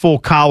successful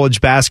college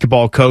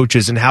basketball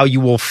coaches and how you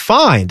will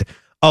find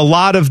a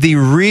lot of the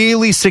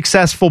really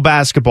successful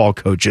basketball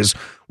coaches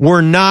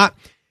were not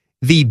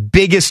the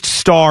biggest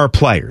star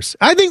players.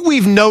 I think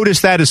we've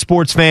noticed that as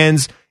sports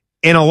fans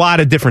in a lot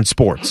of different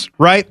sports,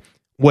 right?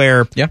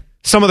 Where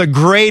some of the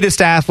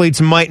greatest athletes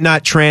might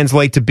not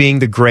translate to being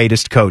the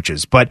greatest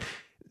coaches,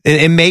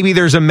 and maybe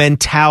there's a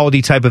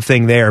mentality type of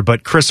thing there.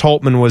 But Chris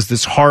Holtman was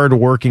this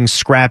hard-working,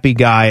 scrappy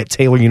guy at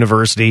Taylor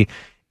University,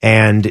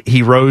 and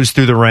he rose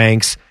through the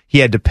ranks. He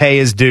had to pay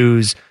his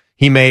dues.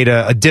 He made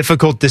a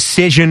difficult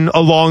decision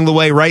along the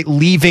way, right?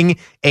 Leaving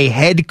a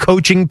head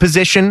coaching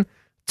position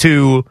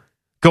to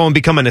go and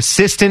become an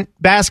assistant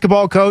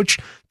basketball coach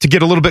to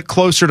get a little bit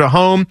closer to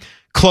home,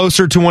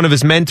 closer to one of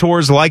his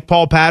mentors like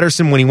Paul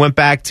Patterson when he went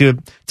back to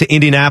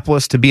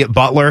Indianapolis to be at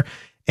Butler.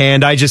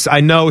 And I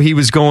know he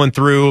was going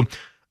through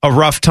a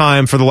rough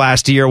time for the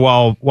last year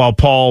while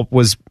Paul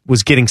was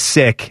getting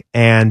sick.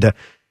 And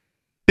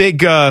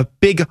big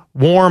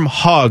warm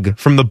hug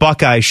from the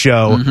Buckeye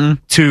Show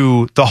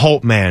to the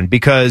Holtman,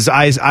 because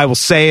I will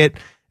say it,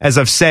 as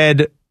I've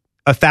said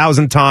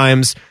 1,000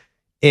 times,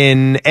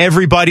 in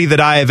everybody that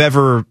I have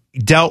ever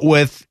dealt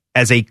with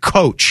as a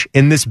coach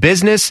in this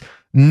business,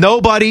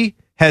 nobody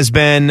has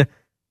been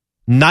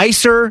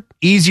nicer,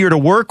 easier to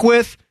work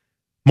with,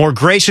 more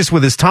gracious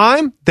with his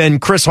time than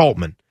Chris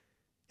Holtman.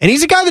 And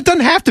he's a guy that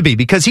doesn't have to be,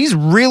 because he's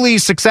really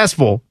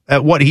successful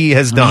at what he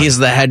has done. He's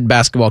the head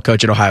basketball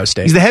coach at Ohio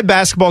State. He's the head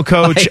basketball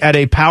coach at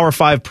a Power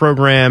 5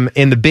 program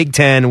in the Big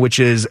Ten, which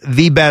is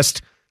the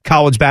best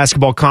college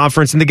basketball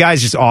conference. And the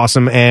guy's just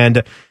awesome.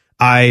 And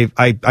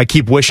I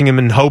keep wishing him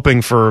and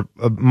hoping for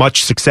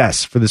much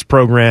success for this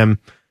program.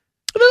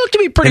 They look to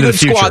be a pretty good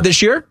squad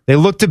this year. They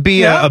look to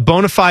be a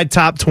bona fide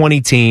top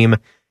 20 team,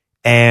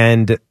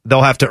 and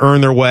they'll have to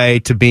earn their way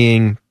to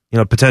being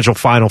a potential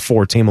Final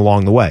Four team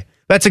along the way.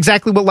 That's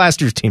exactly what last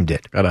year's team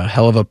did. Got a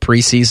hell of a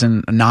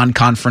preseason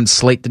non-conference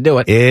slate to do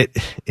it.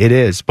 It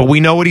is. But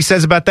we know what he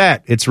says about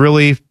that. It's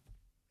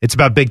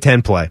about Big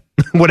Ten play.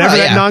 Whatever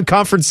that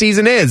non-conference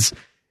season is,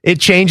 it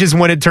changes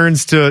when it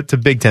turns to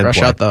Big Ten Rush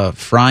play. out the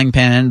frying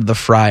pan into the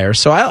fryer.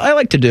 So I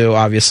like to do,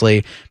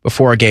 obviously,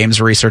 before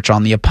games, research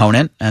on the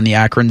opponent. And the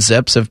Akron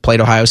Zips have played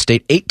Ohio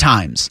State 8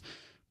 times.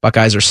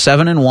 Buckeyes are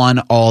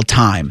 7-1 all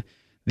time.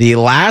 The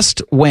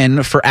last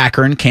win for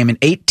Akron came in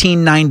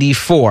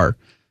 1894.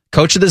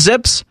 Coach of the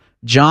Zips,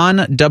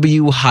 John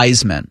W.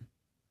 Heisman.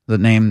 The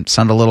name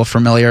sounded a little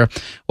familiar.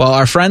 Well,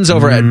 our friends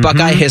over at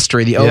Buckeye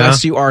History, the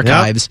OSU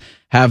Archives,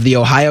 have the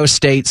Ohio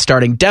State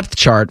starting depth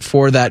chart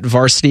for that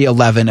varsity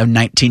 11 of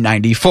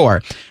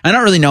 1994. I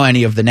don't really know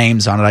any of the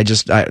names on it.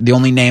 The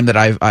only name that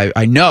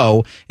I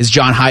know is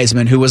John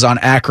Heisman, who was on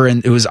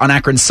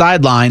Akron's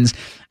sidelines.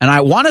 And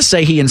I want to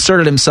say he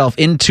inserted himself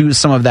into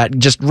some of that.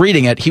 Just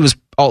reading it, he was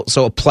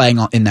also playing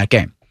in that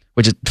game,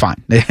 which is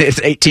fine. It's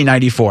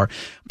 1894.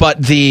 But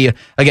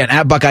again,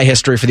 at Buckeye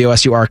History for the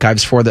OSU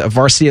Archives for the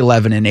varsity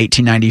 11 in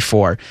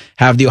 1894,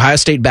 have the Ohio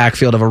State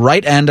backfield of a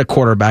right end, a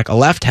quarterback, a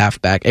left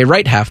halfback, a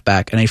right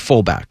halfback, and a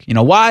fullback. You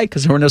know why?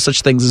 Because there were no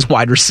such things as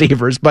wide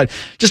receivers. But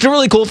just a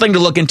really cool thing to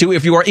look into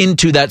if you are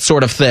into that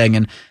sort of thing.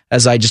 And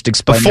as I just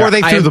explained,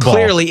 I am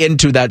clearly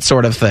into that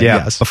sort of thing. Yeah,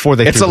 yes. Before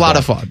they it's threw a lot the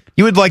of fun.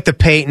 You would like the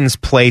Peyton's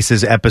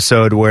Places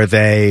episode where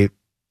they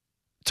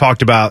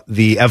talked about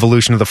the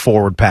evolution of the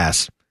forward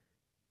pass.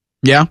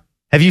 Yeah.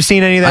 Have you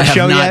seen any of that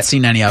show yet? I have not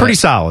seen any of it. Pretty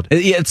solid.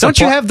 Don't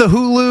you have the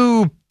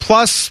Hulu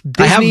plus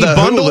Disney I have the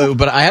bundle? Hulu,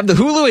 but I have the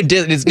Hulu and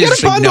Disney. You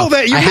gotta bundle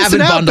that. You're I haven't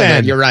missing out, bundled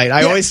Ben. it. You're right.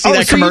 I always see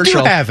that so commercial.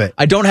 You do have it.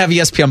 I don't have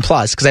ESPN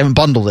Plus because I haven't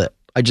bundled it.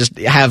 I just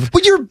have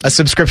a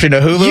subscription to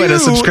Hulu and a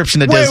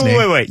subscription to Disney.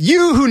 Wait.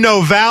 You who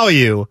know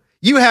value,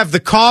 you have the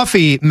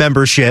coffee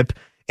membership,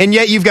 and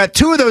yet you've got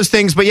 2 of those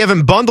things, but you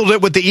haven't bundled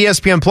it with the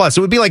ESPN Plus.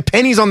 It would be like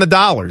pennies on the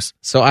dollars.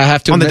 So I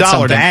have to on the admit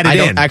dollar something. to add it I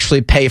don't in.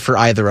 actually pay for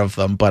either of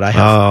them, but I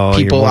have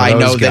people I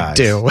know that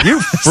do. You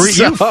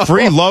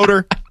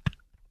freeloader.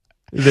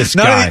 This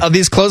guy. None of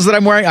these clothes that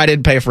I'm wearing, I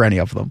didn't pay for any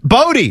of them.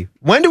 Bodie,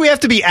 when do we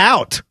have to be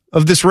out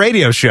of this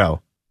radio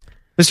show?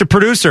 Mr.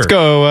 Producer. Let's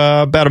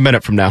go about a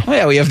minute from now. Oh,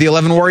 yeah, we have the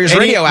 11 Warriors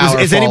radio hour.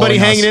 Is anybody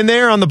hanging in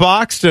there on the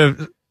box?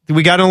 Do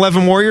we got an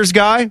 11 Warriors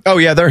guy? Oh,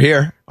 yeah, they're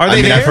here. Are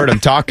they there? I've heard them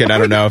talking. I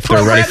don't know if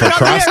they're ready for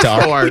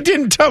crosstalk.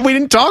 We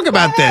didn't talk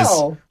about this.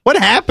 What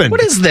happened?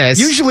 What is this?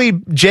 Usually,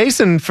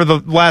 Jason, for the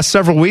last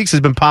several weeks, has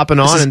been popping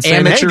on and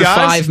saying, "Hey,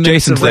 guys, 5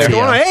 minutes Jason's of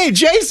radio. there. Hey,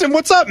 Jason,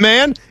 what's up,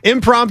 man?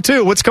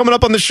 Impromptu. What's coming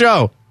up on the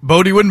show?"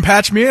 Bodie wouldn't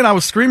patch me in. I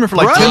was screaming for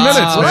 10 minutes.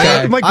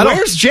 Right? I'm like,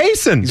 where's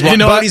Jason?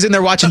 Bodie's in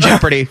there watching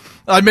Jeopardy.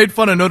 I made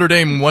fun of Notre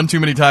Dame one too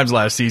many times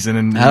last season,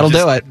 and that'll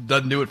do it.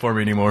 Doesn't do it for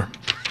me anymore.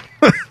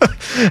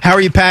 How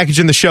are you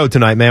packaging the show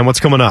tonight, man? What's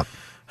coming up?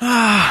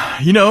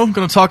 I'm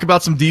going to talk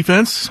about some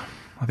defense.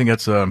 I think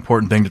that's an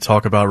important thing to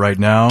talk about right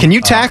now. Can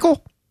you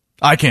tackle?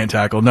 I can't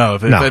tackle. No.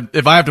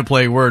 If I have to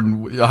play,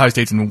 Ohio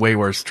State's in way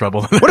worse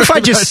trouble. What if I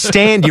just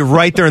stand you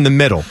right there in the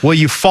middle? Will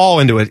you fall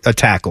into a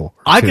tackle?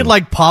 I could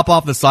pop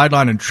off the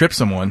sideline and trip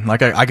someone.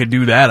 I could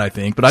do that, I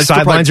think. But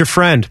Sideline's your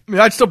friend.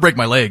 I'd still break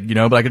my leg,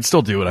 but I could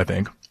still do it, I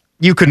think.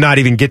 You could not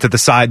even get to the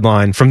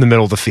sideline from the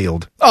middle of the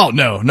field. Oh,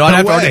 no.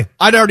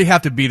 I'd already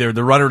have to be there.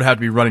 The runner would have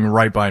to be running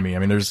right by me. I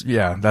mean, that's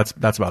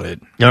about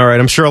it. All right.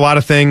 I'm sure a lot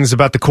of things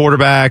about the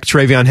quarterback,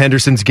 TreVeyon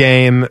Henderson's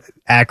game,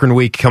 Akron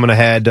week coming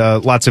ahead.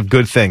 Lots of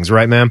good things,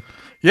 right, man?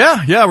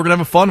 Yeah. We're going to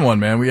have a fun one,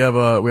 man. We have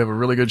a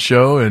really good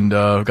show, and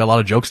we've got a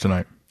lot of jokes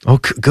tonight. Oh,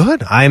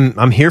 good.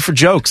 I'm here for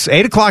jokes.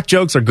 8 o'clock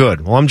jokes are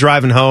good. While I'm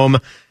driving home,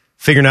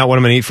 figuring out what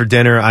I'm going to eat for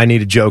dinner, I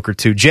need a joke or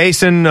two.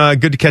 Jason,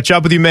 good to catch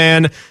up with you,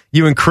 man.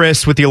 You and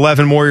Chris with the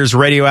 11 Warriors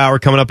radio hour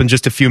coming up in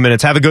just a few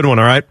minutes. Have a good one,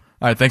 all right?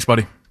 All right, thanks,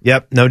 buddy.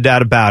 Yep, no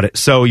doubt about it.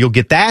 So you'll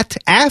get that.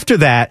 After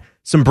that,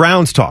 some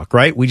Browns talk,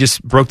 right? We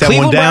just broke that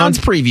Cleveland one down. Browns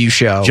preview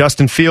show.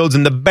 Justin Fields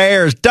and the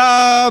Bears.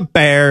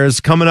 Bears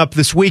coming up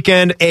this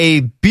weekend. A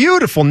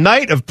beautiful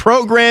night of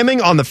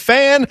programming on the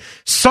Fan.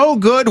 So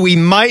good, we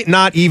might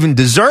not even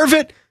deserve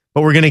it,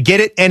 but we're going to get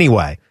it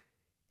anyway.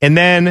 And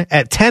then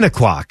at 10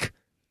 o'clock,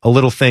 a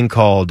little thing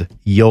called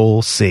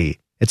You'll See.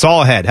 It's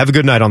all ahead. Have a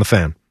good night on the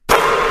Fan.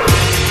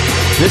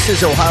 This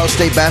is Ohio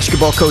State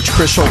basketball coach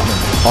Chris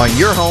Holtman on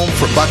your home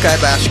for Buckeye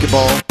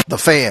basketball, The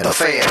Fan.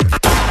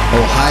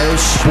 Ohio's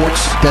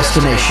sports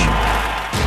destination.